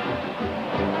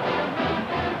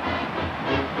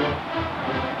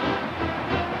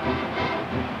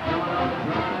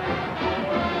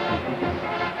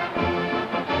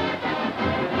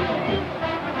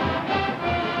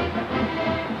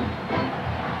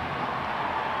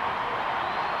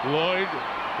 Lloyd,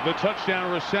 the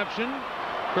touchdown reception.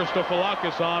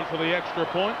 Christophilakis on for the extra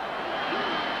point.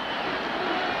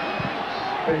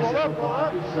 In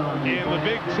the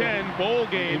Big Ten, bowl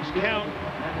games count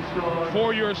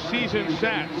for your season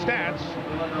stats.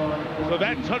 So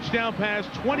that touchdown pass,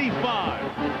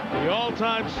 25, the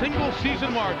all-time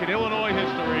single-season mark in Illinois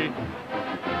history.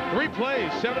 3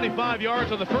 plays, 75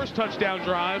 yards on the first touchdown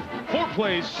drive. 4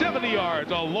 plays, 70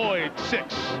 yards on Lloyd,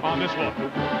 6 on this one.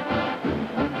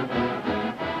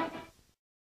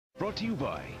 Brought to you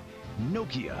by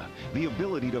Nokia, the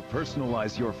ability to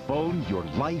personalize your phone, your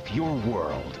life, your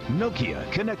world.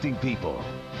 Nokia, connecting people.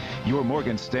 Your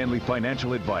Morgan Stanley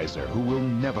financial advisor who will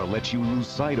never let you lose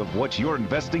sight of what you're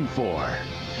investing for.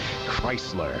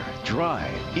 Chrysler,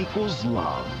 drive equals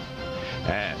love.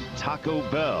 And Taco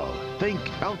Bell, think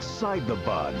outside the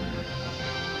bun.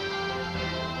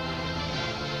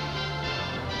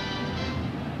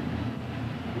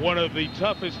 One of the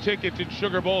toughest tickets in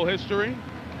Sugar Bowl history.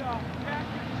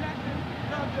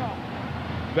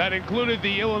 That included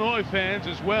the Illinois fans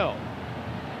as well.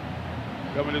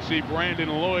 Coming to see Brandon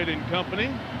Lloyd and company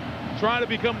try to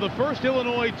become the first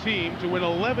Illinois team to win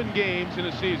 11 games in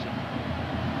a season.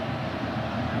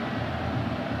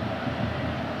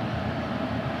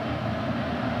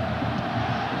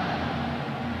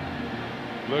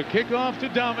 The kickoff to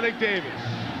Dominic Davis.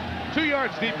 2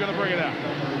 yards deep, going to bring it out.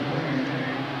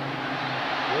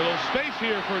 Little space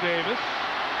here for Davis.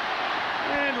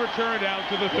 And returned out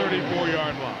to the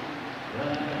 34-yard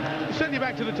line. Send you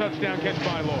back to the touchdown catch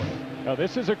by Lloyd. Now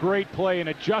this is a great play, an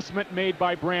adjustment made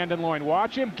by Brandon Lloyd.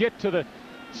 Watch him get to the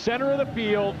center of the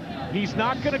field. He's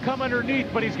not going to come underneath,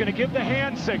 but he's going to give the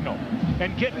hand signal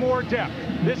and get more depth.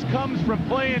 This comes from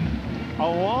playing a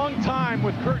long time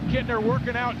with Kurt Kittner,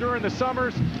 working out during the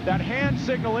summers. That hand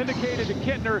signal indicated to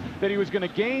Kittner that he was going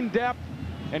to gain depth,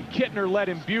 and Kittner led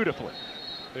him beautifully.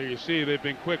 There you see they've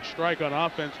been quick strike on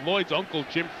offense. Lloyd's uncle,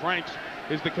 Jim Franks,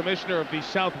 is the commissioner of the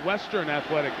Southwestern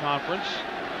Athletic Conference.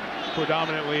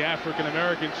 Predominantly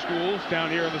African-American schools down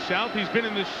here in the South. He's been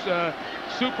in this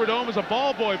Superdome as a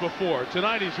ball boy before.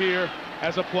 Tonight he's here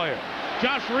as a player.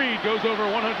 Josh Reed goes over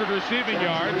 100 receiving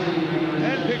yards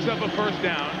and picks up a first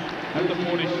down at the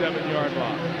 47-yard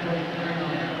line.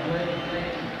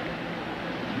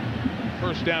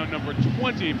 First down number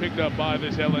 20 picked up by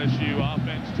this LSU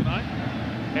offense tonight.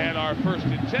 And our first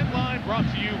and 10 line brought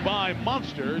to you by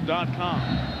Monster.com.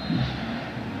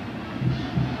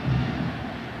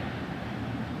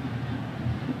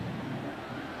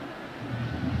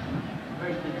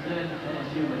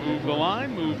 Move the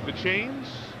line, move the chains,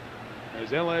 as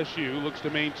LSU looks to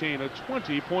maintain a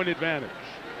 20-point advantage.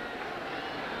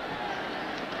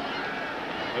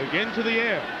 Again to the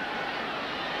air.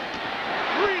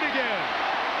 Reed again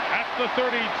at the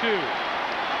 32.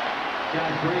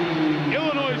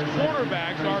 Illinois'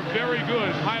 cornerbacks are very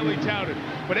good, highly touted.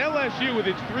 But LSU, with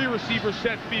its 3 receiver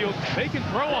set field, they can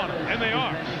throw on them, and they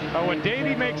are. When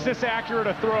Davey makes this accurate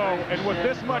a throw, and with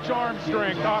this much arm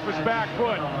strength off his back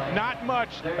foot, not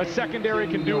much a secondary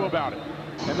can do about it.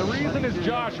 And the reason is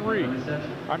Josh Reed.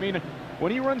 I mean,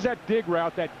 when he runs that dig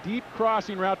route, that deep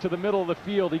crossing route to the middle of the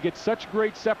field, he gets such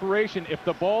great separation. If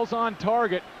the ball's on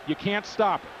target, you can't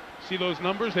stop it. See those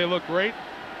numbers? They look great.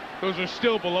 Those are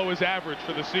still below his average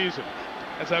for the season.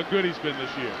 That's how good he's been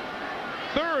this year.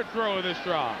 Third throw of this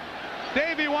drive.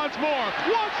 Davey wants more.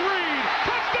 Wants Reed.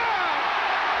 Touchdown!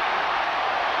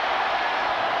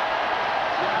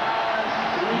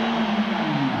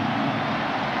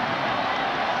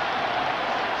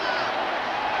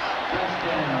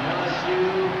 Touchdown,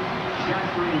 LSU,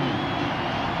 Josh Reed.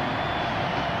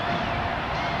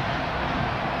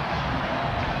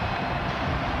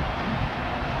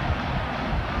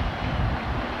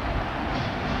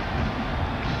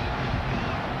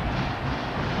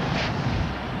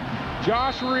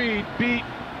 Josh Reed beat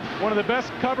one of the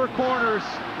best cover corners,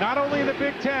 not only in the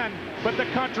Big Ten, but the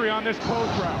country on this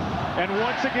post route. And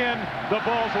once again, the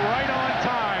ball's right on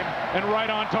time and right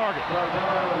on target.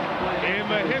 In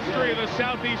the history of the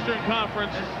Southeastern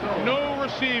Conference, no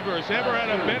receivers ever had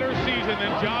a better season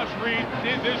than Josh Reed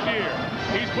did this year.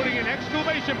 He's putting an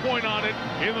exclamation point on it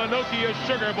in the Nokia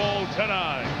Sugar Bowl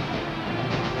tonight.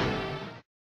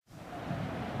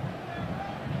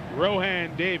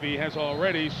 Rohan Davey has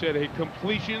already set a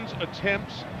completions,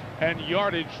 attempts, and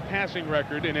yardage passing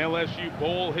record in LSU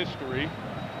Bowl history.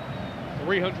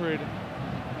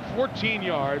 314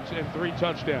 yards and 3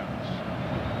 touchdowns.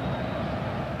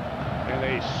 And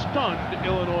a stunned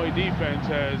Illinois defense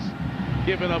has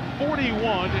given up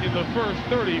 41 in the first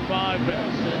 35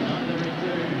 minutes.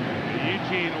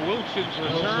 Eugene Wilson's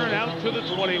return out to the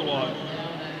 21.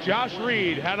 Josh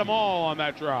Reed had them all on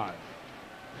that drive.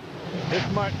 This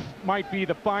might be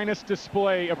the finest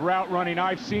display of route running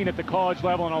I've seen at the college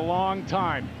level in a long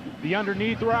time. The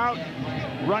underneath route,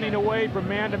 running away from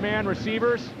man-to-man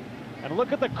receivers. And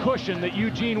look at the cushion that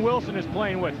Eugene Wilson is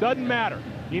playing with. Doesn't matter.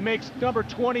 He makes number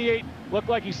 28 look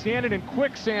like he's standing in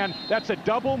quicksand. That's a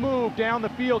double move down the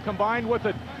field combined with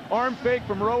an arm fake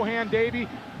from Rohan Davey.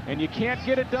 And you can't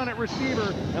get it done at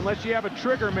receiver unless you have a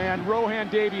trigger man. Rohan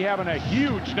Davey having a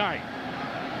huge night.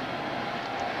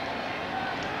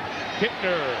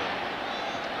 Kittner.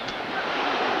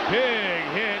 Big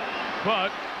hit,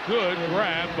 but good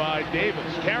grab by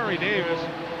Davis. Cary Davis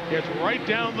gets right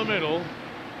down the middle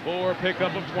for a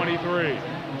pickup of 23.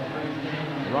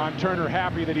 Ron Turner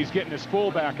happy that he's getting his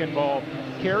fullback involved.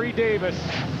 Cary Davis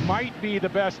might be the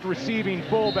best receiving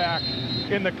fullback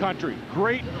in the country.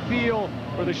 Great feel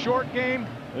for the short game.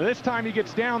 This time he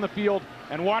gets down the field,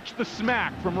 and watch the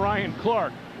smack from Ryan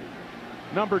Clark.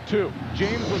 Number 2.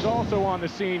 James was also on the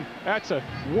scene. That's a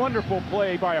wonderful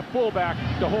play by a fullback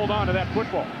to hold on to that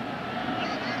football.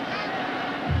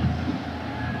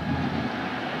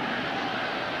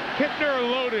 Kittner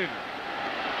loaded.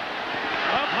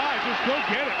 Up high, just go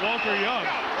get it, Walter Young.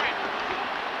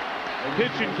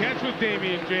 Pitch and catch with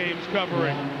Damian James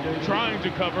covering, trying to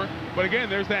cover. But again,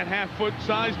 there's that half-foot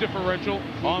size differential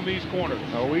on these corners.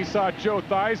 Oh, we saw Joe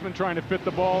Theismann trying to fit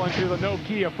the ball into the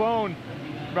Nokia phone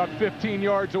about 15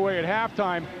 yards away at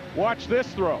halftime. Watch this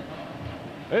throw.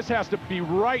 This has to be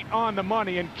right on the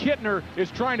money, and Kittner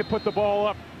is trying to put the ball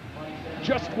up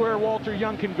just where Walter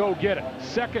Young can go get it.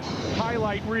 Second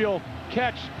highlight reel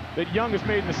catch that Young has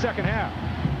made in the second half.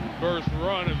 burst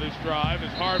run of this drive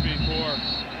as Harvey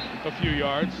for a few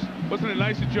yards. Wasn't it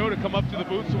nice of Joe to come up to the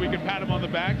booth so we could pat him on the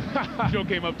back? Joe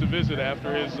came up to visit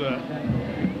after his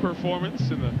performance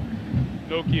in the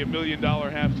Nokia $1 Million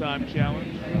Halftime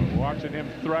Challenge. Watching him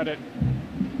thread it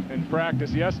in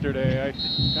practice yesterday, I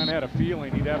kind of had a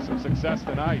feeling he'd have some success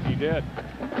tonight. He did.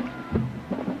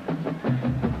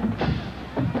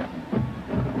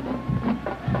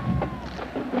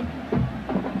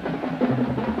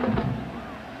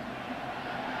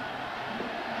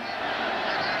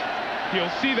 He'll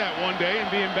see that one day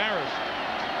and be embarrassed.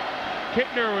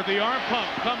 Kittner with the arm pump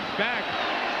comes back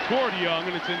toward Young,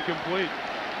 and it's incomplete.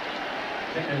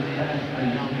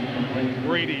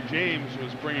 Brady James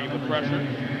was bringing the pressure.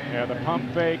 Yeah, the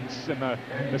pump fakes and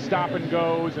the stop and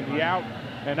goes and the out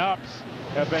and ups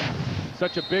have been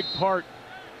such a big part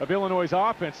of Illinois'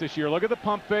 offense this year. Look at the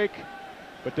pump fake,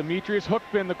 but Demetrius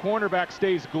Hookbin, the cornerback,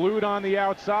 stays glued on the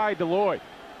outside to Lloyd.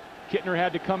 Kittner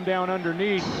had to come down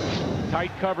underneath.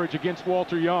 Tight coverage against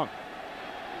Walter Young.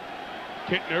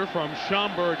 Kittner from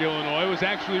Schaumburg, Illinois, was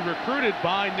actually recruited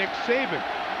by Nick Saban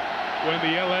when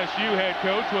the LSU head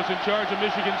coach was in charge of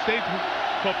Michigan State's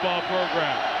football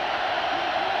program.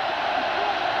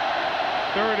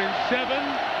 3rd and 7,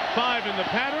 5 in the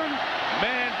pattern,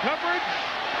 man coverage,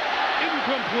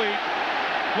 incomplete.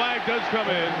 Flag does come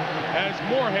in as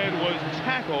Moorhead was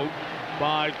tackled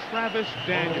by Travis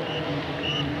Daniels.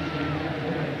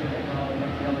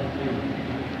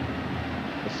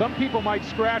 Some people might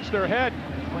scratch their head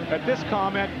at this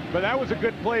comment, but that was a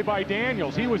good play by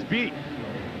Daniels. He was beat.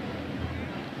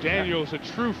 Daniels, a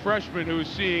true freshman who is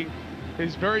seeing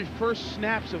his very first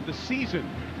snaps of the season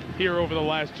here over the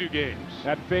last 2 games.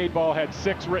 That fade ball had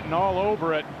 6 written all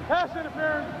over it. Pass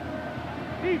interference,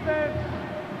 defense,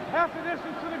 half the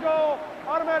distance to the goal,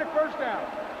 automatic first down.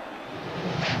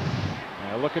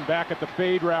 Looking back at the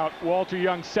fade route, Walter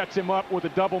Young sets him up with a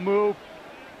double move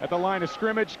at the line of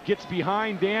scrimmage, gets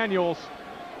behind Daniels,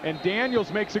 and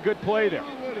Daniels makes a good play there.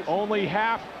 Only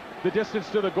half the distance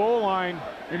to the goal line.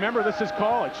 Remember, this is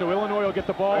college, so Illinois will get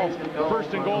the ball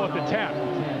 1st and goal at the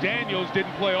 10. Daniels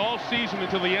didn't play all season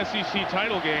until the SEC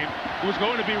title game. He was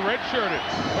going to be redshirted,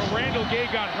 but Randall Gay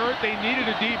got hurt. They needed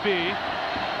a DB.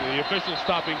 The official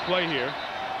stopping play here.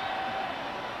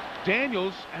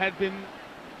 Daniels had been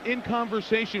in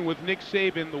conversation with Nick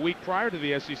Saban the week prior to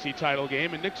the SEC title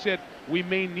game, and Nick said, "We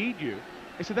may need you."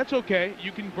 I said, "That's okay.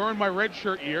 You can burn my red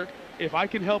shirt year. If I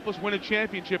can help us win a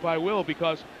championship, I will,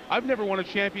 because I've never won a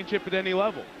championship at any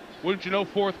level." Wouldn't you know,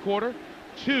 4th quarter,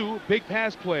 2 big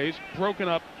pass plays broken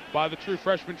up by the true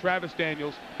freshman Travis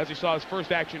Daniels as he saw his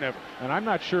first action ever. And I'm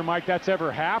not sure, Mike, that's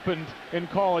ever happened in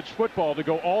college football, to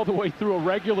go all the way through a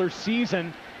regular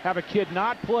season, have a kid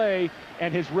not play,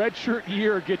 and his redshirt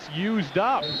year gets used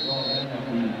up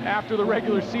after the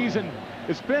regular season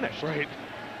is finished. Right.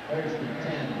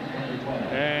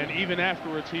 And even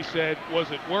afterwards, he said, was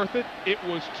it worth it? It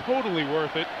was totally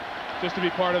worth it just to be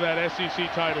part of that SEC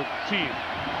title team.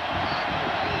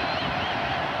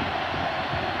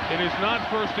 It is not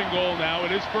 1st and goal now.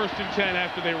 It is 1st and 10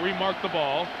 after they remarked the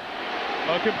ball.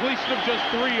 A completion of just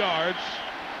 3 yards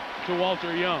to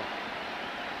Walter Young.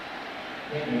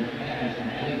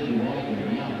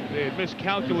 They had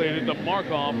miscalculated the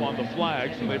mark off on the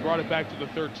flag, so they brought it back to the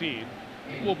 13.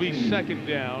 It will be 2nd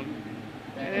down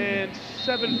and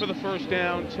 7 for the first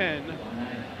down, 10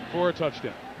 for a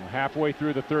touchdown. Halfway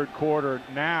through the 3rd quarter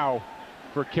now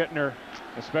for Kittner,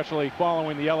 especially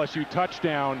following the LSU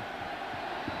touchdown.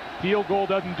 Field goal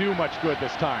doesn't do much good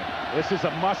this time. This is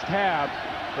a must-have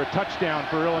for a touchdown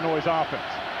for Illinois'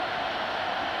 offense.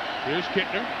 Here's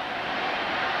Kittner.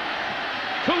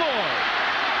 To Lloyd.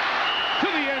 To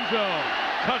the end zone.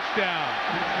 Touchdown.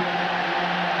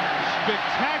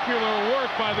 Spectacular work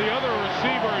by the other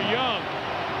receiver, Young.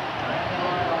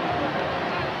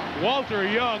 Walter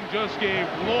Young just gave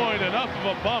Lloyd enough of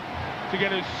a bump to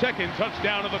get his 2nd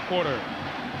touchdown of the quarter.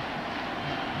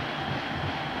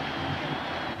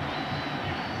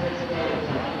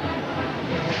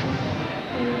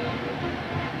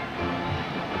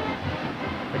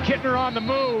 Kittner on the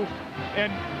move,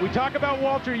 and we talk about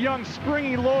Walter Young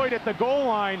springing Lloyd at the goal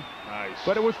line. Nice.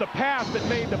 But it was the pass that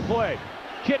made the play.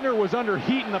 Kittner was under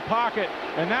heat in the pocket,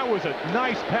 and that was a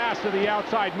nice pass to the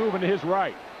outside, moving to his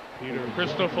right. Peter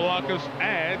Christophilakis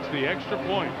adds the extra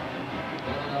point.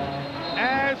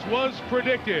 As was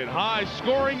predicted,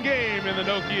 high-scoring game in the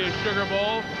Nokia Sugar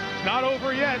Bowl. It's not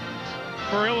over yet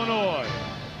for Illinois.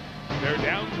 They're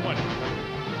down 20.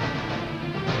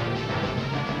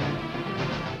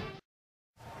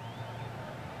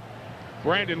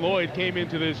 Brandon Lloyd came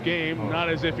into this game not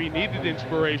as if he needed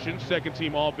inspiration,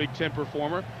 2nd-team All-Big Ten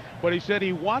performer, but he said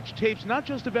he watched tapes not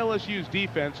just of LSU's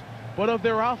defense, but of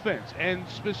their offense, and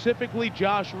specifically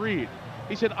Josh Reed.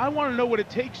 He said, I want to know what it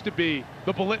takes to be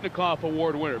the Bolitnikoff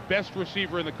Award winner, best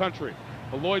receiver in the country.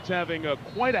 Lloyd's having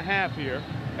quite a half here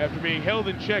after being held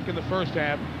in check in the first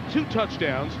half. 2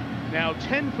 touchdowns, now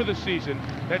 10 for the season.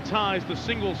 That ties the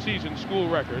single-season school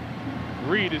record.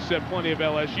 Reed has set plenty of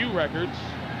LSU records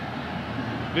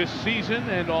this season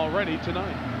and already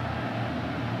tonight.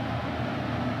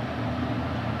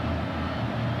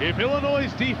 If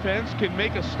Illinois' defense can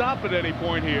make a stop at any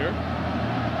point here,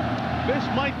 this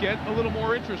might get a little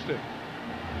more interesting.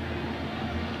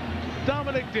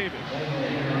 Dominic Davis.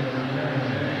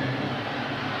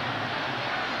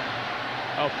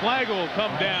 A flag will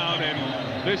come down,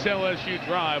 and this LSU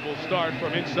drive will start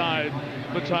from inside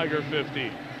the Tiger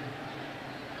 15.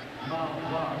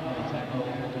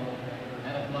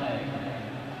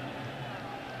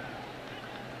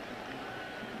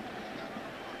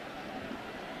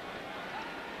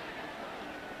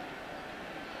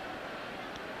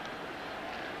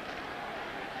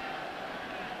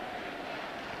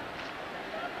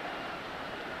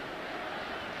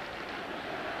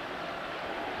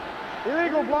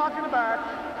 Illegal block in the back.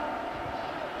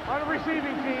 On the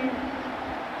receiving team.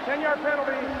 10-yard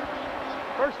penalty.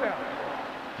 First down.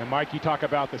 And Mike, you talk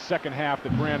about the second half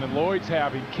that Brandon Lloyd's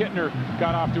having. Kittner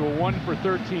got off to a 1 for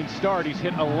 13 start. He's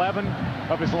hit 11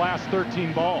 of his last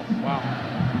 13 balls. Wow.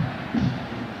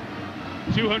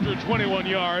 221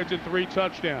 yards and 3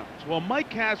 touchdowns. Well, Mike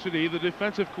Cassidy, the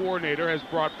defensive coordinator, has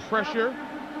brought pressure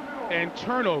and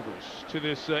turnovers to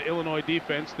this Illinois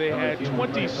defense. They had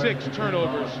 26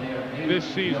 turnovers this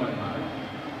season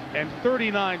and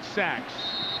 39 sacks.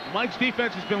 Mike's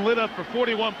defense has been lit up for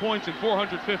 41 points and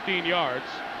 415 yards.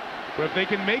 But if they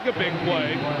can make a big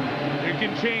play, it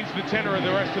can change the tenor of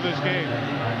the rest of this game.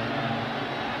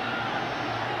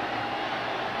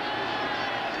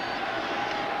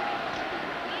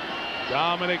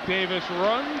 Dominic Davis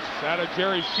runs out of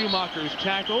Jerry Schumacher's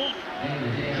tackle.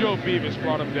 Joe Beavis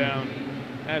brought him down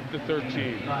at the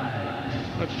 13.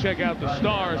 Let's check out the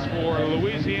stars for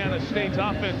Louisiana State's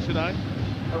offense tonight.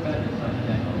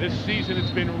 This season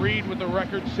it's been Reed with the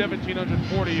record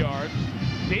 1,740 yards,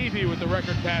 Davey with the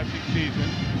record passing season,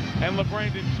 and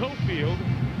LeBrandon Tofield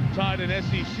tied an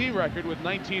SEC record with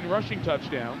 19 rushing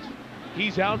touchdowns.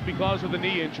 He's out because of the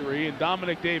knee injury, and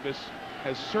Dominic Davis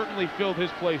has certainly filled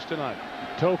his place tonight.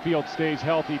 Tofield stays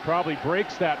healthy, probably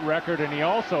breaks that record, and he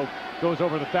also goes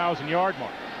over the 1,000-yard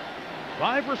mark.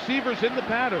 5 receivers in the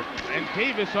pattern, and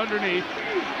Davis underneath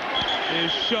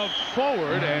is shoved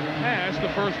forward and past the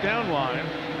first down line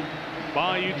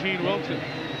by Eugene Wilson.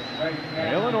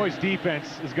 Illinois'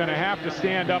 defense is going to have to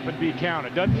stand up and be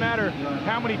counted. Doesn't matter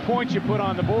how many points you put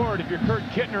on the board. If you're Kurt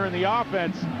Kittner in the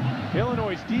offense,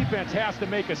 Illinois' defense has to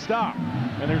make a stop.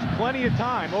 And there's plenty of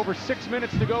time, over 6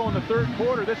 minutes to go in the third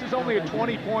quarter. This is only a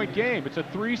 20-point game. It's a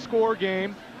 3-score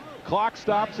game. Clock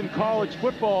stops in college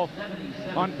football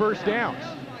on first downs.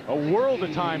 A world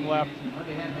of time left,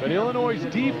 but Illinois'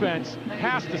 defense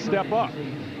has to step up.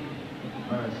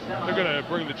 They're going to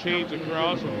bring the chains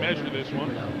across and measure this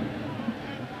one.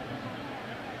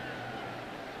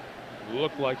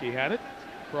 Looked like he had it.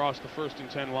 Across the 1st and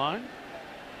 10 line.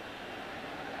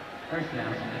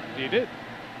 He did.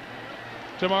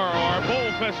 Tomorrow, our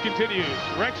Bowl Fest continues.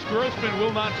 Rex Grossman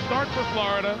will not start for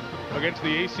Florida against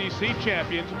the ACC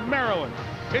champions, Maryland.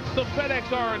 It's the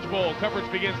FedEx Orange Bowl. Coverage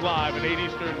begins live at 8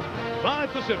 Eastern, 5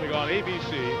 Pacific on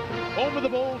ABC. Home of the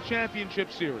Bowl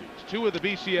Championship Series. 2 of the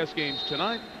BCS games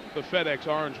tonight, the FedEx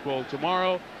Orange Bowl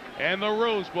tomorrow, and the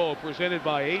Rose Bowl presented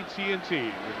by AT&T.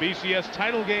 The BCS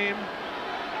title game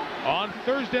on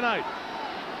Thursday night.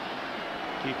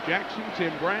 Keith Jackson,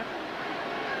 Tim Brandt,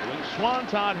 Lynn Swan,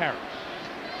 Todd Harris.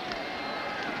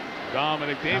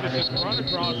 Dominic Davis has run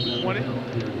across the 20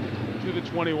 to the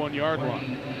 21-yard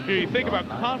line. You think about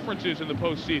conferences in the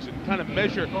postseason, kind of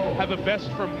measure how the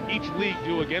best from each league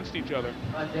do against each other.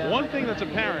 One thing that's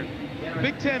apparent,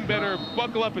 Big Ten better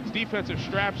buckle up its defensive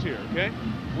straps here, okay?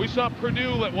 We saw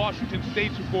Purdue let Washington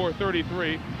State score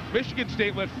 33. Michigan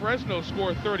State let Fresno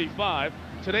score 35.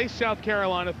 Today, South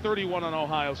Carolina 31 on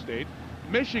Ohio State.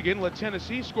 Michigan let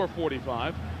Tennessee score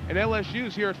 45. And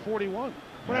LSU's here at 41.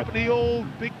 What happened to the old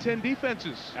Big Ten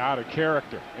defenses? Out of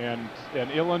character. And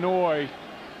Illinois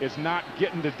is not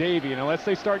getting to Davey. And unless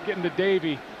they start getting to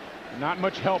Davey, not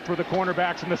much help for the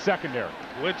cornerbacks in the secondary.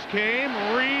 Blitz came.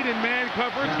 Reed in man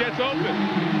coverage gets open.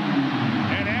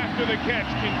 And after the catch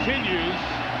continues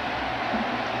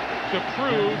to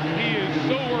prove he is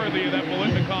so worthy of that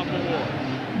Bolitnikoff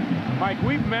Award. Mike,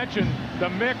 we've mentioned the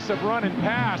mix of run and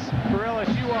pass for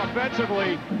LSU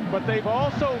offensively, but they've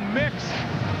also mixed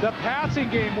the passing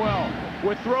game well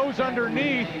with throws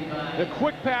underneath, the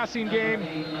quick passing game.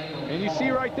 And you see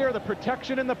right there the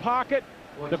protection in the pocket,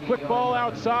 the quick ball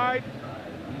outside,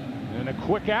 and a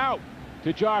quick out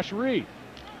to Josh Reed.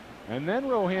 And then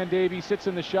Rohan Davey sits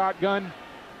in the shotgun,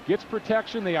 gets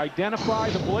protection, they identify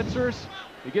the blitzers,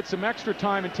 he gets some extra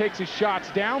time and takes his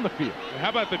shots down the field. How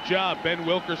about the job Ben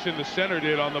Wilkerson, the center,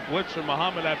 did on the blitz from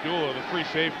Muhammad Abdullah, the free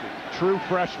safety? True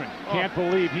freshman. Can't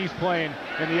believe he's playing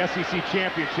in the SEC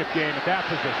championship game at that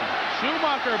position.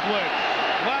 Schumacher blitz.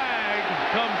 Flag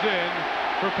comes in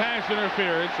for pass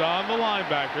interference on the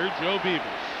linebacker, Joe Beavers.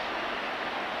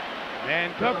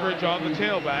 Man coverage on the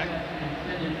tailback.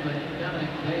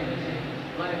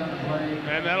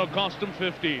 And that'll cost him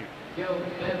 15.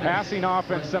 Passing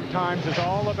offense sometimes is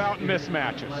all about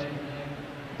mismatches.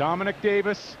 Dominic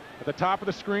Davis at the top of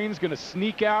the screen is going to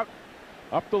sneak out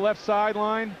up the left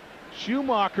sideline.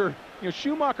 Schumacher,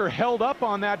 Schumacher held up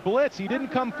on that blitz. He didn't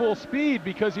come full speed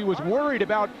because he was worried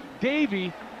about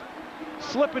Davey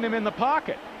slipping him in the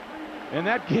pocket. And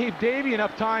that gave Davey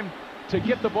enough time to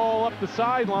get the ball up the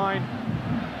sideline.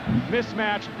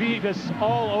 Mismatch Beavis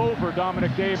all over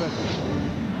Dominic Davis.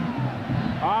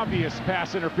 Obvious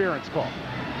pass interference call.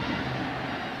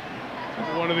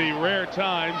 One of the rare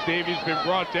times Davey's been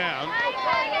brought down.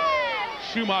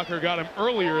 Schumacher got him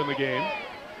earlier in the game.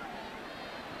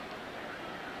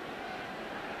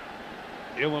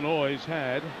 Illinois has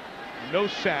had no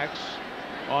sacks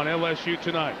on LSU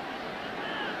tonight.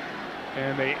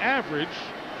 And they average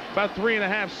about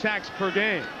 3.5 sacks per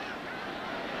game.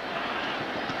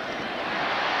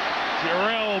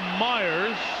 Jarrell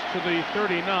Myers to the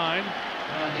 39.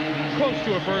 Close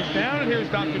to a first down, and here's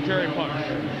Dr. Terry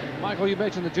Punch. Michael, you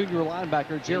mentioned the junior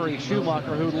linebacker, Jerry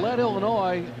Schumacher, who led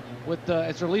Illinois with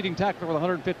as their leading tackler with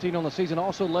 115 on the season,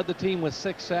 also led the team with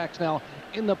 6 sacks. Now,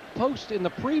 in the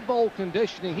pre-bowl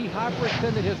conditioning, he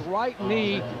hyperextended his right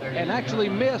knee and actually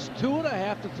missed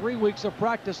 2.5 to 3 weeks of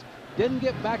practice. Didn't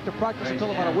get back to practice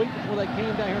until about a week before they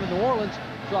came down here to New Orleans.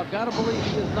 So I've got to believe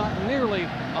he is not nearly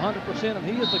 100%, and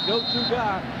he is the go-to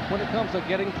guy when it comes to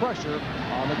getting pressure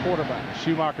on the quarterback.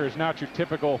 Schumacher is not your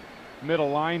typical middle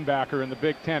linebacker in the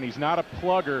Big Ten. He's not a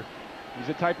plugger. He's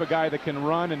the type of guy that can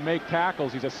run and make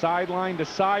tackles. He's a sideline to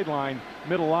sideline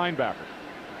middle linebacker.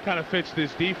 Kind of fits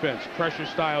this defense, pressure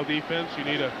style defense. You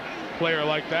need a player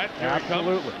like that. Here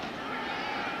absolutely.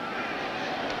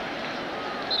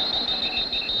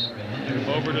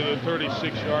 Over to the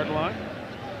 36-yard line.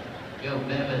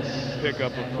 Pick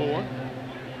up a 4.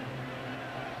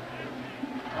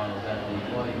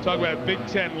 Talk about Big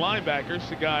Ten linebackers.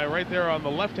 The guy right there on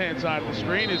the left-hand side of the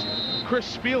screen is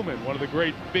Chris Spielman, one of the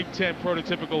great Big Ten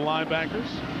prototypical linebackers,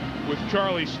 with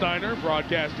Charlie Steiner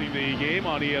broadcasting the game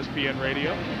on ESPN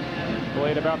Radio.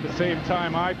 Played about the same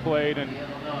time I played, and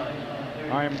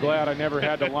I am glad I never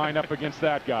had to line up against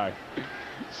that guy.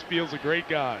 Spiel's a great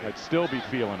guy. I'd still be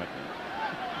feeling it.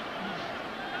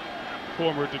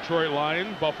 Former Detroit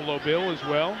Lion, Buffalo Bill as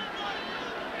well.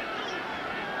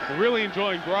 We're really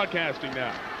enjoying broadcasting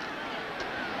now.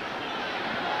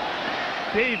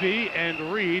 Davey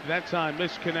and Reed, that time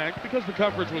misconnect because the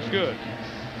coverage was good.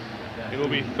 It'll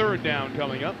be 3rd down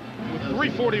coming up with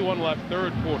 3:41 left,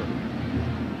 3rd quarter.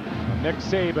 Nick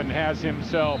Saban has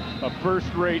himself a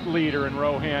first-rate leader in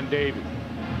Rohan Davey.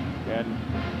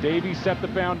 And Davey set the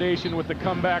foundation with the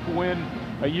comeback win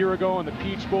a year ago in the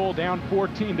Peach Bowl, down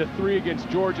 14-3 against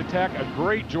Georgia Tech, a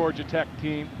great Georgia Tech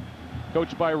team,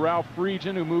 coached by Ralph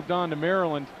Friedgen, who moved on to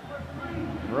Maryland.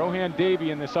 Rohan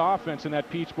Davey in this offense in that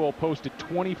Peach Bowl posted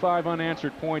 25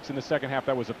 unanswered points in the second half.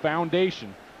 That was a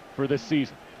foundation for this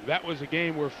season. That was a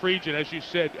game where Friedgen, as you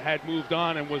said, had moved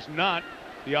on and was not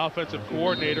the offensive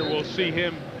coordinator. We'll see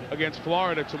him against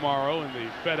Florida tomorrow in the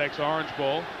FedEx Orange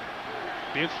Bowl.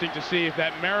 Be interesting to see if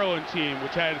that Maryland team,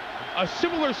 which had a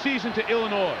similar season to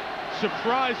Illinois,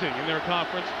 surprising in their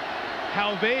conference,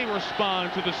 how they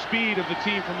respond to the speed of the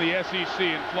team from the SEC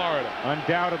in Florida.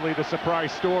 Undoubtedly the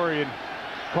surprise story in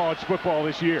college football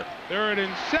this year. 3rd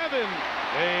and 7.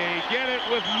 They get it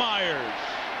with Myers.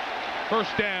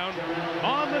 First down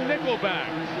on the nickelback,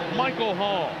 Michael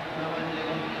Hall.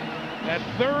 That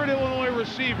 3rd Illinois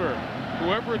receiver,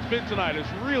 whoever it's been tonight, has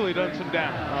really done some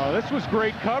damage. Oh, this was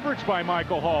great coverage by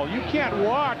Michael Hall. You can't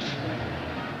watch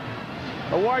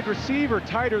a wide receiver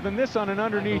tighter than this on an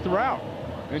underneath route.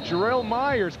 And Jarrell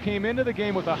Myers came into the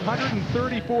game with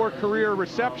 134 career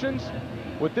receptions.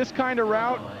 With this kind of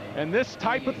route and this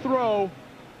type of throw,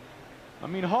 I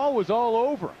mean, Hall was all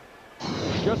over him.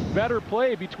 Just better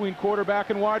play between quarterback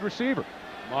and wide receiver.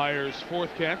 Myers'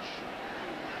 4th catch.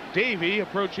 Davey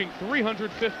approaching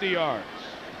 350 yards.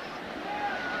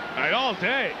 All right, all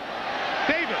day.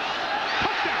 Davis,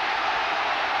 touchdown.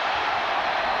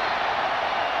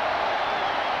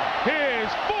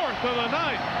 4th of the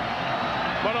night.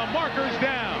 But a marker's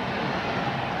down.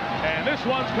 And this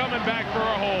one's coming back for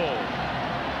a hold.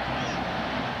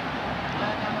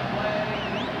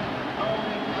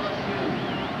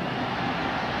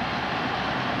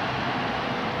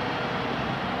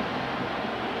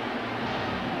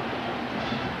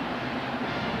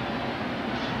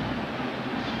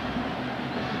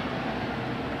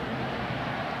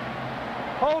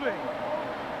 Holding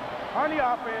on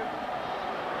the offense,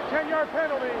 10-yard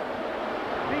penalty,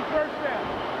 deep first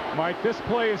down. Mike, this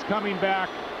play is coming back,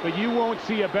 but you won't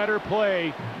see a better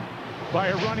play by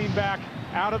a running back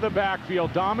out of the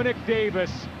backfield. Dominic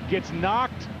Davis gets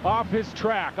knocked off his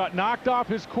track, knocked off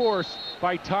his course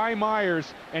by Ty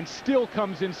Myers, and still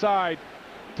comes inside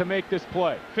to make this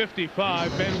play.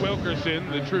 55, Ben Wilkerson,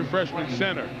 the true freshman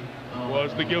center,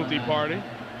 was the guilty party.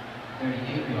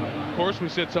 Of course, we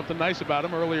said something nice about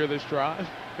him earlier this drive.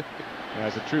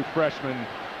 As a true freshman,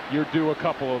 you're due a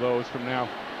couple of those from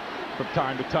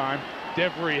time to time.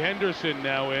 Devery Henderson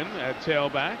now in at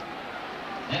tailback.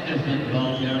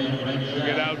 He'll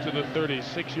get out to the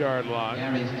 36-yard line.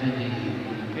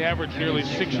 He averaged nearly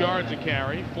 6 yards a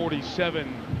carry,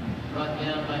 47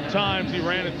 times he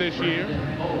ran it this year.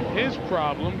 His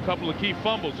problem, a couple of key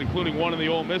fumbles, including one in the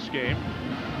Ole Miss game.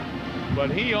 But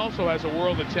he also has a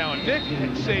world of talent. Nick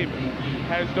Saban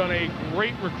has done a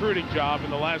great recruiting job in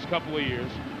the last couple of years.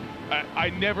 I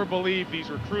never believe these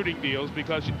recruiting deals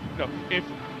because, you know, if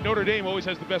Notre Dame always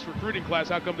has the best recruiting class,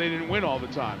 how come they didn't win all the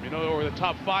time, you know, or the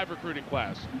top 5 recruiting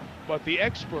class? But the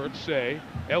experts say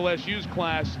LSU's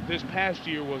class this past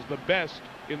year was the best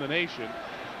in the nation.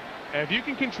 And if you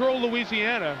can control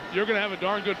Louisiana, you're going to have a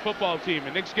darn good football team,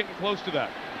 and Nick's getting close to that.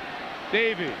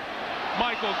 Davey,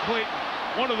 Michael Clayton,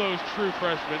 one of those true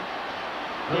freshmen,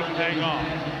 couldn't hang on.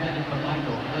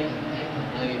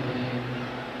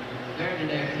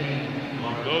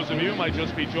 Those of you who might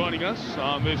just be joining us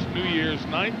on this New Year's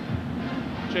night,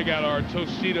 check out our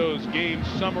Tostitos game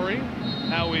summary,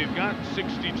 how we've got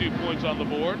 62 points on the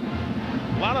board.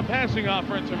 A lot of passing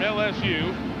offense from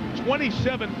LSU,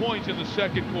 27 points in the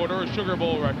second quarter, a Sugar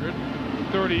Bowl record,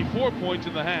 34 points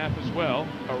in the half as well,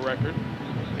 a record.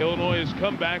 Illinois has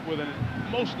come back with a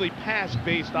mostly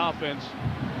pass-based offense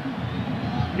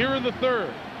here in the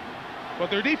third. But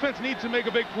their defense needs to make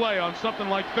a big play on something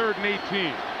like 3rd and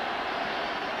 18.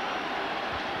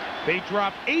 They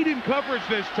drop 8 in coverage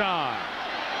this time.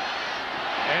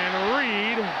 And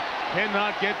Reed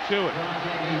cannot get to it.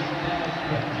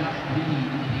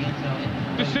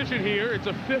 Decision here, it's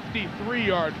a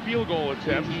 53-yard field goal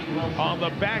attempt on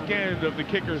the back end of the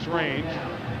kicker's range.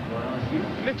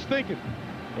 Nick's thinking.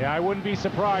 Yeah, I wouldn't be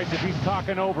surprised if he's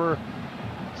talking over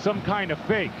some kind of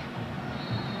fake.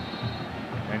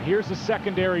 And here's the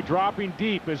secondary dropping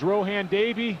deep as Rohan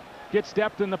Davey gets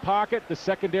stepped in the pocket. The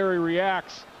secondary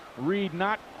reacts. Reed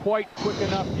not quite quick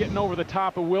enough getting over the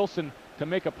top of Wilson to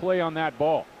make a play on that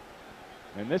ball.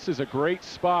 And this is a great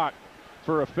spot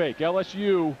for a fake.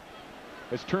 LSU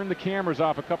has turned the cameras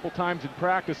off a couple times in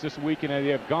practice this week, and they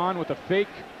have gone with a fake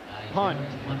punt.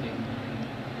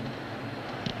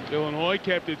 Illinois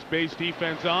kept its base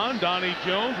defense on. Donnie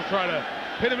Jones will try to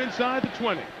hit him inside the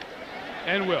 20.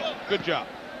 And will. Good job.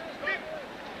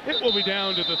 It will be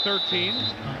down to the 13.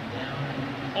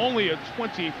 Only a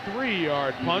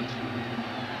 23-yard punt,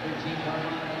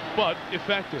 but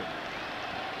effective.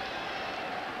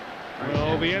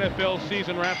 Well, the NFL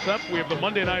season wraps up. We have the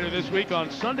Monday Nighter this week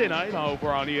on Sunday night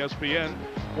over on ESPN.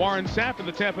 Warren Sapp and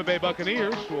the Tampa Bay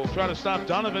Buccaneers will try to stop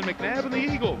Donovan McNabb and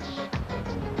the Eagles.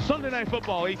 Sunday Night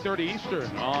Football, 8:30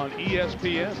 Eastern on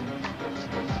ESPN.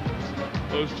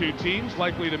 Those two teams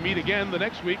likely to meet again the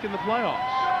next week in the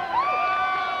playoffs.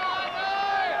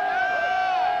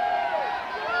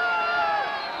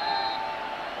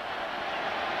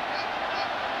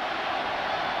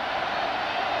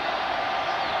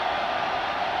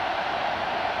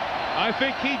 I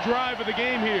think key drive of the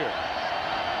game here.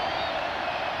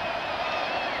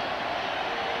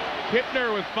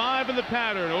 Kittner with 5 in the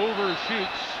pattern, overshoots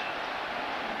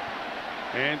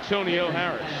Antonio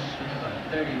Harris.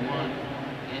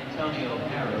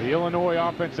 The Illinois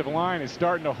offensive line is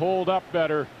starting to hold up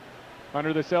better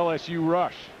under this LSU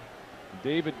rush.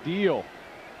 David Deal,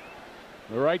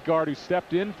 the right guard who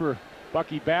stepped in for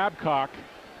Bucky Babcock.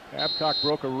 Babcock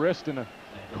broke a wrist in a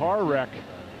car wreck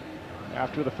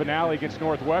after the finale against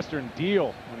Northwestern.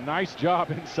 Deal, a nice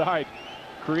job inside,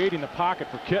 creating the pocket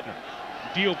for Kittner.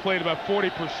 Deal played about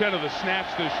 40% of the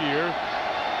snaps this year.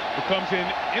 He comes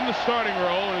in the starting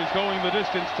role and is going the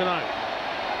distance tonight.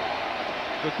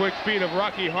 The quick speed of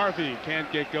Rocky Harvey can't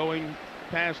get going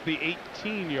past the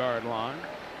 18-yard line.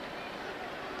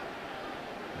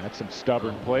 That's some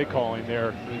stubborn play calling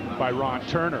there by Ron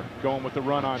Turner, going with the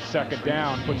run on second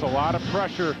down. Puts a lot of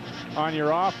pressure on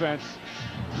your offense.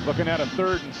 Looking at a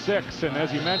 3rd and 6, and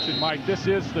as you mentioned, Mike, this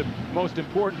is the most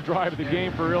important drive of the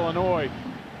game for Illinois.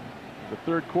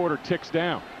 The 3rd quarter ticks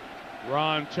down.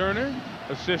 Ron Turner,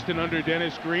 assistant under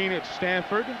Dennis Green at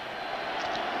Stanford.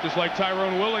 Just like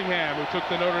Tyrone Willingham, who took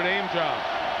the Notre Dame job.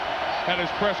 Had his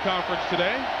press conference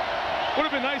today. Would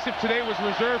have been nice if today was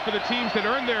reserved for the teams that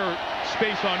earned their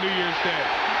space on New Year's Day.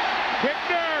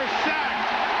 Hickner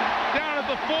sacked down at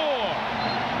the 4.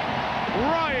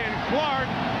 Ryan Clark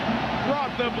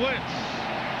brought the blitz.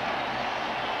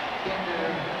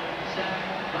 Hickner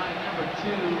sacked by number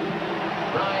 2,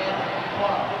 Ryan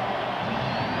Clark.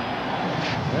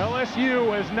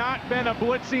 LSU has not been a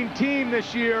blitzing team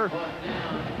this year.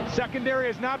 Secondary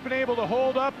has not been able to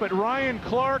hold up, but Ryan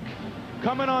Clark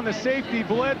coming on the safety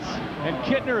blitz, and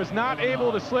Kittner is not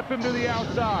able to slip him to the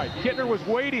outside. Kittner was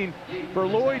waiting for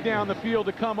Lloyd down the field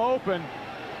to come open.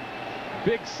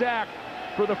 Big sack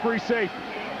for the free safety.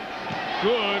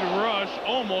 Good rush,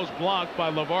 almost blocked by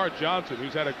LeVar Johnson,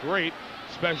 who's had a great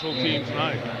special teams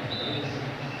night.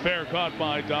 Fair caught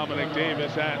by Dominic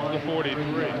Davis at the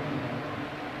 43.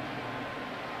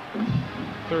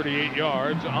 38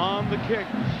 yards on the kick,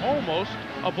 almost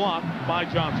a block by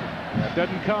Johnson. That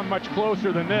doesn't come much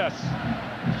closer than this.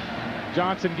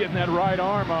 Johnson getting that right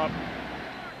arm up.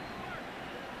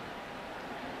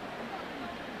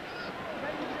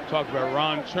 Talk about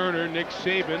Ron Turner, Nick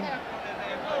Saban.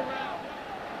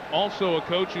 Also a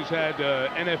coach who's had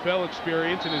NFL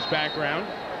experience in his background.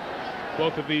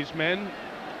 Both of these men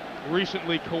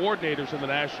recently coordinators in the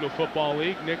National Football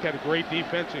League. Nick had a great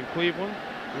defense in Cleveland.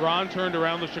 Ron turned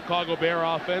around the Chicago Bear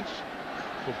offense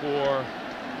before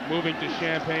moving to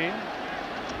Champaign.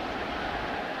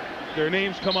 Their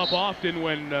names come up often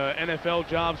when NFL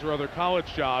jobs or other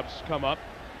college jobs come up.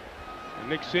 And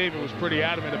Nick Saban was pretty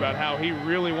adamant about how he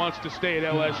really wants to stay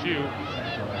at LSU.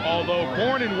 Although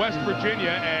born in West Virginia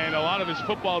and a lot of his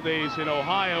football days in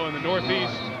Ohio and the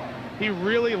Northeast, he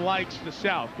really likes the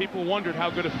South. People wondered how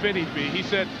good a fit he'd be. He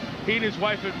said he and his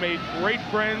wife have made great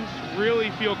friends,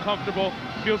 really feel comfortable.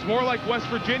 Feels more like West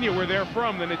Virginia, where they're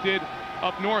from, than it did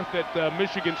up north at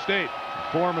Michigan State.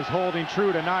 Form is holding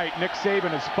true tonight. Nick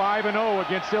Saban is 5-0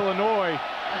 against Illinois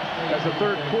as the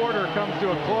 3rd quarter comes to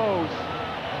a close.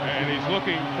 And he's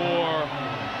looking for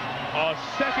a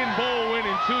 2nd bowl win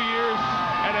in 2 years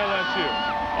at LSU.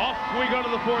 Off we go to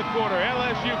the 4th quarter.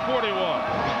 LSU 41,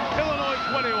 Illinois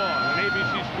 21. And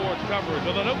ABC Sports coverage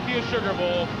of the Nokia Sugar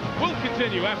Bowl will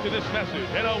continue after this message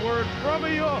and a word from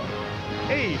your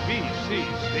ABC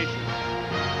station.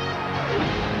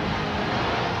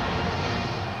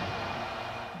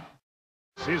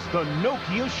 This is the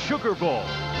Nokia Sugar Bowl.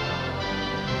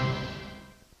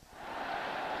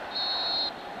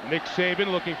 Nick Saban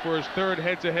looking for his 3rd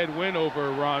head-to-head win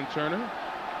over Ron Turner.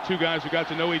 Two guys who got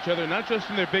to know each other not just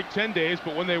in their Big Ten days,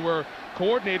 but when they were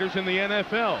coordinators in the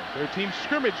NFL. Their teams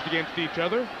scrimmaged against each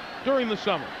other during the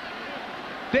summer.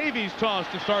 Davies' toss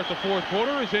to start the 4th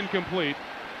quarter is incomplete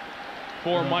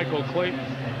for Michael Clayton.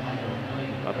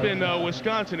 Up in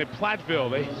Wisconsin at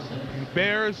Platteville, the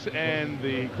Bears and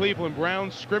the Cleveland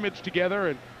Browns scrimmaged together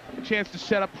and a chance to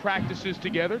set up practices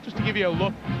together just to give you a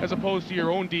look as opposed to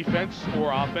your own defense or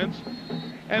offense.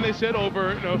 And they said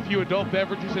over a few adult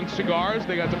beverages and cigars,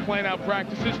 they got to plan out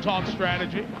practices, talk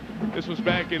strategy. This was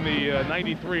back in the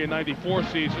 93 and 94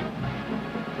 season.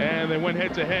 And they went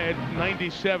head-to-head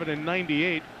 97 and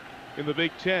 98 in the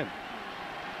Big Ten.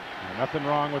 Nothing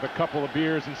wrong with a couple of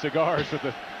beers and cigars with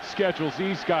the schedules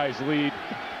these guys lead.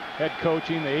 Head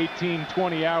coaching the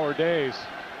 18-20 hour days.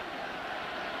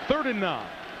 3rd and 9.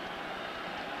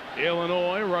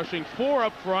 Illinois rushing 4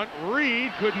 up front.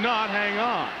 Reed could not hang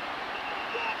on.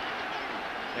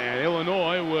 And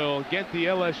Illinois will get the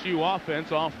LSU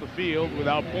offense off the field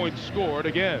without points scored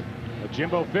again.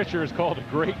 Jimbo Fisher has called a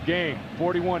great game.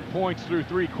 41 points through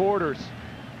 3 quarters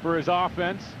for his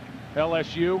offense,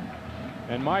 LSU.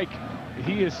 And Mike,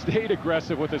 he has stayed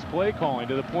aggressive with his play calling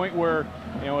to the point where,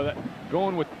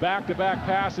 going with back-to-back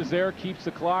passes there keeps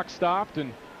the clock stopped,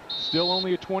 and still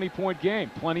only a 20-point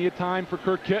game. Plenty of time for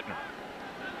Kurt Kittner.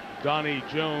 Donnie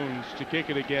Jones to kick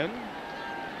it again.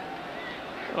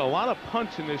 A lot of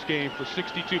punts in this game for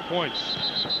 62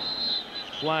 points.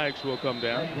 Flags will come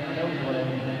down.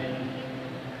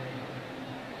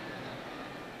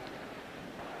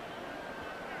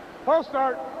 False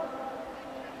start.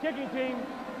 Kicking team.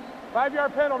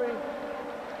 5-yard penalty.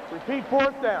 Repeat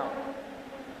 4th down.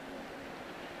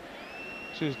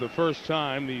 This is the first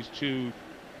time these two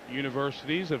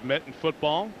universities have met in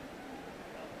football.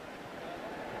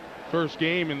 First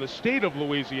game in the state of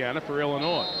Louisiana for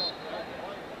Illinois.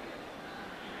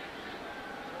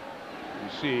 You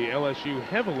see LSU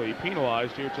heavily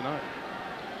penalized here tonight.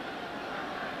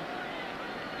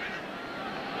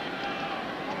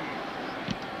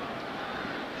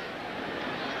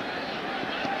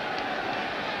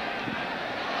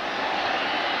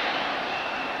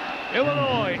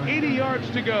 Illinois, 80 yards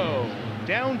to go,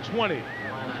 down 20.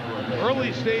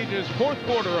 Early stages, fourth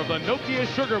quarter of the Nokia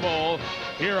Sugar Bowl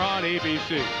here on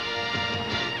ABC.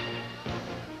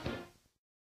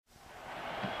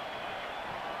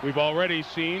 We've already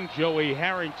seen Joey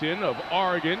Harrington of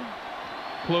Oregon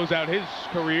close out his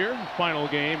career, final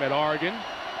game at Oregon,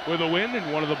 with a win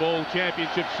in one of the Bowl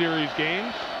Championship Series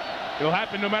games. It'll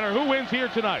happen no matter who wins here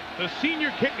tonight. The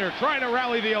senior Kittner trying to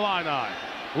rally the Illini.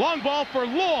 Long ball for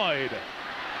Lloyd.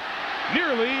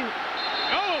 Nearly.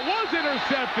 Oh, it was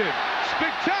intercepted.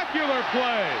 Spectacular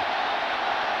play.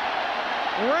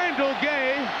 Randall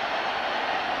Gay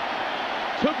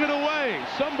took it away.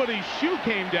 Somebody's shoe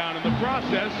came down in the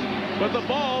process, but the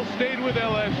ball stayed with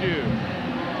LSU.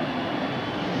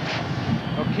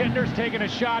 Well, Kittner's taking a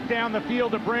shot down the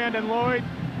field to Brandon Lloyd.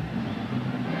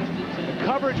 The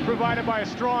coverage provided by a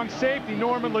strong safety,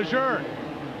 Norman Lejeune.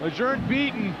 Lejeune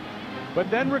beaten, but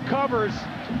then recovers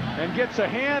and gets a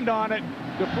hand on it,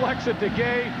 deflects it to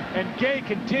Gay, and Gay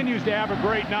continues to have a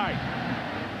great night.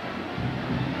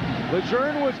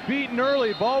 Lejeune was beaten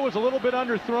early. Ball was a little bit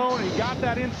underthrown. He got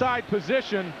that inside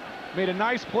position, made a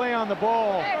nice play on the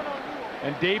ball,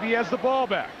 and Davey has the ball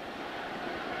back.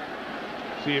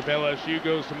 See if LSU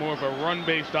goes to more of a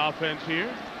run-based offense here.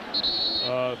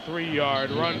 A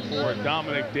 3-yard run for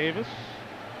Dominic Davis.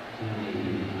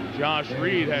 Josh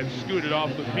Reed had scooted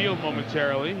off the field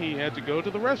momentarily. He had to go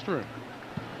to the restroom.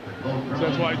 So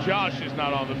that's why Josh is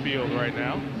not on the field right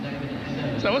now.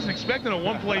 So I wasn't expecting a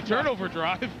one-play turnover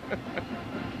drive.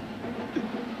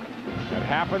 That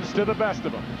happens to the best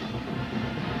of them.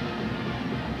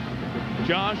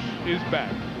 Josh is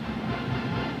back.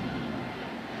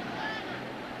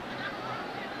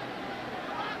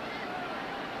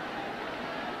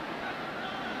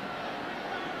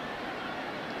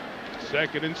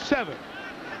 Second and 7.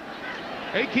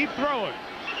 They keep throwing.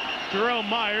 Terrell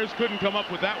Myers couldn't come up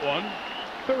with that one.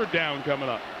 Third down coming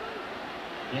up.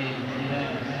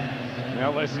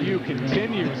 LSU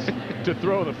continues to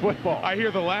throw the football. I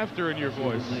hear the laughter in your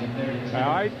voice.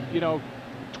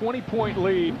 20-point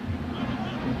lead.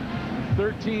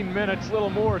 13 minutes, little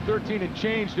more, 13 and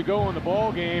change to go in the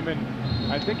ball game, and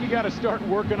I think you got to start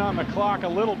working on the clock a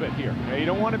little bit here. You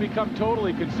don't want to become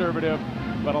totally conservative,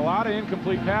 but a lot of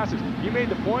incomplete passes. You made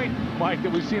the point, Mike,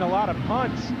 that we've seen a lot of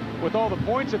punts with all the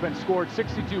points have been scored,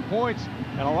 62 points,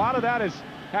 and a lot of that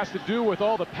has to do with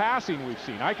all the passing we've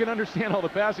seen. I can understand all the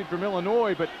passing from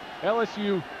Illinois, but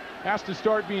LSU has to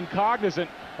start being cognizant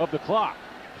of the clock.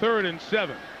 Third and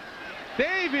 7.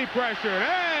 Davey pressured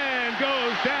and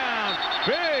goes down.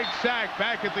 Big sack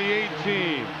back at the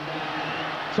 18.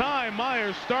 Ty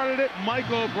Myers started it.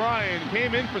 Michael O'Brien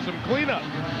came in for some cleanup.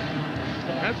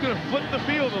 That's going to flip the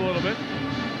field a little bit.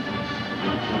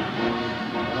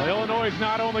 Well, Illinois is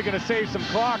not only going to save some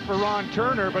clock for Ron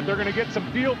Turner, but they're going to get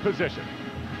some field position.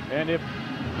 And if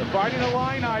the Fighting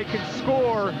Illini can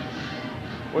score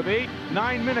with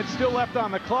 8-9 minutes still left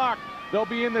on the clock, they'll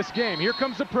be in this game. Here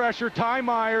comes the pressure. Ty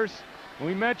Myers.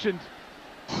 We mentioned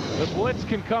the blitz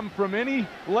can come from any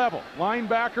level,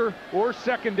 linebacker or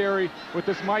secondary, with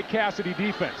this Mike Cassidy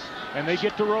defense. And they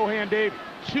get to Rohan Davey.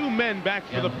 2 men back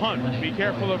for the punt. Be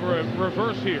careful of a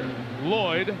reverse here.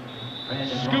 Lloyd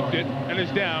scooped it and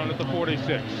is down at the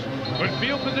 46. Good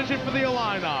field position for the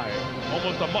Illini.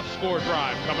 Almost a must-score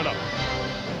drive coming up.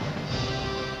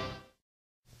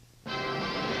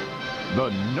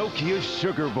 The Nokia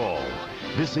Sugar Bowl.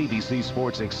 This ABC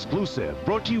Sports exclusive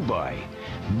brought to you by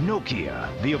Nokia.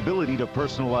 The ability to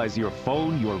personalize your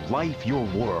phone, your life, your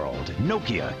world.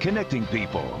 Nokia, connecting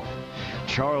people.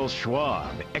 Charles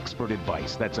Schwab, expert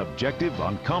advice that's objective,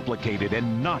 uncomplicated,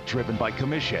 and not driven by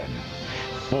commission.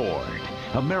 Ford,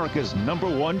 America's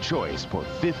 #1 choice for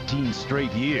 15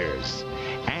 straight years.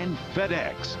 And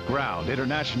FedEx, ground,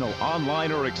 international,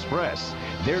 online, or express.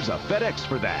 There's a FedEx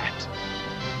for that.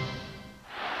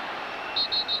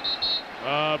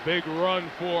 A big run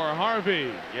for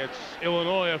Harvey. Gets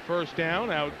Illinois a first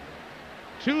down out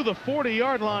to the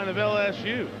 40-yard line of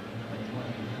LSU.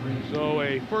 So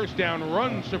a first down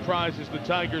run surprises the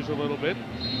Tigers a little bit.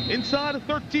 Inside of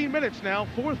 13 minutes now,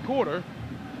 fourth quarter.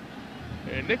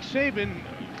 And Nick Saban,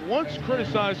 once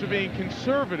criticized for being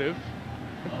conservative,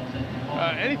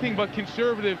 anything but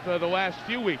conservative the last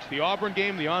few weeks. The Auburn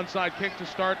game, the onside kick to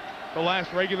start the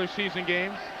last regular season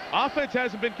game. Offense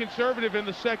hasn't been conservative in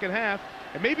the second half,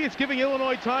 and maybe it's giving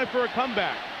Illinois time for a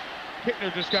comeback.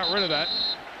 Kittner just got rid of that.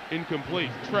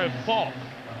 Incomplete. Trev Falk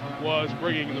was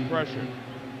bringing the pressure.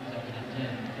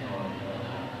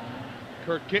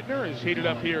 Kurt Kittner is heated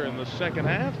up here in the second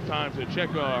half. Time to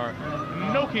check our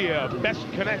Nokia best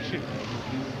connection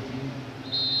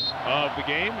of the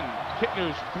game. And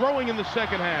Kittner's throwing in the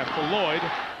second half for Lloyd.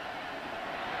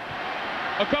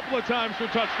 A couple of times for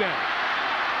touchdown.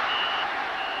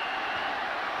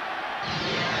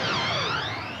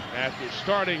 After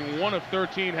starting 1 of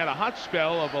 13, had a hot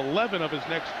spell of 11 of his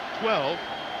next 12.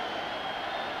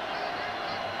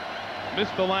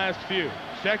 Missed the last few.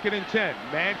 2nd and 10.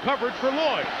 Man coverage for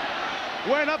Lloyd.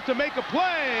 Went up to make a play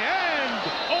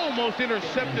and almost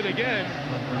intercepted again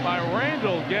by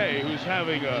Randall Gay, who's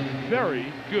having a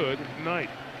very good night.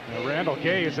 Now, Randall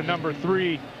Gay is a number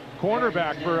 3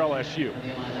 cornerback for LSU.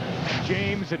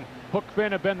 James and Hook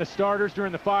Finn have been the starters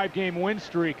during the 5-game win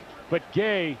streak, but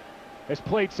Gay has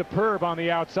played superb on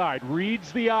the outside.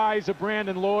 Reads the eyes of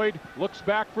Brandon Lloyd, looks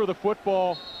back for the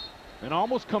football, and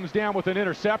almost comes down with an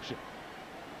interception.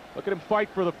 Look at him fight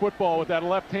for the football with that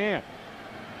left hand.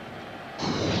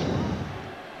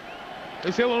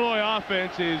 This Illinois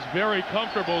offense is very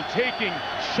comfortable taking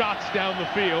shots down the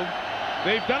field.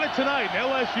 They've done it tonight.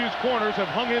 LSU's corners have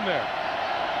hung in there.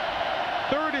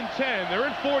 3rd and 10. They're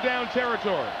in 4-down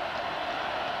territory.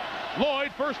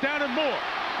 Lloyd, 1st down and more.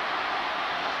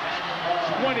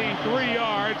 23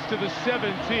 yards to the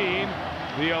 17.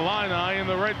 The Illini in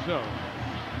the red zone.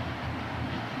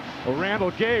 Well,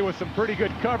 Randall Gay with some pretty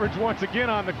good coverage once again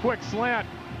on the quick slant.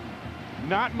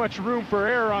 Not much room for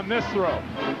error on this throw.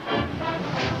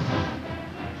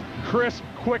 Crisp,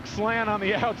 quick slant on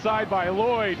the outside by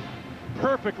Lloyd.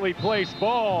 Perfectly placed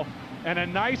ball and a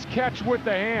nice catch with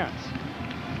the hands.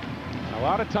 A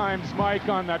lot of times, Mike,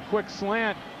 on that quick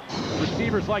slant,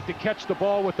 receivers like to catch the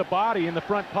ball with the body in the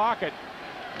front pocket.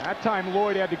 That time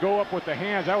Lloyd had to go up with the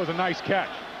hands. That was a nice catch.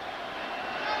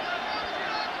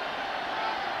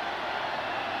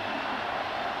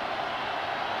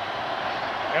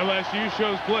 LSU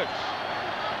shows blitz.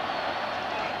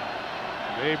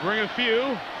 They bring a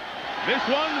few. This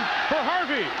one for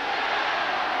Harvey.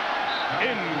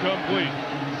 Incomplete.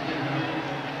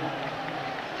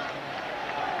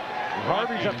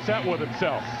 Harvey's upset with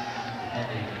himself.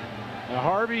 Now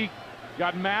Harvey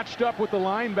got matched up with the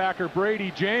linebacker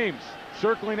Brady James,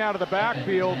 circling out of the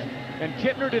backfield, and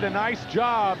Kittner did a nice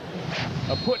job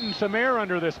of putting some air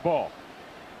under this ball.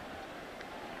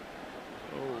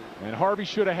 And Harvey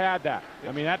should have had that.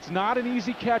 I mean, that's not an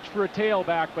easy catch for a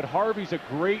tailback, but Harvey's a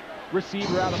great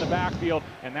receiver out of the backfield,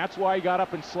 and that's why he got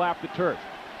up and slapped the turf.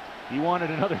 He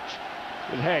wanted another,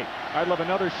 but hey, I'd love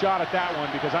another shot at that one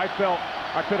because I felt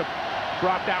I could have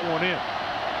brought that one in.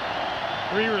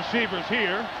 3 receivers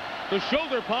here. The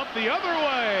shoulder pump the other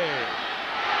way.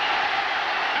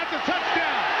 That's a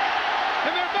touchdown.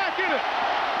 And they're back in it.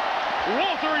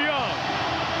 Walter Young.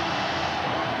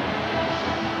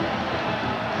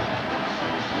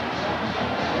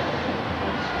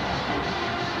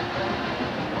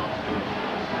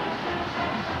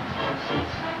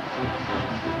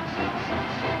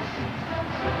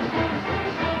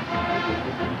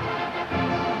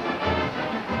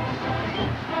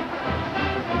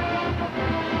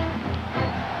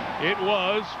 It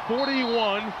was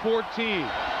 41-14.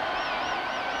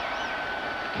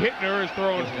 Kittner has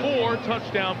thrown 4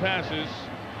 touchdown passes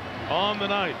on the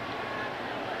night.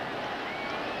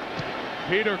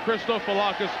 Peter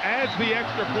Christofalakis adds the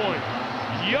extra point.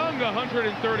 Young,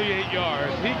 138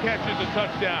 yards. He catches a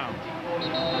touchdown.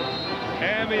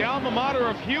 And the alma mater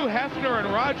of Hugh Hefner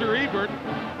and Roger Ebert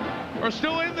are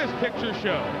still in this picture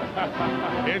show.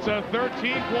 It's a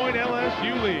 13-point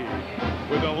LSU lead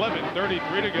with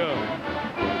 11:33 to go.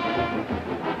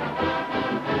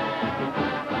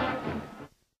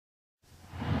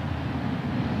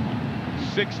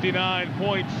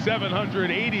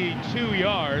 $69.782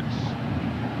 yards.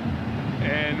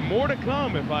 And more to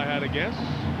come, if I had to guess.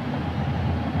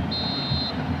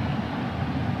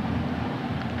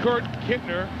 Kurt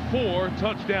Kittner, 4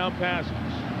 touchdown passes.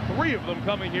 3 of them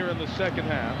coming here in the second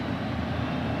half.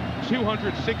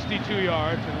 262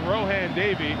 yards, and Rohan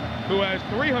Davey, who has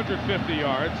 350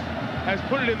 yards, has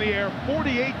put it in the air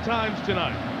 48 times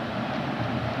tonight.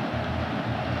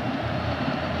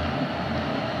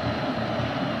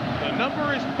 The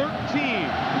number is 13.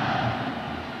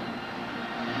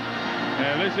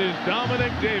 And this is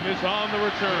Dominic Davis on the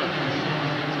return.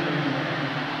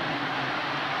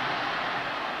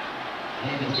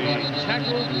 The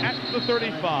tackle at the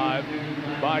 35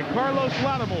 by Carlos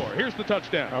Lattimore. Here's the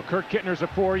touchdown. Well, Kirk Kittner's a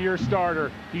 4-year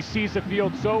starter. He sees the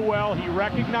field so well. He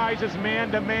recognizes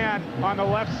man-to-man on the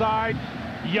left side.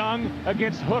 Young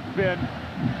against Hookfin.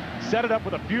 Set it up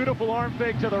with a beautiful arm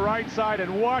fake to the right side,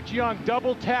 and watch Young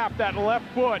double tap that left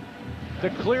foot to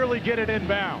clearly get it in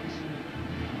bounds.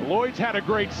 Lloyd's had a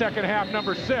great second half,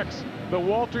 number 6, but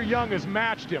Walter Young has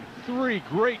matched him. 3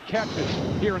 great catches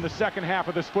here in the second half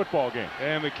of this football game.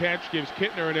 And the catch gives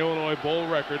Kittner an Illinois Bowl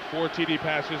record, 4 TD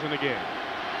passes in the game.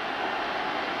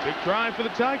 Big try for the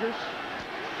Tigers.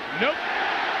 Nope.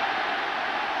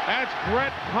 That's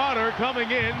Brett Potter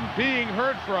coming in, being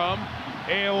heard from.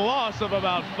 A loss of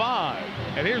about 5.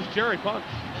 And here's Jerry Punch.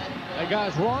 Hey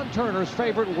guys, Ron Turner's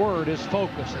favorite word is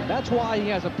focus. And that's why he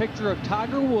has a picture of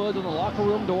Tiger Woods on the locker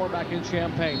room door back in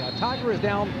Champaign. Now Tiger is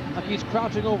down like he's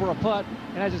crouching over a putt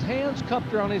and has his hands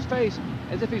cupped around his face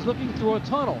as if he's looking through a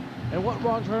tunnel. And what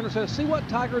Ron Turner says, see what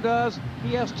Tiger does?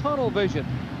 He has tunnel vision,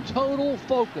 total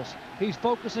focus. He's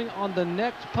focusing on the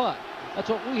next putt. That's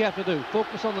what we have to do,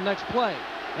 focus on the next play.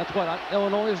 That's what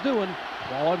Illinois is doing,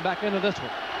 falling back into this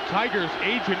one. Tigers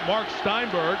agent Mark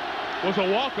Steinberg was a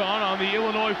walk-on on the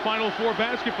Illinois Final Four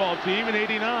basketball team in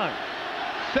 '89.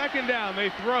 Second down, they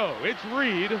throw. It's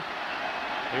Reed.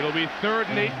 It'll be 3rd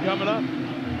and 8 coming up.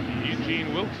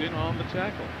 Eugene Wilson on the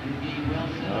tackle.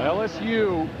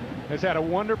 LSU has had a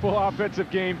wonderful offensive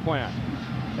game plan,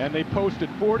 and they posted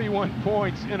 41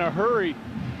 points in a hurry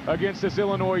against this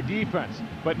Illinois defense.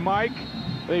 But Mike,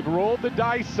 they've rolled the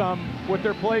dice some with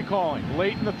their play calling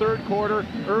late in the 3rd quarter,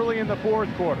 early in the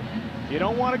 4th quarter. You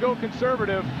don't want to go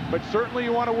conservative, but certainly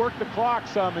you want to work the clock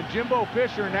some. And Jimbo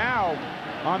Fisher now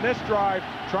on this drive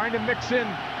trying to mix in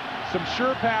some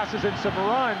sure passes and some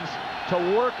runs to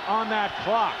work on that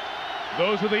clock.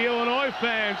 Those are the Illinois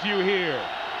fans you hear.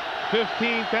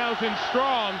 15,000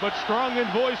 strong, but strong in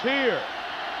voice here.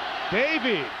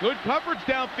 Davey, good coverage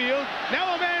downfield.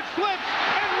 Now a man slips,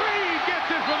 and Reed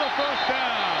gets it for the first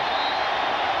down.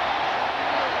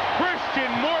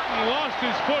 Christian Morton lost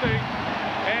his footing,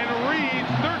 and Reed's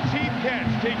 13th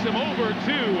catch takes him over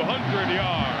 200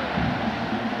 yards.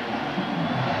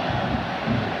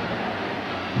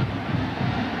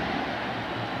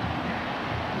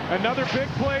 Another big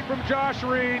play from Josh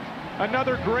Reed.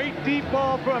 Another great deep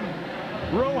ball from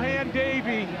Rohan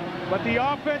Davey, but the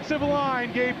offensive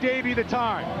line gave Davey the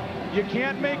time. You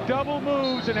can't make double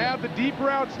moves and have the deep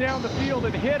routes down the field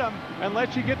and hit them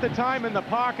unless you get the time in the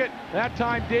pocket. That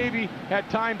time Davey had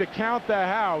time to count the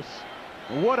house.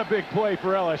 What a big play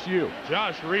for LSU.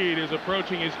 Josh Reed is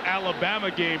approaching his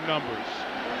Alabama game numbers.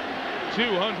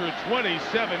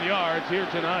 227 yards here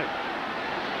tonight.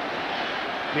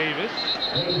 Davis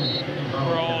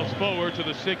crawls forward to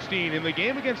the 16. In the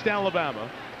game against Alabama,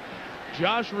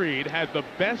 Josh Reed had the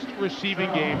best receiving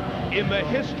game in the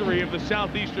history of the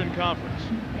Southeastern Conference.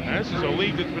 And this is a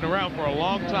league that's been around for a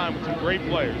long time with some great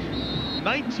players.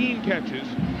 19 catches,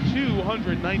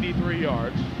 293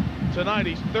 yards. Tonight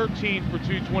he's 13 for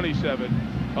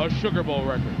 227, a Sugar Bowl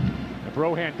record. If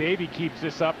Rohan Davey keeps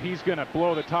this up, he's going to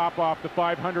blow the top off the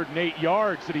 508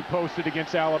 yards that he posted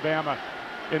against Alabama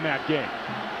in that game.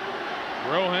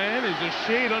 Rohan is a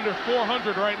shade under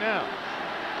 400 right now.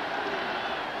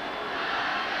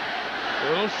 A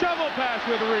little shovel pass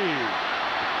with Reed.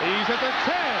 He's at the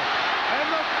 10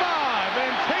 and the 5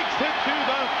 and takes it to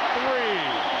the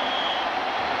 3.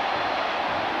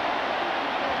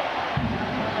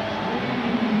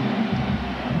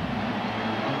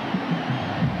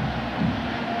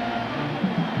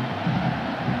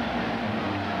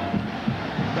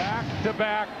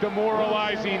 Back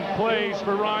demoralizing plays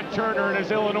for Ron Turner and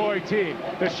his Illinois team.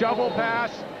 The shovel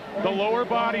pass, the lower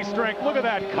body strength. Look at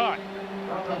that cut.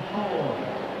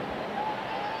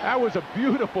 That was a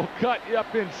beautiful cut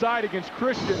up inside against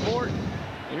Christian Morton.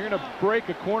 You're going to break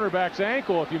a cornerback's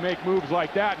ankle if you make moves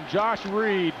like that. And Josh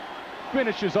Reed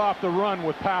finishes off the run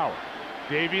with power.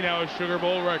 Davey now a Sugar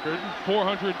Bowl record,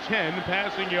 410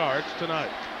 passing yards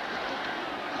tonight.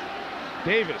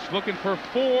 Davis looking for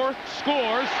 4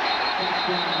 scores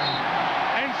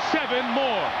and 7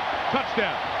 more.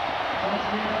 Touchdown.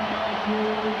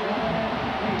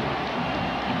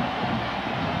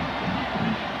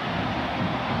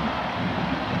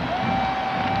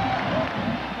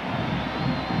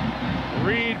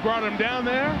 Reed brought him down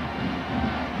there,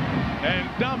 and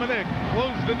Dominic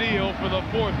closed the deal for the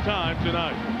 4th time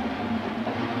tonight.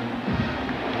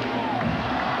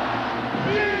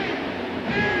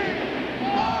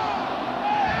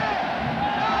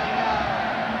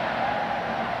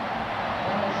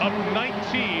 Up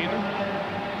 19.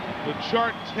 The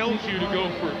chart tells you to go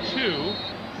for 2,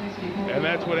 and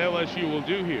that's what LSU will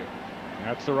do here.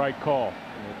 That's the right call.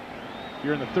 If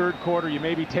you're in the third quarter, you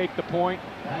maybe take the point.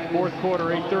 Fourth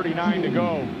quarter, 8:39 to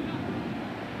go.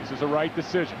 This is the right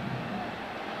decision.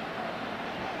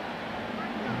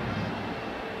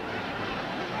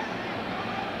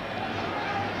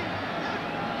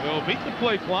 They'll beat the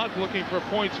play clock, looking for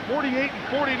points 48 and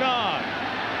 49.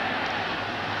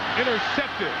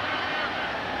 Intercepted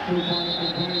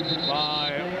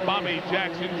by Bobby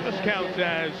Jackson. Just counts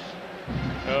as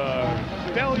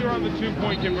failure on the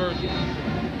two-point conversion.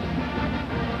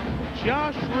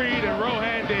 Josh Reed and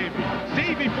Rohan Davey.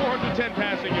 Davey 410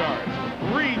 passing yards.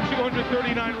 Reed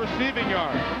 239 receiving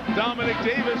yards. Dominic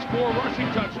Davis 4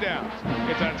 rushing touchdowns.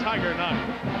 It's a Tiger night.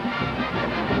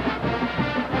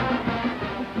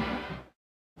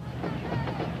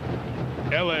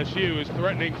 LSU is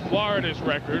threatening Florida's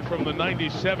record from the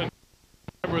 97.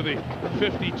 Remember the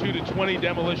 52-20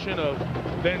 demolition of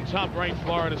then top-ranked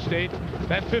Florida State.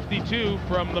 That 52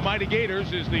 from the Mighty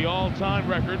Gators is the all-time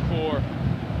record for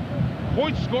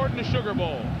points scored in the Sugar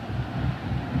Bowl.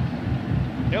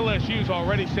 LSU's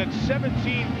already set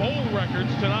 17 bowl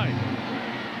records tonight.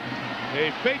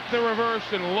 They fake the reverse,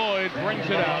 and Lloyd brings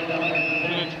it out to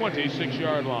the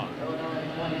 26-yard line.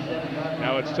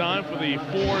 Now it's time for the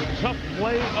Ford tough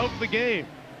play of the game.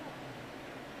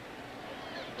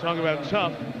 Talking about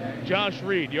tough, Josh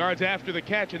Reed, yards after the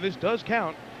catch, and this does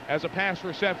count as a pass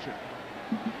reception.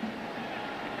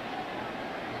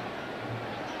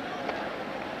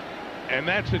 And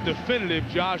that's a definitive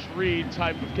Josh Reed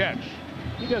type of catch.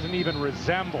 He doesn't even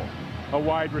resemble a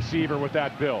wide receiver with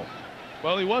that build.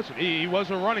 Well, he wasn't. He was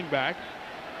a running back.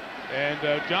 And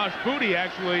Josh Booty,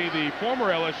 actually, the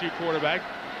former LSU quarterback,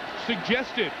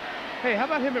 suggested, hey, how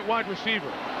about him at wide receiver?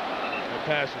 The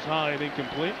pass is high and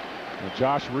incomplete. Well,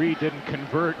 Josh Reed didn't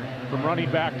convert from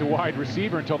running back to wide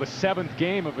receiver until the 7th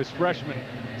game of his freshman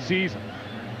season.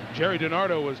 Jerry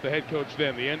DiNardo was the head coach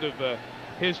then. The end of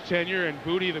his tenure, and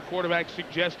Booty, the quarterback,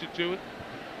 suggested to it,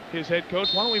 his head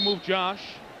coach, why don't we move Josh?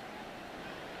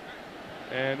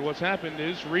 And what's happened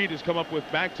is Reed has come up with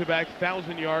back-to-back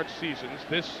 1,000-yard seasons.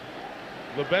 This,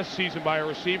 the best season by a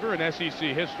receiver in SEC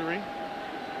history,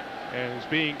 and is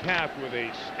being capped with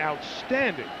a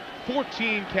outstanding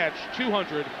 14-catch,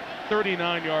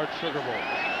 239-yard Sugar Bowl.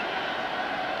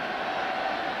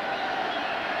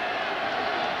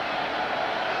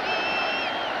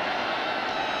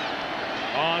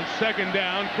 On second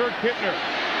down, Kurt Kittner.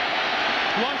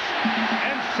 Flush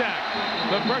and sack.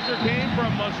 The pressure came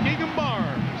from Muskegon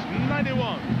Barnes,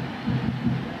 91.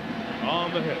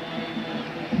 On the hit.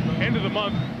 End of the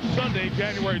month, Sunday,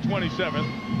 January 27th.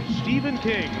 Stephen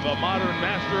King, the modern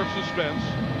master of suspense,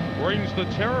 brings the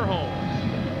terror home.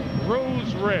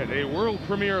 Rose Red, a world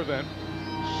premiere event,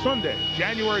 Sunday,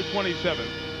 January 27th,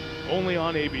 only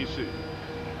on ABC.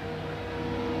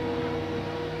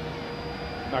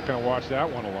 Not going to watch that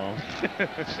one alone.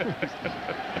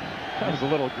 That was a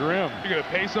little grim. You're going to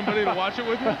pay somebody to watch it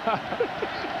with you?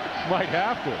 Might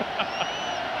have to.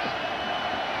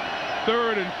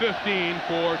 3rd and 15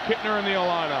 for Kittner and the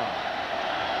Illini.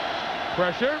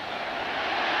 Pressure.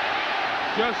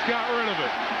 Just got rid of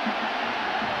it.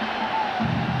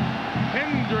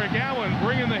 Kendrick Allen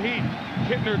bringing the heat.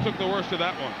 Kittner took the worst of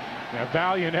that one. A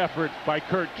valiant effort by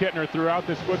Kurt Kittner throughout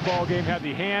this football game. Had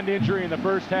the hand injury in the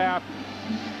first half.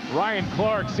 Ryan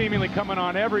Clark seemingly coming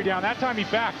on every down. That time he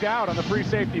backed out on the free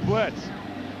safety blitz.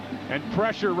 And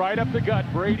pressure right up the gut.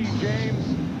 Brady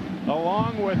James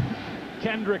along with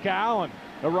Kendrick Allen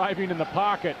arriving in the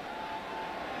pocket.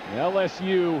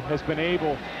 LSU has been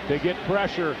able to get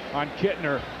pressure on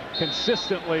Kittner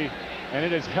consistently, and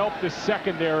it has helped the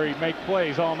secondary make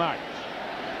plays all night.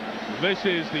 This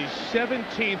is the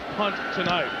 17th punt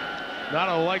tonight. Not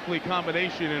a likely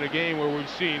combination in a game where we've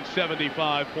seen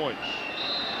 75 points.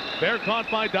 They're caught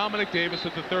by Dominic Davis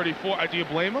at the 34. Do you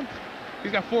blame him?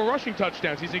 He's got 4 rushing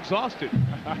touchdowns. He's exhausted.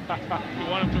 You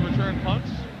want him to return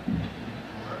punts?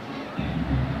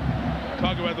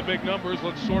 Talk about the big numbers.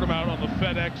 Let's sort them out on the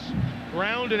FedEx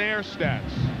ground and air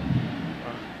stats.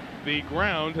 The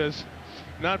ground has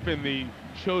not been the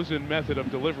chosen method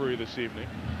of delivery this evening.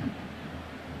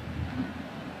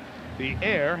 The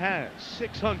air has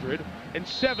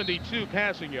 672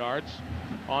 passing yards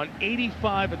on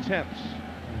 85 attempts.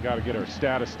 We got to get our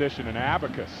statistician an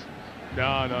abacus.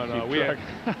 No.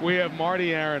 We have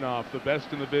Marty Aronoff, the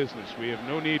best in the business. We have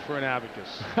no need for an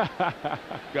abacus.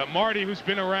 Got Marty, who's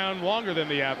been around longer than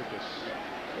the abacus.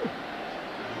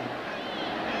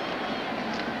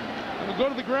 And we'll go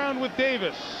to the ground with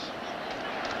Davis.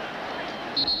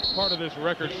 Part of this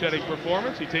record-setting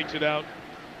performance. He takes it out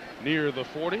near the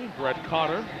 40. Brett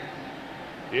Cotter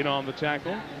in on the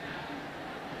tackle.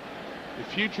 The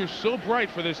future's so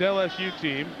bright for this LSU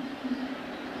team.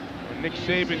 When Nick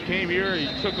Saban came here,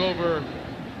 he took over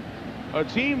a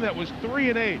team that was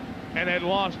 3-8 and had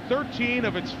lost 13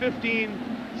 of its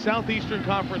 15 Southeastern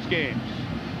Conference games.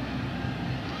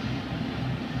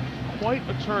 Quite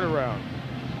a turnaround.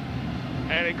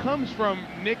 And it comes from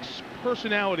Nick's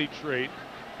personality trait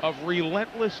of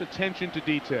relentless attention to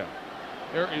detail.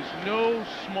 There is no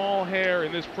small hair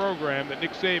in this program that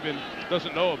Nick Saban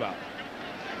doesn't know about.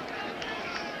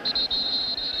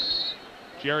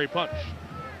 Jerry Punch.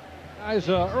 Guys,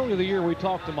 earlier in the year we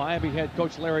talked to Miami head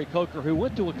coach Larry Coker, who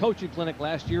went to a coaching clinic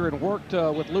last year and worked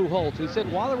with Lou Holtz. He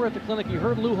said while they were at the clinic, he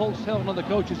heard Lou Holtz tell one of the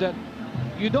coaches that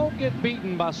you don't get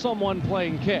beaten by someone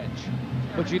playing catch,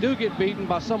 but you do get beaten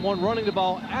by someone running the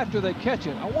ball after they catch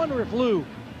it. I wonder if Lou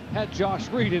had Josh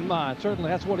Reed in mind.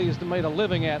 Certainly that's what he has made a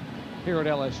living at here at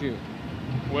LSU.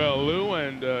 Well, Lou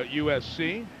and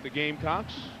USC, the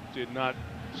Gamecocks, did not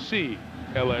see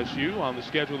LSU on the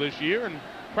schedule this year, and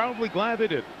probably glad they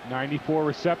did. 94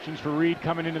 receptions for Reed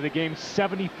coming into the game.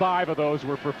 75 of those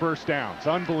were for first downs.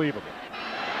 Unbelievable.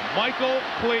 Michael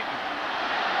Clayton.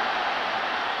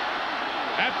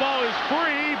 That ball is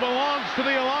free, belongs to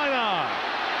the Illini.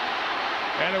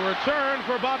 And a return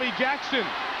for Bobby Jackson.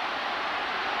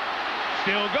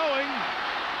 Still going,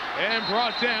 and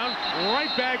brought down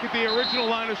right back at the original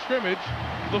line of scrimmage,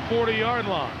 the 40-yard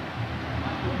line.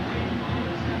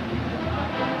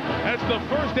 That's the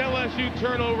first LSU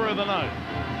turnover of the night.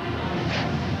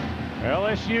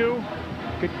 LSU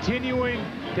continuing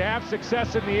to have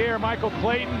success in the air. Michael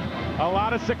Clayton, a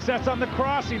lot of success on the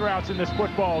crossing routes in this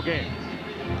football game.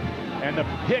 And the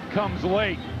hit comes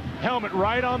late. Helmet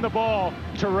right on the ball.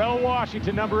 Terrell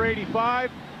Washington, number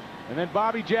 85. And then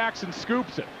Bobby Jackson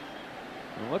scoops it.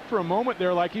 And looked for a moment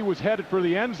there like he was headed for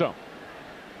the end zone.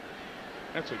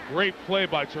 That's a great play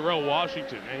by Terrell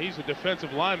Washington. And he's a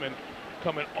defensive lineman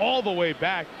coming all the way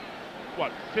back,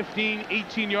 what, 15,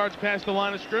 18 yards past the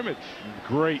line of scrimmage.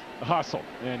 Great hustle.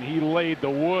 And he laid the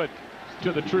wood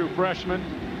to the true freshman,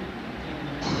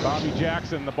 Bobby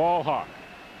Jackson, the ball hawk.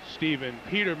 Stephen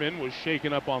Peterman was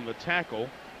shaken up on the tackle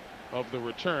of the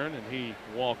return, and he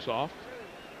walks off.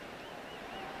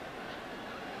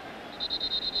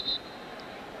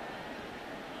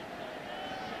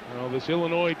 Well, this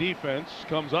Illinois defense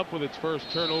comes up with its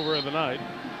first turnover of the night.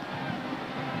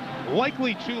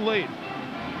 Likely too late.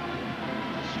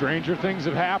 Stranger things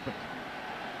have happened.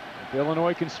 If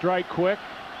Illinois can strike quick,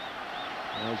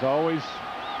 there's always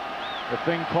a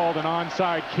thing called an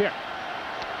onside kick.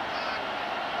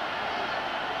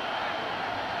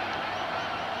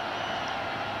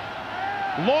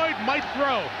 Lloyd might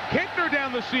throw. Kintner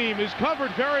down the seam is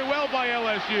covered very well by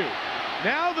LSU.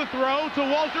 Now the throw to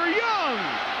Walter Young.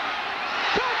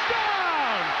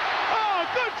 Touchdown! Oh,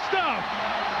 good stuff.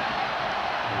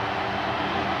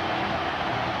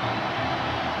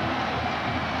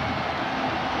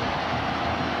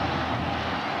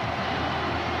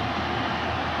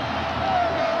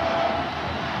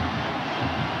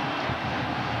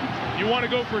 You want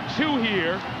to go for two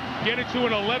here, get it to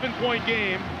an 11-point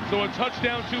game, so a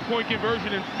touchdown, 2-point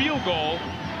conversion and field goal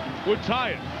would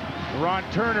tie it. Ron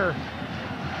Turner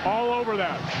all over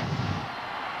that.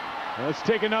 Let's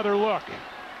take another look.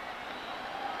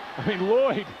 I mean,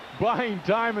 Lloyd buying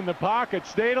time in the pocket,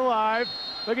 stayed alive.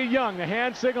 Look at Young, the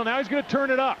hand signal. Now he's going to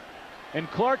turn it up. And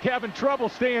Clark having trouble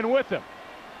staying with him.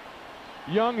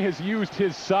 Young has used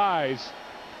his size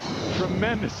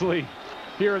tremendously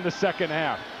here in the second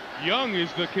half. Young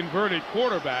is the converted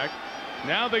quarterback.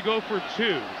 Now they go for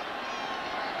two.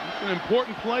 It's an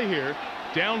important play here.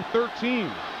 Down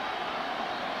 13.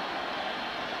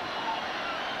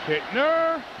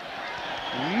 Kintner.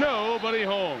 Nobody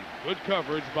home. Good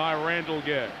coverage by Randall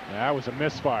Gay. That was a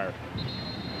misfire.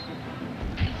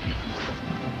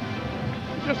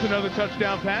 Just another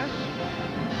touchdown pass.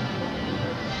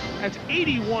 That's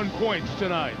 81 points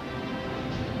tonight.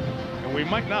 And we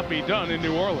might not be done in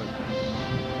New Orleans.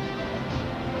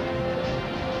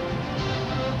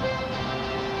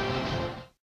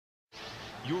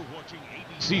 You're watching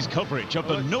ABC's coverage of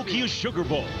the Nokia Sugar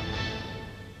Bowl.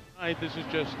 This is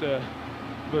just the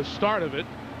start of it.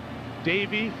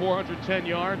 Davey, 410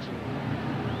 yards.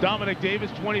 Dominic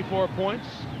Davis, 24 points.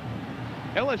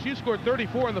 LSU scored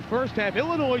 34 in the first half.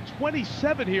 Illinois,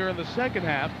 27 here in the second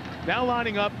half. Now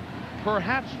lining up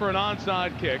perhaps for an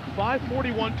onside kick.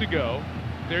 5:41 to go.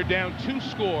 They're down 2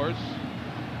 scores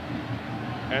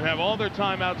and have all their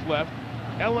timeouts left.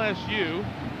 LSU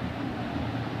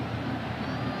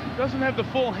doesn't have the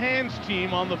full hands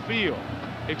team on the field.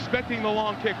 Expecting the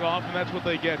long kickoff, and that's what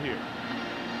they get here.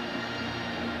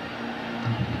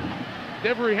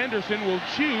 Devery Henderson will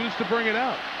choose to bring it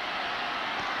out.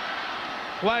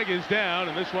 Flag is down,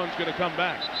 and this one's going to come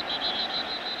back.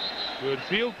 Good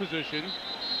field position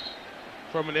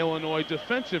from an Illinois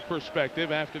defensive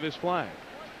perspective after this flag.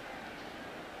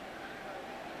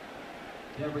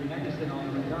 Jeffrey Henderson on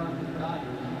the return for the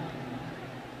Dodgers.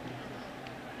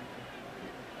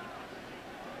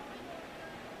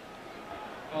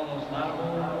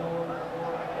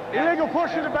 Illegal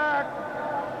push in the back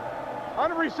on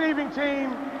the receiving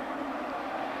team.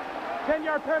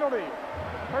 10-yard penalty.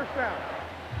 First down.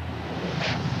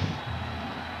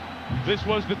 This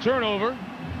was the turnover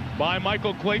by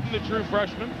Michael Clayton, the true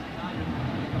freshman.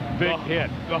 Big hit.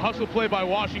 The hustle play by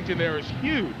Washington there is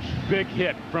huge. Big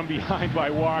hit from behind by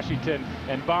Washington.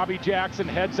 And Bobby Jackson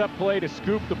heads up play to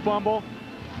scoop the fumble.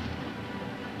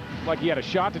 Like he had a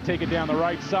shot to take it down the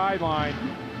right sideline.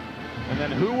 And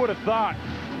then who would have thought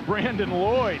Brandon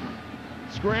Lloyd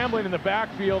scrambling in the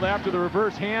backfield after the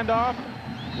reverse handoff.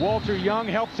 Walter Young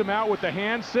helps him out with the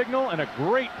hand signal, and a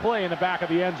great play in the back of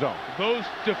the end zone. Those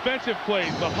defensive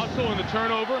plays, the hustle and the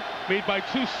turnover, made by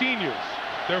two seniors.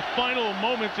 Their final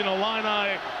moments in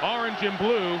Illini orange and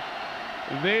blue,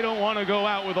 they don't want to go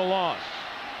out with a loss.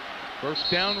 First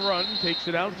down run takes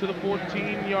it out to the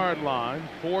 14-yard line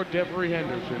for Devery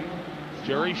Henderson.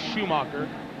 Jerry Schumacher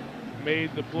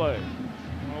made the play.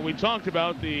 Well, we talked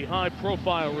about the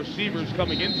high-profile receivers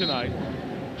coming in tonight.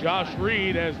 Josh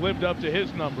Reed has lived up to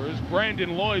his numbers.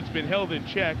 Brandon Lloyd's been held in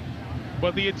check,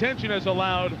 but the attention has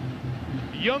allowed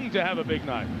Young to have a big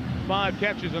night. 5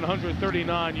 catches and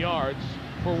 139 yards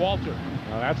for Walter.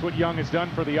 Well, that's what Young has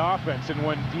done for the offense, and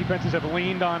when defenses have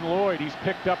leaned on Lloyd, he's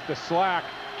picked up the slack.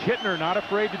 Kittner not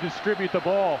afraid to distribute the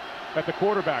ball at the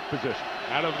quarterback position.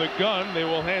 Out of the gun, they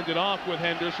will hand it off with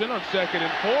Henderson on 2nd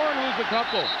and 4 and lose a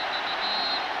couple.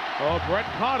 Well, Brett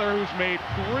Cotter, who's made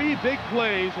 3 big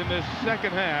plays in this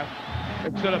second half,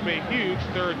 has set up a huge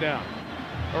 3rd down.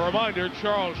 A reminder,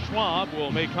 Charles Schwab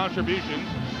will make contributions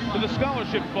to the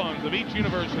scholarship funds of each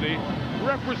university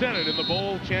represented in the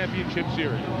Bowl Championship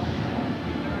Series.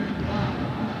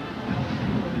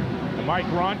 Mike,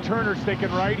 Ron Turner's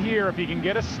thinking right here, if he can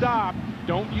get a stop,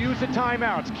 don't use the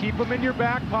timeouts. Keep them in your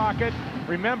back pocket.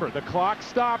 Remember, the clock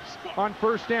stops on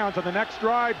first downs. On the next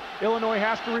drive, Illinois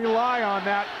has to rely on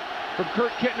that from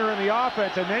Kurt Kittner in the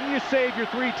offense, and then you save your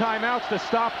 3 timeouts to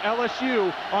stop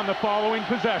LSU on the following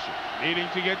possession. Needing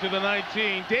to get to the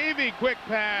 19. Davey, quick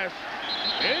pass.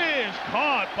 It is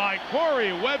caught by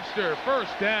Corey Webster.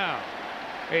 First down.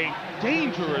 A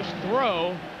dangerous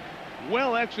throw.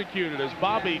 Well executed as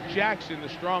Bobby Jackson, the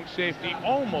strong safety,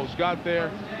 almost got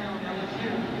there.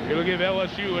 It'll give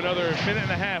LSU another minute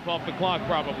and a half off the clock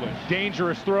probably.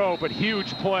 Dangerous throw, but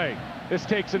huge play. This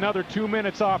takes another 2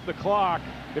 minutes off the clock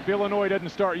if Illinois doesn't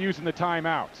start using the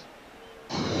timeouts.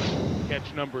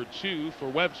 Catch number 2 for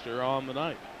Webster on the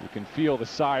night. You can feel the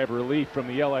sigh of relief from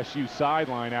the LSU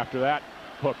sideline after that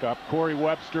hookup. Corey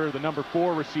Webster, the number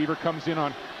 4 receiver, comes in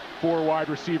on 4 wide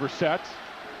receiver sets.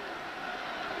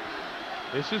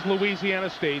 This is Louisiana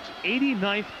State's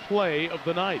 89th play of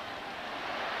the night.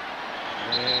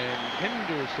 And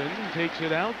Henderson takes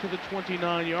it out to the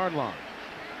 29-yard line.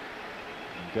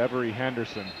 Devery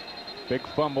Henderson, big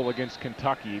fumble against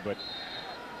Kentucky, but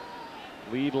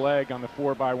lead leg on the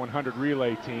 4x100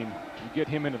 relay team. You get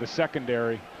him into the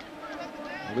secondary,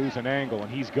 lose an angle, and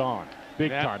he's gone.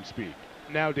 Big time speed.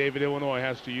 Now, David, Illinois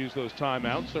has to use those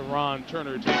timeouts, so Ron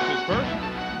Turner takes his first.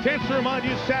 Chance to remind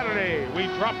you, Saturday, we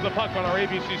drop the puck on our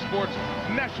ABC Sports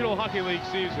National Hockey League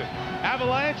season.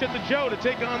 Avalanche at the Joe to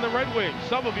take on the Red Wings.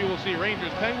 Some of you will see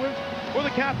Rangers Penguins or the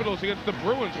Capitals against the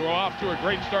Bruins, who are off to a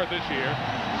great start this year.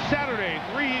 Saturday,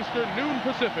 3 Eastern, noon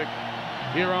Pacific,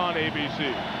 here on ABC.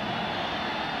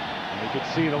 You could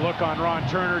see the look on Ron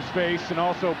Turner's face and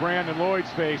also Brandon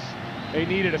Lloyd's face. They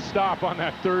needed a stop on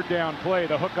that 3rd down play,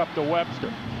 the hook up to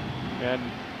Webster. And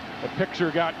the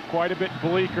picture got quite a bit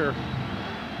bleaker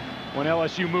when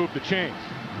LSU moved the chains.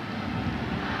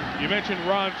 You mentioned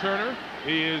Ron Turner.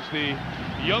 He is the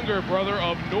younger brother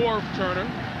of Norv Turner,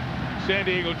 San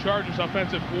Diego Chargers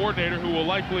offensive coordinator, who will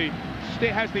likely stay,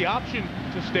 has the option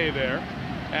to stay there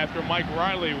after Mike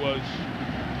Riley was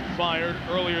fired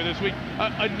earlier this week.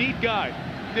 A neat guy.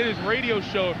 Did his radio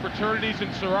show at fraternities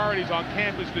and sororities on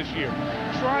campus this year.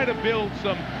 Try to build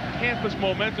some campus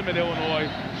momentum at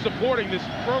Illinois, supporting this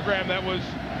program that was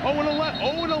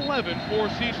 0-11 4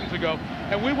 seasons ago.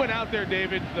 And we went out there,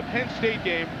 David, the Penn State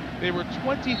game. They were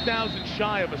 20,000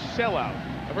 shy of a sellout.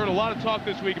 I've heard a lot of talk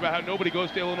this week about how nobody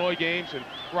goes to Illinois games, and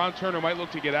Ron Turner might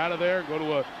look to get out of there and go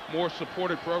to a more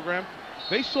supported program.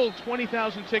 They sold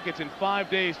 20,000 tickets in 5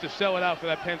 days to sell it out for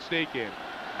that Penn State game.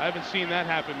 I haven't seen that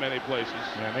happen many places.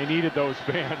 Yeah, they needed those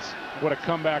fans. What a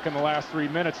comeback in the last 3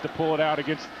 minutes to pull it out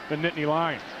against the Nittany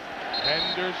Lions.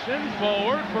 Henderson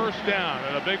forward, first down,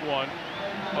 and a big one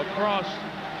across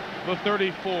the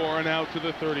 34 and out to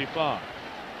the 35.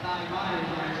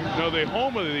 The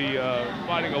home of the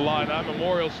Fighting Illini,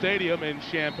 Memorial Stadium in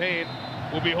Champaign,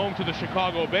 will be home to the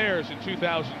Chicago Bears in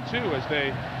 2002 as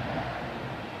they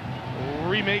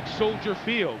remake Soldier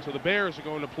Field. So the Bears are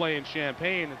going to play in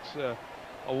Champaign. It's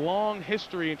a long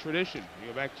history and tradition. You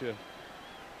go back to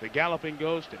the Galloping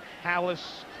Ghost and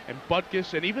Hallis and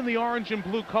Butkus, and even the orange and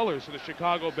blue colors of the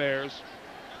Chicago Bears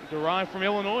derived from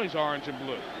Illinois' orange and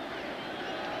blue.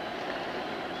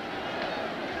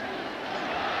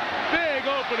 Big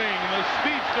opening, and the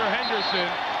speedster Henderson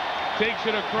takes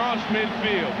it across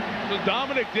midfield. So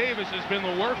Dominic Davis has been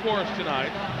the workhorse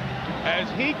tonight. As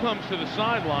he comes to the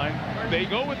sideline, they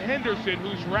go with Henderson,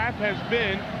 whose rap has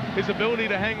been his ability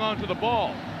to hang on to the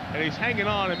ball. And he's hanging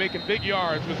on and making big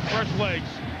yards with fresh legs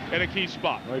at a key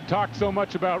spot. We've talked so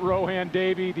much about Rohan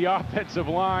Davey, the offensive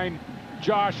line,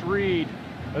 Josh Reed.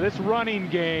 This running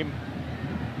game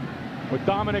with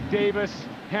Dominic Davis,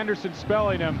 Henderson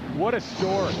spelling him, what a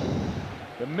story.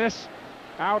 The miss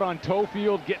out on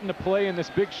Toefield, getting to play in this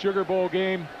big Sugar Bowl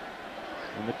game,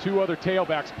 and the two other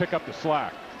tailbacks pick up the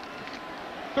slack.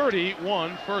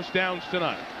 31 first downs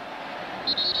tonight.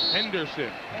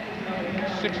 Henderson,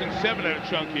 6 and 7 at a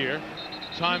chunk here.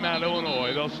 Timeout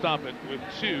Illinois. They'll stop it with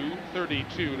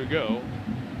 2:32 to go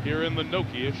here in the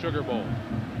Nokia Sugar Bowl.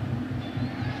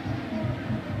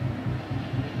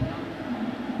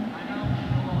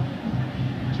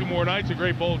 Two more nights of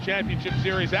great bowl championship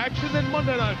series action, then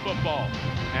Monday Night Football.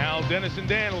 Al, Dennis, and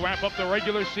Dan will wrap up the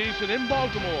regular season in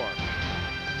Baltimore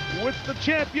with the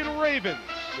champion Ravens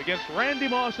against Randy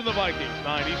Moss and the Vikings,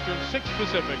 9 Eastern, 6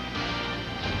 Pacific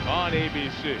on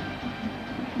ABC.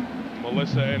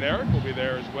 Melissa and Eric will be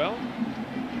there as well.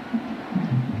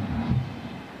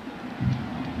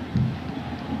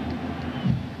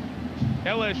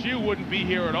 LSU wouldn't be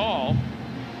here at all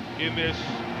in this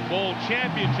bowl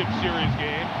championship series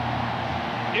game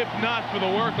if not for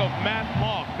the work of Matt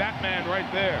Mock, that man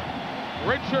right there.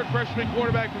 Redshirt freshman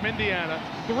quarterback from Indiana,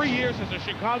 3 years as a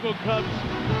Chicago Cubs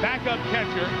backup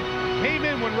catcher. Came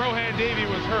in when Rohan Davey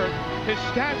was hurt. His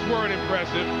stats weren't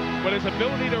impressive, but his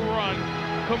ability to run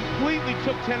completely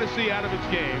took Tennessee out of its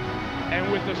game.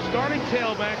 And with the starting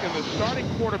tailback and the starting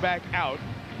quarterback out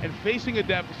and facing a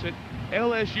deficit,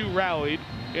 LSU rallied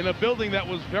in a building that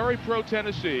was very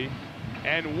pro-Tennessee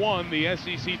and won the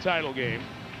SEC title game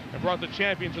and brought the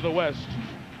champions of the West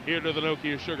here to the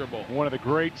Nokia Sugar Bowl. One of the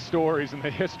great stories in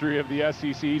the history of the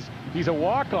SEC. He's a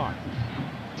walk-on,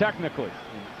 technically.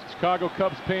 Chicago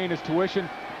Cubs paying his tuition.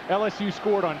 LSU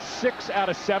scored on 6 out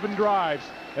of 7 drives,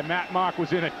 and Matt Mock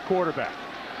was in at quarterback.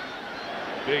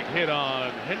 Big hit on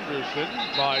Henderson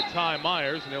by Ty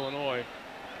Myers, and Illinois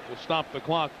will stop the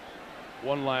clock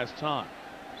one last time.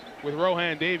 With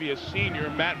Rohan Davey a senior,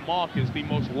 Matt Mock is the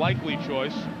most likely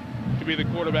choice to be the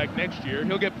quarterback next year.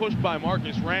 He'll get pushed by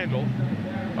Marcus Randall,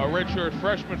 a redshirt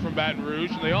freshman from Baton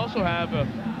Rouge, and they also have a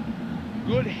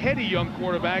good, heady young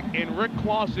quarterback in Rick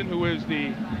Clausen, who is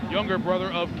the younger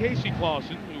brother of Casey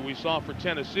Clausen, who we saw for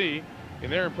Tennessee in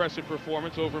their impressive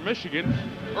performance over Michigan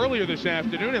earlier this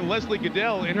afternoon. And Leslie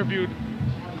Goodell interviewed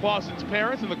Clausen's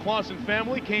parents, and the Clausen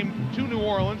family came to New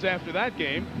Orleans after that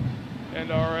game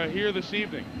and are here this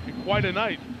evening. Quite a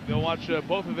night. They'll watch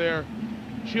both of their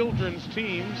children's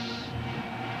teams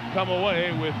come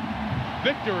away with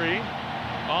victory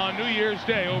on New Year's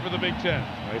Day over the Big Ten.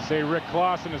 They say Rick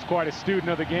Clausen is quite a student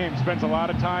of the game, spends a lot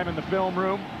of time in the film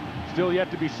room. Still yet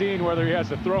to be seen whether he has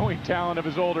the throwing talent of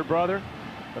his older brother,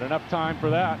 but enough time for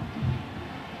that.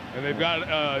 And they've got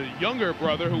a younger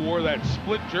brother who wore that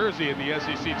split jersey in the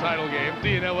SEC title game,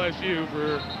 D and LSU,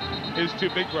 for his two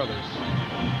big brothers.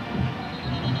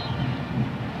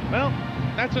 Well,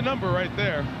 that's a number right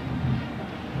there.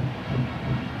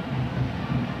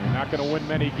 You're not going to win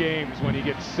many games when you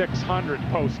get 600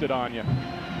 posted on you.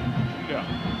 Yeah.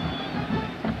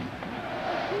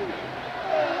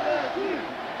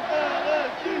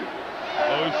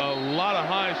 A lot of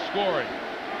high scoring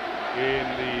in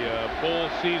the bowl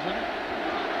season.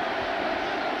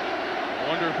 I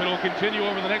wonder if it'll continue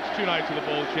over the next 2 nights of the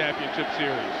bowl championship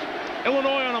series.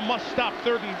 Illinois on a must-stop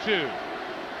 3rd and 2.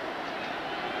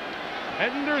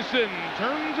 Henderson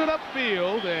turns it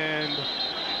upfield, and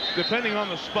depending on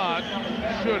the spot,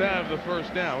 should have the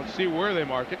first down. Let's see where they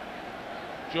mark it.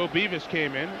 Joe Beavis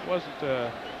came in. Wasn't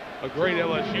a great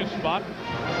LSU spot.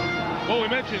 Well, we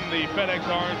mentioned the FedEx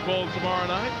Orange Bowl tomorrow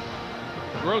night.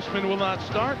 Grossman will not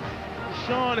start.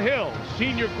 Sean Hill,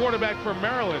 senior quarterback from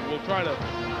Maryland, will try to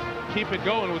keep it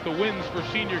going with the wins for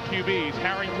senior QBs.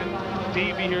 Harrington,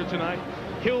 Davey here tonight.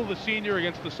 Hill, the senior,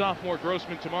 against the sophomore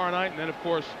Grossman tomorrow night. And then, of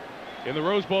course, In the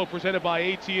Rose Bowl presented by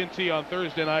AT&T on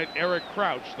Thursday night, Eric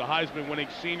Crouch, the Heisman-winning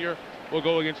senior, will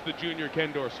go against the junior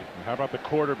Ken Dorsey. How about the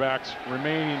quarterbacks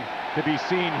remaining to be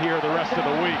seen here the rest of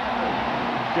the week?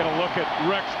 Get a look at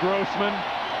Rex Grossman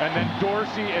and then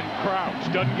Dorsey and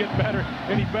Crouch. Doesn't get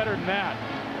any better than that.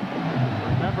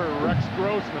 Remember, Rex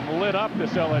Grossman lit up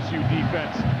this LSU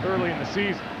defense early in the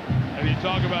season. And you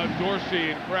talk about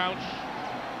Dorsey and Crouch.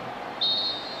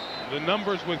 The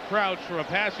numbers with Crouch from a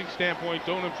passing standpoint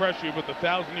don't impress you, but the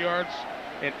 1,000 yards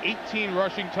and 18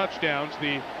 rushing touchdowns,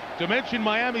 the dimension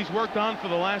Miami's worked on for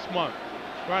the last month,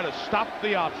 trying to stop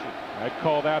the option. I'd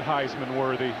call that Heisman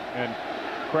worthy, and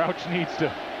Crouch needs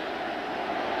to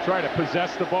try to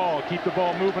possess the ball, keep the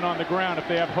ball moving on the ground if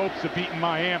they have hopes of beating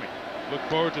Miami. Look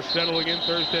forward to settling in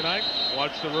Thursday night.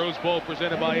 Watch the Rose Bowl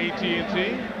presented by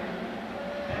AT&T.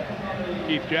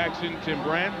 Keith Jackson, Tim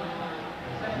Brandt,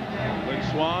 Lynn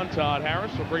Swan, Todd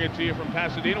Harris will bring it to you from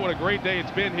Pasadena. What a great day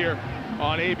it's been here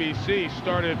on ABC.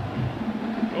 Started,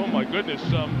 oh my goodness,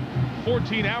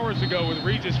 14 hours ago with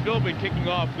Regis Philbin kicking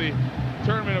off the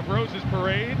Tournament of Roses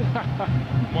parade.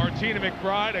 Martina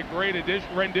McBride, a great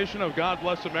rendition of God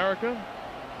Bless America.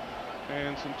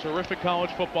 And some terrific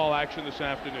college football action this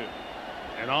afternoon.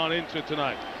 And on into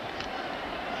tonight.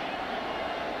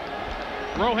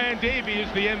 Rohan Davey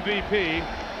is the MVP.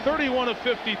 31 of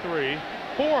 53.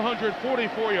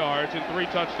 444 yards and 3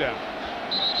 touchdowns.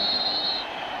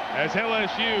 As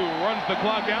LSU runs the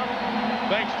clock out,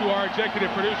 thanks to our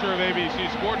executive producer of ABC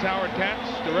Sports, Howard Katz,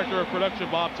 director of production,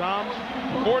 Bob Toms,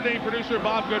 coordinating producer,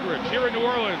 Bob Goodrich. Here in New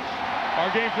Orleans, our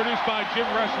game produced by Jim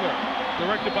Ressler,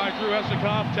 directed by Drew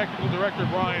Esikoff, technical director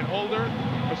Brian Holder,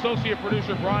 associate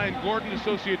producer Brian Gordon,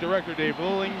 associate director Dave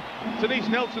Lilling, Denise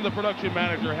Nelson, the production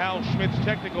manager, Hal Schmitz,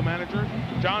 technical manager,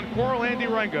 John Coral, Andy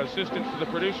Renga, assistants to the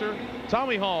producer,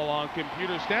 Tommy Hall on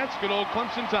computer stats, good old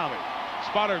Clemson Tommy.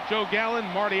 Spotter Joe Gallen,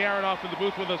 Marty Aronoff in the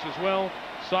booth with us as well,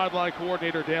 sideline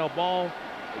coordinator Dale Ball,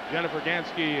 Jennifer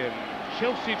Gansky and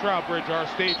Chelsea Trowbridge, our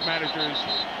stage managers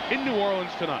in New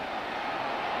Orleans tonight.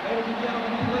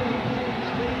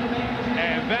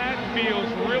 And that feels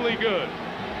really good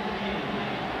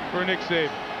for Nick Saban.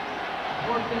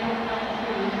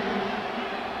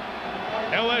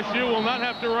 LSU will not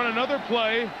have to run another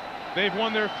play. They've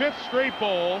won their 5th straight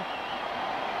bowl,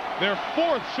 their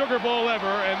 4th Sugar Bowl ever,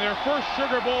 and their first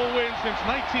Sugar Bowl win since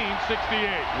 1968.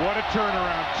 What a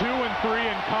turnaround. 2-3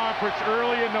 in conference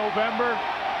early in November.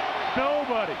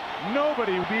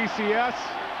 Nobody BCS,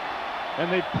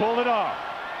 and they pulled it off.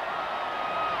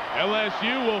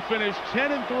 LSU will finish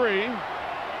 10-3,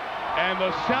 and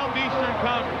the Southeastern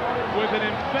Conference with an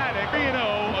emphatic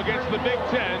 3-0 against the Big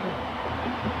Ten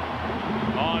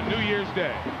on New Year's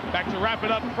Day. Back to wrap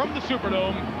it up from the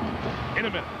Superdome in a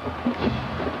minute.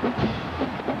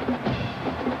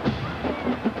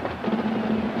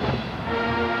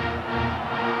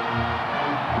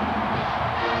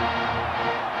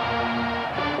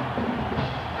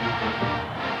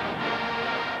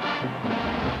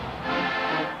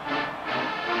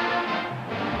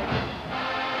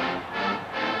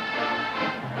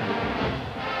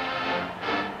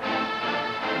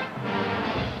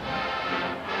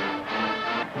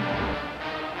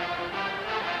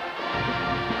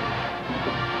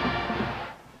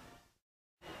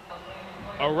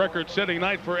 A record-setting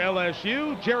night for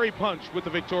LSU. Jerry Punch with the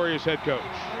victorious head coach.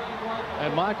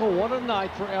 And Michael, what a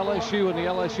night for LSU and the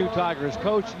LSU Tigers.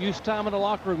 Coach, used time in the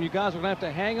locker room. You guys were going to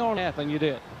have to hang on half, and you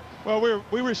did. Well,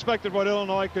 we respected what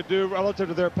Illinois could do relative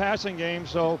to their passing game,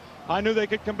 so I knew they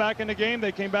could come back in the game.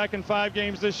 They came back in 5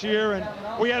 games this year,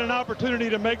 and we had an opportunity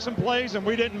to make some plays, and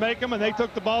we didn't make them, and they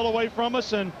took the ball away from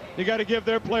us, and you got to give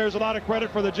their players a lot of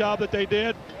credit for the job that they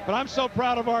did. But I'm so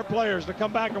proud of our players to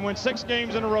come back and win 6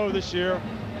 games in a row this year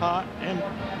and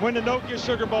win the Nokia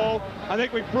Sugar Bowl. I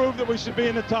think we proved that we should be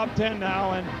in the top 10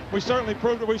 now, and we certainly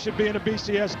proved that we should be in a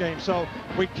BCS game. So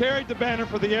we carried the banner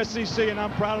for the SEC, and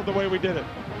I'm proud of the way we did it.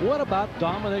 What about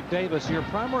Dominic Davis? Your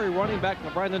primary running back,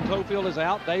 Brandon Tofield, is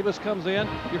out. Davis comes in.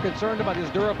 You're concerned about his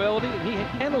durability, and he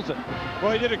handles it.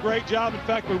 Well, he did a great job. In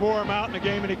fact, we wore him out in the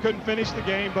game, and he couldn't finish the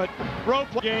game. But road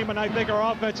play game, and I think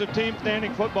our offensive team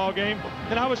standing football game.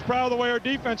 And I was proud of the way our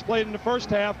defense played in the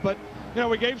first half. But, you know,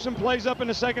 we gave some plays up in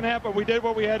the second half, but we did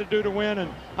what we had to do to win.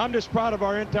 And I'm just proud of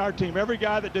our entire team, every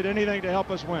guy that did anything to help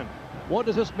us win. What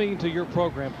does this mean to your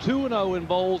program? 2-0 in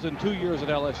bowls in 2 years at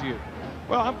LSU.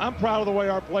 Well, I'm proud of the way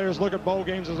our players look at bowl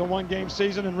games as a one-game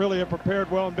season and really have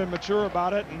prepared well and been mature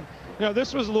about it. And, you know,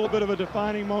 this was a little bit of a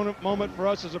defining moment for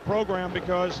us as a program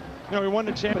because, you know, we won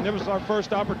the championship. It was our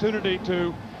first opportunity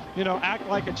to you know, act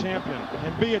like a champion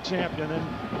and be a champion.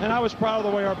 And I was proud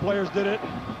of the way our players did it.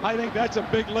 I think that's a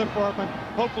big lift for them, and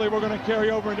hopefully we're going to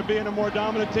carry over into being a more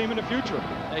dominant team in the future.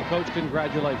 Hey, Coach,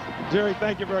 congratulations. Jerry,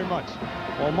 thank you very much.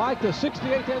 Well, Mike, the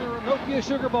 68th annual Nokia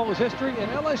Sugar Bowl is history,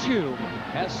 and LSU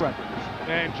has records.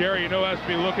 And Jerry, you know, has to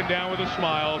be looking down with a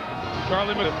smile.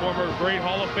 Charlie, the former great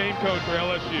Hall of Fame coach for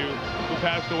LSU, who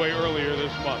passed away earlier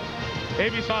this month.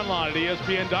 ABC Online at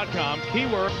ESPN.com.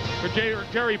 Keyword for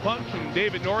Jerry Punch and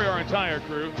David Norrie, our entire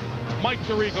crew. Mike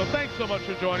Tirico, thanks so much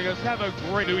for joining us. Have a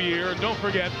great new year. And don't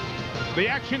forget, the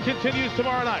action continues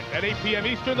tomorrow night at 8 p.m.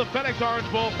 Eastern, the FedEx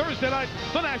Orange Bowl. Thursday night,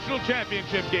 the National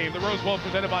Championship game, the Rose Bowl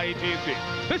presented by AT&T.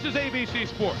 This is ABC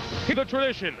Sports, the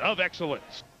tradition of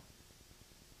excellence.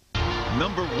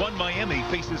 Number 1 Miami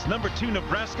faces number 2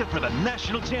 Nebraska for the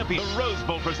national championship. The Rose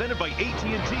Bowl presented by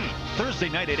AT&T. Thursday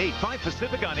night at 8, 5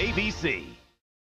 Pacific on ABC.